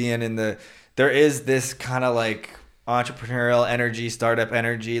 really being in the. There is this kind of like entrepreneurial energy, startup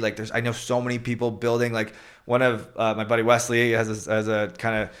energy. Like I know so many people building. Like one of my buddy Wesley has a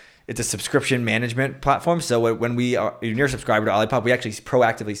kind of. It's a subscription management platform. So when you're a subscriber to Olipop, we actually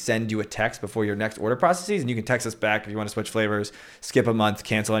proactively send you a text before your next order processes, and you can text us back if you want to switch flavors, skip a month,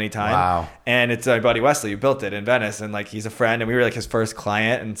 cancel anytime. Wow. And it's my buddy Wesley who built it in Venice, and like he's a friend, and we were like his first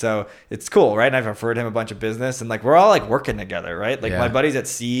client, and so it's cool, right? And I've referred him a bunch of business, and like we're all like working together, right? Like my buddies at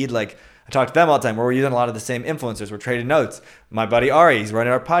Seed, like I talk to them all the time. We're using a lot of the same influencers. We're trading notes. My buddy Ari, he's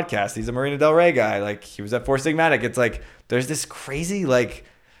running our podcast. He's a Marina Del Rey guy. Like he was at Four Sigmatic. It's like there's this crazy like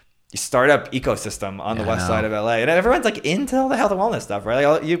startup ecosystem on the west side of LA, and everyone's like into all the health and wellness stuff, right?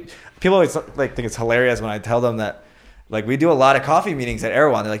 Like people always like think it's hilarious when I tell them that like we do a lot of coffee meetings at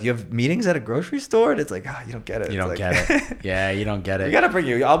Erewhon. They're like, you have meetings at a grocery store, and it's like, you don't get it. You don't like, get it. Yeah, you don't get it. We gotta bring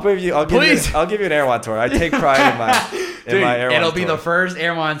you. I'll give you an Erewhon tour. I take pride in my Erewhon it'll be tour. the first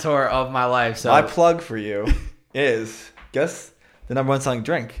Erewhon tour of my life. So my plug for you is guess the number one selling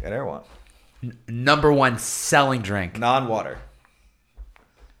drink at Erewhon. Number one selling drink, non-water.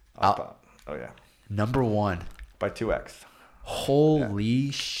 Oh yeah. Number one by 2x. Holy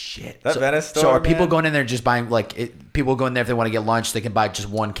shit! That Venice store. So are people going in there just buying people go in there if they want to get lunch, they can buy just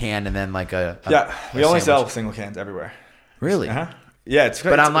one can and then like a we only sell single cans everywhere. Really? Yeah, it's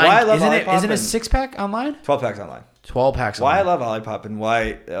but online. Why I love isn't it a 6-pack online? 12 packs online. 12 packs. Why I love Olipop and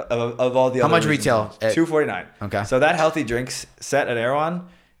why of all the how other much retail? $2.49. Okay. So that healthy drinks set at Erewhon,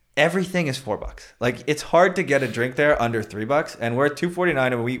 everything is $4. Like it's hard to get a drink there under $3, and we're at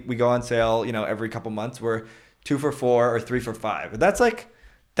 $2.49, and we go on sale. Every couple months we're 2 for $4 or 3 for $5. But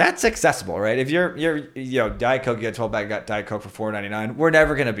that's accessible, right? If you're Diet Coke, you get 12 pack, got Diet Coke for $4.99. We're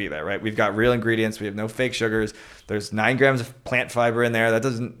never gonna be there, right? We've got real ingredients. We have no fake sugars. There's 9 grams of plant fiber in there.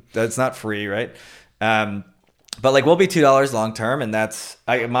 That's not free, right? But like we'll be $2 long term, and that's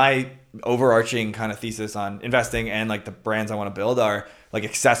my overarching kind of thesis on investing and like the brands I want to build are like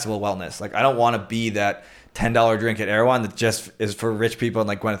accessible wellness. Like I don't want to be that $10 drink at Erewhon that just is for rich people and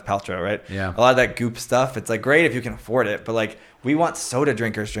like Gwyneth Paltrow, right? Yeah. A lot of that goop stuff, it's like great if you can afford it, but like we want soda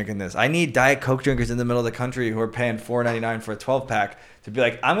drinkers drinking this. I need Diet Coke drinkers in the middle of the country who are paying $4.99 for a 12-pack to be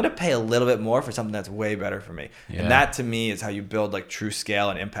like, I'm going to pay a little bit more for something that's way better for me. Yeah. And that to me is how you build like true scale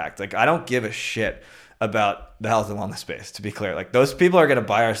and impact. Like I don't give a shit about the health and wellness space, to be clear. Like those people are going to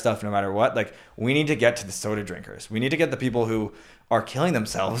buy our stuff no matter what. Like we need to get to the soda drinkers. We need to get the people who are killing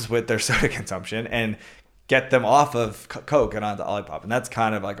themselves with their soda consumption and get them off of Coke and onto Olipop. And that's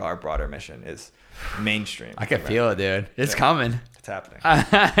kind of like our broader mission is mainstream. I can feel it, dude. It's coming. It's happening.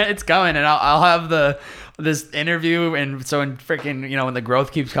 It's coming. And I'll have this interview. And so when freaking, when the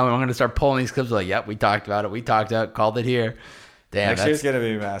growth keeps coming, I'm going to start pulling these clips like, yep, we talked about it. We talked about it, called it here. Damn, next year's going to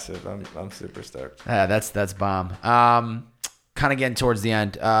be massive. I'm super stoked. Yeah, that's bomb. Kind of getting towards the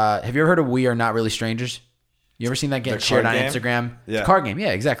end. Have you ever heard of We Are Not Really Strangers? You ever seen that get shared on Instagram? Yeah. It's a card game.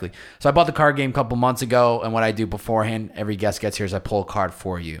 Yeah, exactly. So I bought the card game a couple months ago, and what I do beforehand, every guest gets here, is I pull a card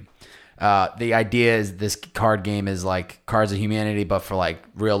for you. The idea is this card game is like Cards of Humanity, but for like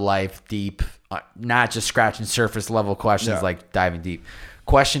real life, deep, not just scratching surface level questions, like diving deep.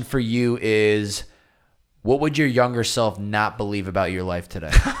 Question for you is, what would your younger self not believe about your life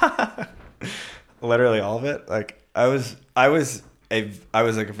today? Literally all of it. Like I was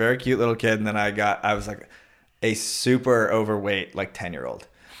like a very cute little kid, and then I was like a super overweight like 10-year-old,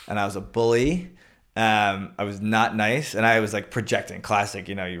 and I was a bully. I was not nice, and I was like projecting. Classic,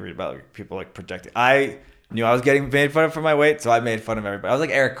 you read about like, people like projecting. I knew I was getting made fun of for my weight, so I made fun of everybody. I was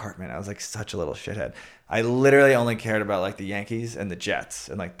like Eric Cartman. I was like such a little shithead. I literally only cared about like the Yankees and the Jets,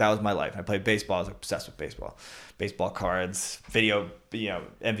 and like that was my life. I played baseball. I was obsessed with baseball cards, video,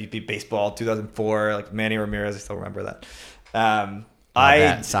 MVP baseball 2004, like Manny Ramirez. I still remember that.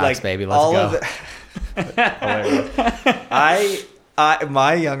 Sox, like, baby, let's go.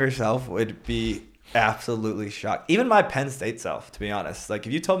 My younger self would be absolutely shocked. Even my Penn State self, to be honest. Like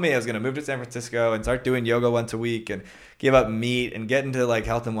if you told me I was going to move to San Francisco and start doing yoga once a week and give up meat and get into like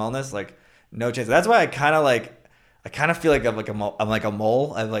health and wellness, like no chance. That's why I kind of feel like I'm like a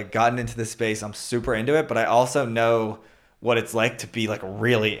mole. I've like gotten into this space. I'm super into it, but I also know what it's like to be like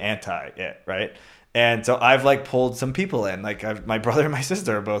really anti it, right? And so I've like pulled some people in. Like my brother and my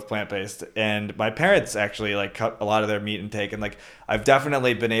sister are both plant-based, and my parents actually like cut a lot of their meat intake. And like I've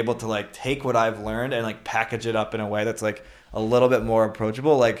definitely been able to like take what I've learned and like package it up in a way that's like a little bit more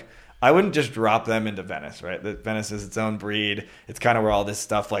approachable. Like I wouldn't just drop them into Venice, right? Venice is its own breed. It's kind of where all this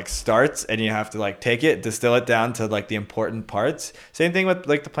stuff like starts, and you have to like take it, distill it down to like the important parts. Same thing with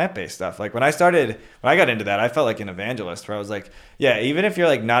like the plant-based stuff. Like when I got into that, I felt like an evangelist where I was like, yeah, even if you're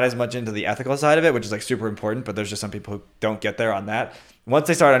like not as much into the ethical side of it, which is like super important, but there's just some people who don't get there on that. Once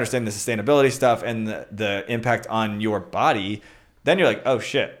they start understanding the sustainability stuff and the impact on your body, then you're like, oh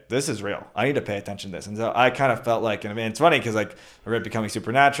shit, this is real. I need to pay attention to this. And so I kind of felt like, and I mean, it's funny because like I read Becoming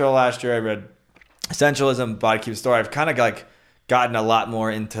Supernatural last year. I read Essentialism, Body Keeps Story. I've kind of like gotten a lot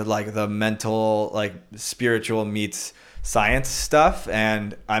more into like the mental, like spiritual meets science stuff.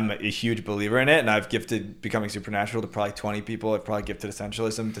 And I'm a huge believer in it. And I've gifted Becoming Supernatural to probably 20 people. I've probably gifted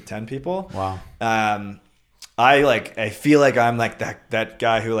Essentialism to 10 people. Wow. I feel like I'm like that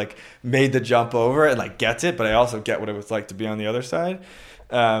guy who like made the jump over and like gets it, but I also get what it was like to be on the other side.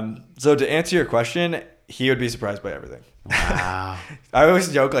 So to answer your question, he would be surprised by everything. Wow. I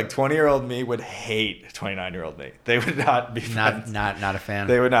always joke like 20-year-old me would hate 29-year-old me. They would not be friends. Not a fan.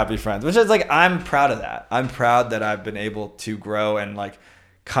 They would not be friends, which is like, I'm proud of that. I'm proud that I've been able to grow and like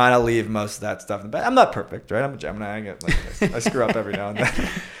kind of leave most of that stuff in the back. I'm not perfect, right? I'm a Gemini. I screw up every now and then.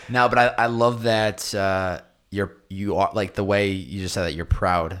 No, but I love that you are like the way you just said that you're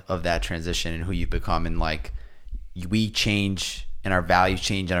proud of that transition and who you've become, and like we change and our values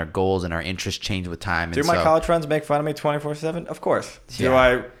change and our goals and our interests change with time. Do my college friends make fun of me 24/7? Of course. Yeah. Do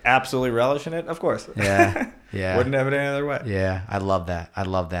I absolutely relish in it? Of course. Yeah. Yeah. Wouldn't have it any other way. Yeah. I love that.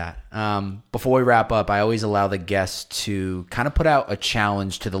 Before we wrap up, I always allow the guests to kind of put out a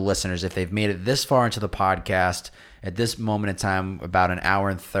challenge to the listeners. If they've made it this far into the podcast at this moment in time, about an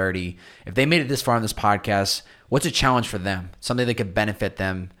hour and 30, if they made it this far on this podcast, what's a challenge for them? Something that could benefit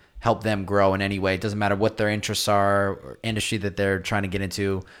them, help them grow in any way. It doesn't matter what their interests are or industry that they're trying to get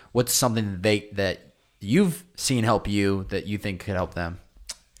into. What's something that you've seen help you that you think could help them?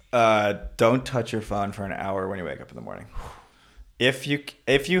 Don't touch your phone for an hour when you wake up in the morning. If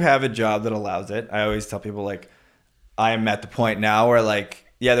you have a job that allows it, I always tell people like, I'm at the point now where like,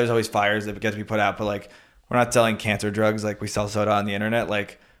 yeah, there's always fires that get to be put out, but like, we're not selling cancer drugs like we sell soda on the internet.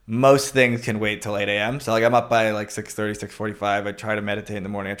 Like, most things can wait till 8 a.m. So like I'm up by like 6:30, 6:45. I try to meditate in the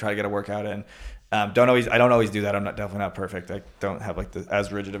morning. I try to get a workout in. I don't always do that. I'm definitely not perfect. I don't have like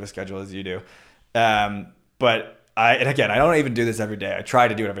as rigid of a schedule as you do. But and again, I don't even do this every day. I try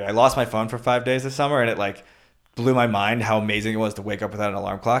to do it every day. I lost my phone for 5 days this summer, and it like blew my mind how amazing it was to wake up without an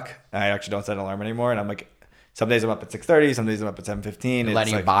alarm clock. I actually don't set an alarm anymore, and I'm like, some days I'm up at 6:30, some days I'm up at 7:15.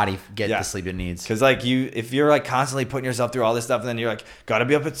 Letting your body get the sleep it needs. Because like if you're like constantly putting yourself through all this stuff, and then you're like, gotta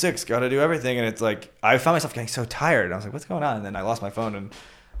be up at 6, gotta do everything, and it's like I found myself getting so tired. And I was like, what's going on? And then I lost my phone, and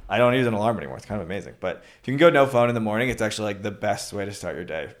I don't use an alarm anymore. It's kind of amazing. But if you can go no phone in the morning, it's actually like the best way to start your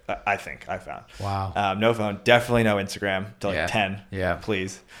day. I think I found. Wow. No phone, definitely no Instagram till like 10. Yeah.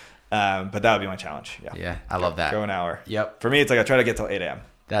 Please. But that would be my challenge. Yeah. Yeah. I love that. Go an hour. Yep. For me, it's like I try to get till 8 a.m.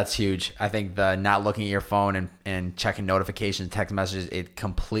 That's huge. I think the not looking at your phone and checking notifications, text messages, it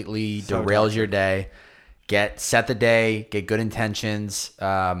completely derails your day. Set the day, get good intentions,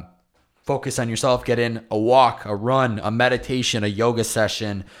 focus on yourself, get in a walk, a run, a meditation, a yoga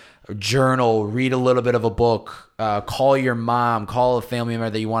session, a journal, read a little bit of a book, call your mom, call a family member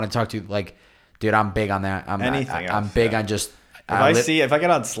that you want to talk to. Like, dude, I'm big on that. I'm big on just... If I get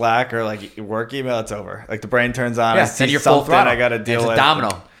on Slack or like work email, it's over. Like the brain turns on. Yeah, I see then you're full throttle. I got to deal with. It's a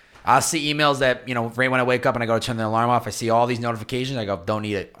domino. I'll see emails that, right when I wake up and I go to turn the alarm off, I see all these notifications. I go, don't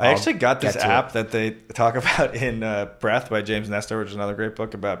need it. I actually got this app that they talk about in Breath by James Nestor, which is another great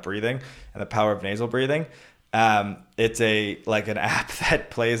book about breathing and the power of nasal breathing. It's an app that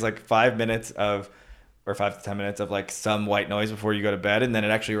plays like 5 minutes of, or 5 to 10 minutes of like some white noise before you go to bed. And then it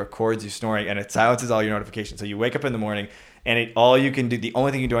actually records you snoring and it silences all your notifications. So you wake up in the morning and all you can do, the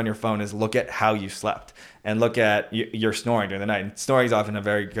only thing you do on your phone is look at how you slept and look at your snoring during the night. And snoring is often a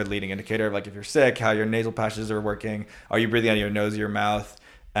very good leading indicator of like if you're sick, how your nasal passages are working, are you breathing out of your nose or your mouth?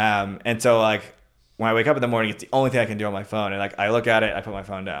 And so like when I wake up in the morning, it's the only thing I can do on my phone. And like I look at it, I put my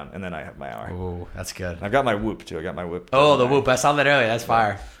phone down, and then I have my hour. Ooh, that's good. And I've got my Whoop too. I got my Whoop. Oh, the Whoop! I saw that earlier. That's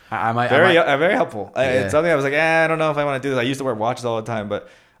fire. Very helpful. Yeah. It's something I was like, I don't know if I want to do this. I used to wear watches all the time, but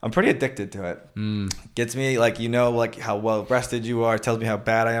I'm pretty addicted to it. Gets me like like how well rested you are. Tells me how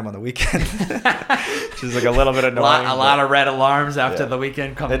bad I am on the weekend, which is like a little bit annoying. A lot of red alarms after the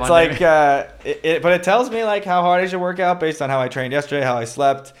weekend come. It's Monday. Like, but it tells me like how hard I should work out based on how I trained yesterday, how I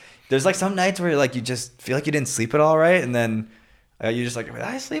slept. There's like some nights where like you just feel like you didn't sleep at all right, and then you just like, did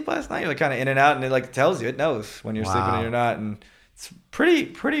I sleep last night? You're like kind of in and out, and it like tells you, it knows when you're sleeping and you're not, and it's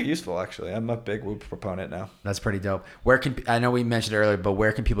pretty useful actually. I'm a big Whoop proponent now. That's pretty dope. I know we mentioned it earlier, but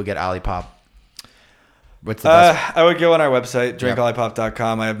where can people get Olipop? What's the best? I would go on our website,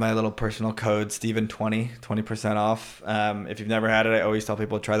 drinkolipop.com. I have my little personal code, Steven20, 20% off. If you've never had it, I always tell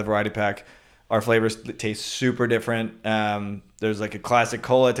people to try the variety pack. Our flavors taste super different. There's like a classic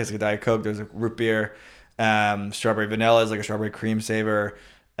cola, it tastes like a Diet Coke. There's a root beer. Strawberry vanilla is like a strawberry cream saver.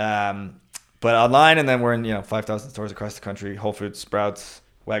 But online, and then we're in 5,000 stores across the country: Whole Foods, Sprouts,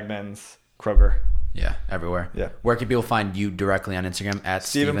 Wegmans, Kroger. Yeah, everywhere. Yeah. Where can people find you directly on Instagram at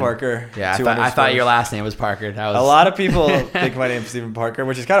Steven Parker? Yeah, I thought your last name was Parker. A lot of people think my name's Steven Parker,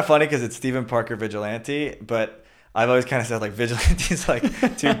 which is kind of funny because it's Steven Parker Vigilante, but I've always kind of said like Vigilante's like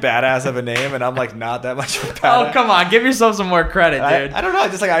too badass of a name, and I'm like not that much of a badass. Oh, come on, give yourself some more credit, dude. I don't know.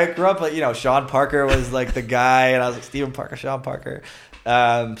 Just like I grew up like Sean Parker was like the guy, and I was like Steven Parker, Sean Parker.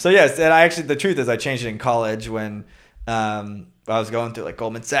 So yes, and the truth is I changed it in college when I was going through like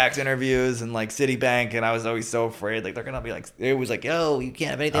Goldman Sachs interviews and like Citibank, and I was always so afraid like they're gonna be like, it was like, yo, you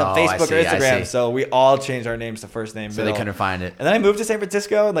can't have anything on Facebook or Instagram. So we all changed our names to first name. So Bill. They couldn't find it. And then I moved to San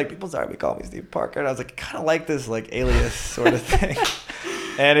Francisco, and like people started to call me Steve Parker, and I was like, I kind of like this like alias sort of thing.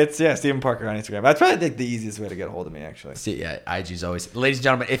 And it's Steven Parker on Instagram. That's probably the easiest way to get a hold of me, actually. IG's always. Ladies and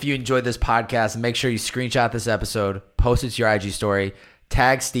gentlemen, if you enjoyed this podcast, make sure you screenshot this episode, post it to your IG story,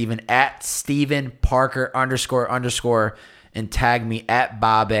 tag Steven at Steven Parker __, and tag me at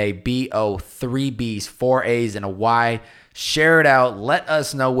Bob-A, B-O, 3 B's, 4 A's, and a Y. Share it out. Let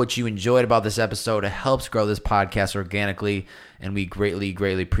us know what you enjoyed about this episode. It helps grow this podcast organically, and we greatly,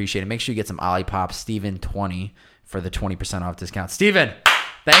 greatly appreciate it. Make sure you get some Olipop, Steven20, for the 20% off discount. Steven,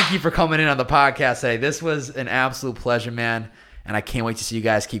 thank you for coming in on the podcast today. This was an absolute pleasure, man. And I can't wait to see you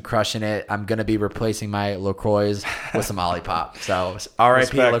guys keep crushing it. I'm going to be replacing my LaCroix with some Olipop. So,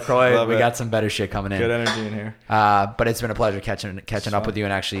 R.I.P. LaCroix. We got some better shit coming in. Good energy in here. But it's been a pleasure catching up with you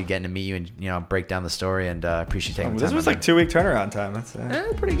and actually getting to meet you and break down the story. And appreciate taking the time. This was like 2-week turnaround time. That's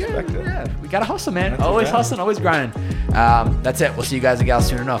pretty good. Yeah, we got to hustle, man. Always hustling, always grinding. That's it. We'll see you guys and gals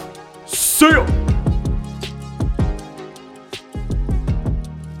soon enough. See ya!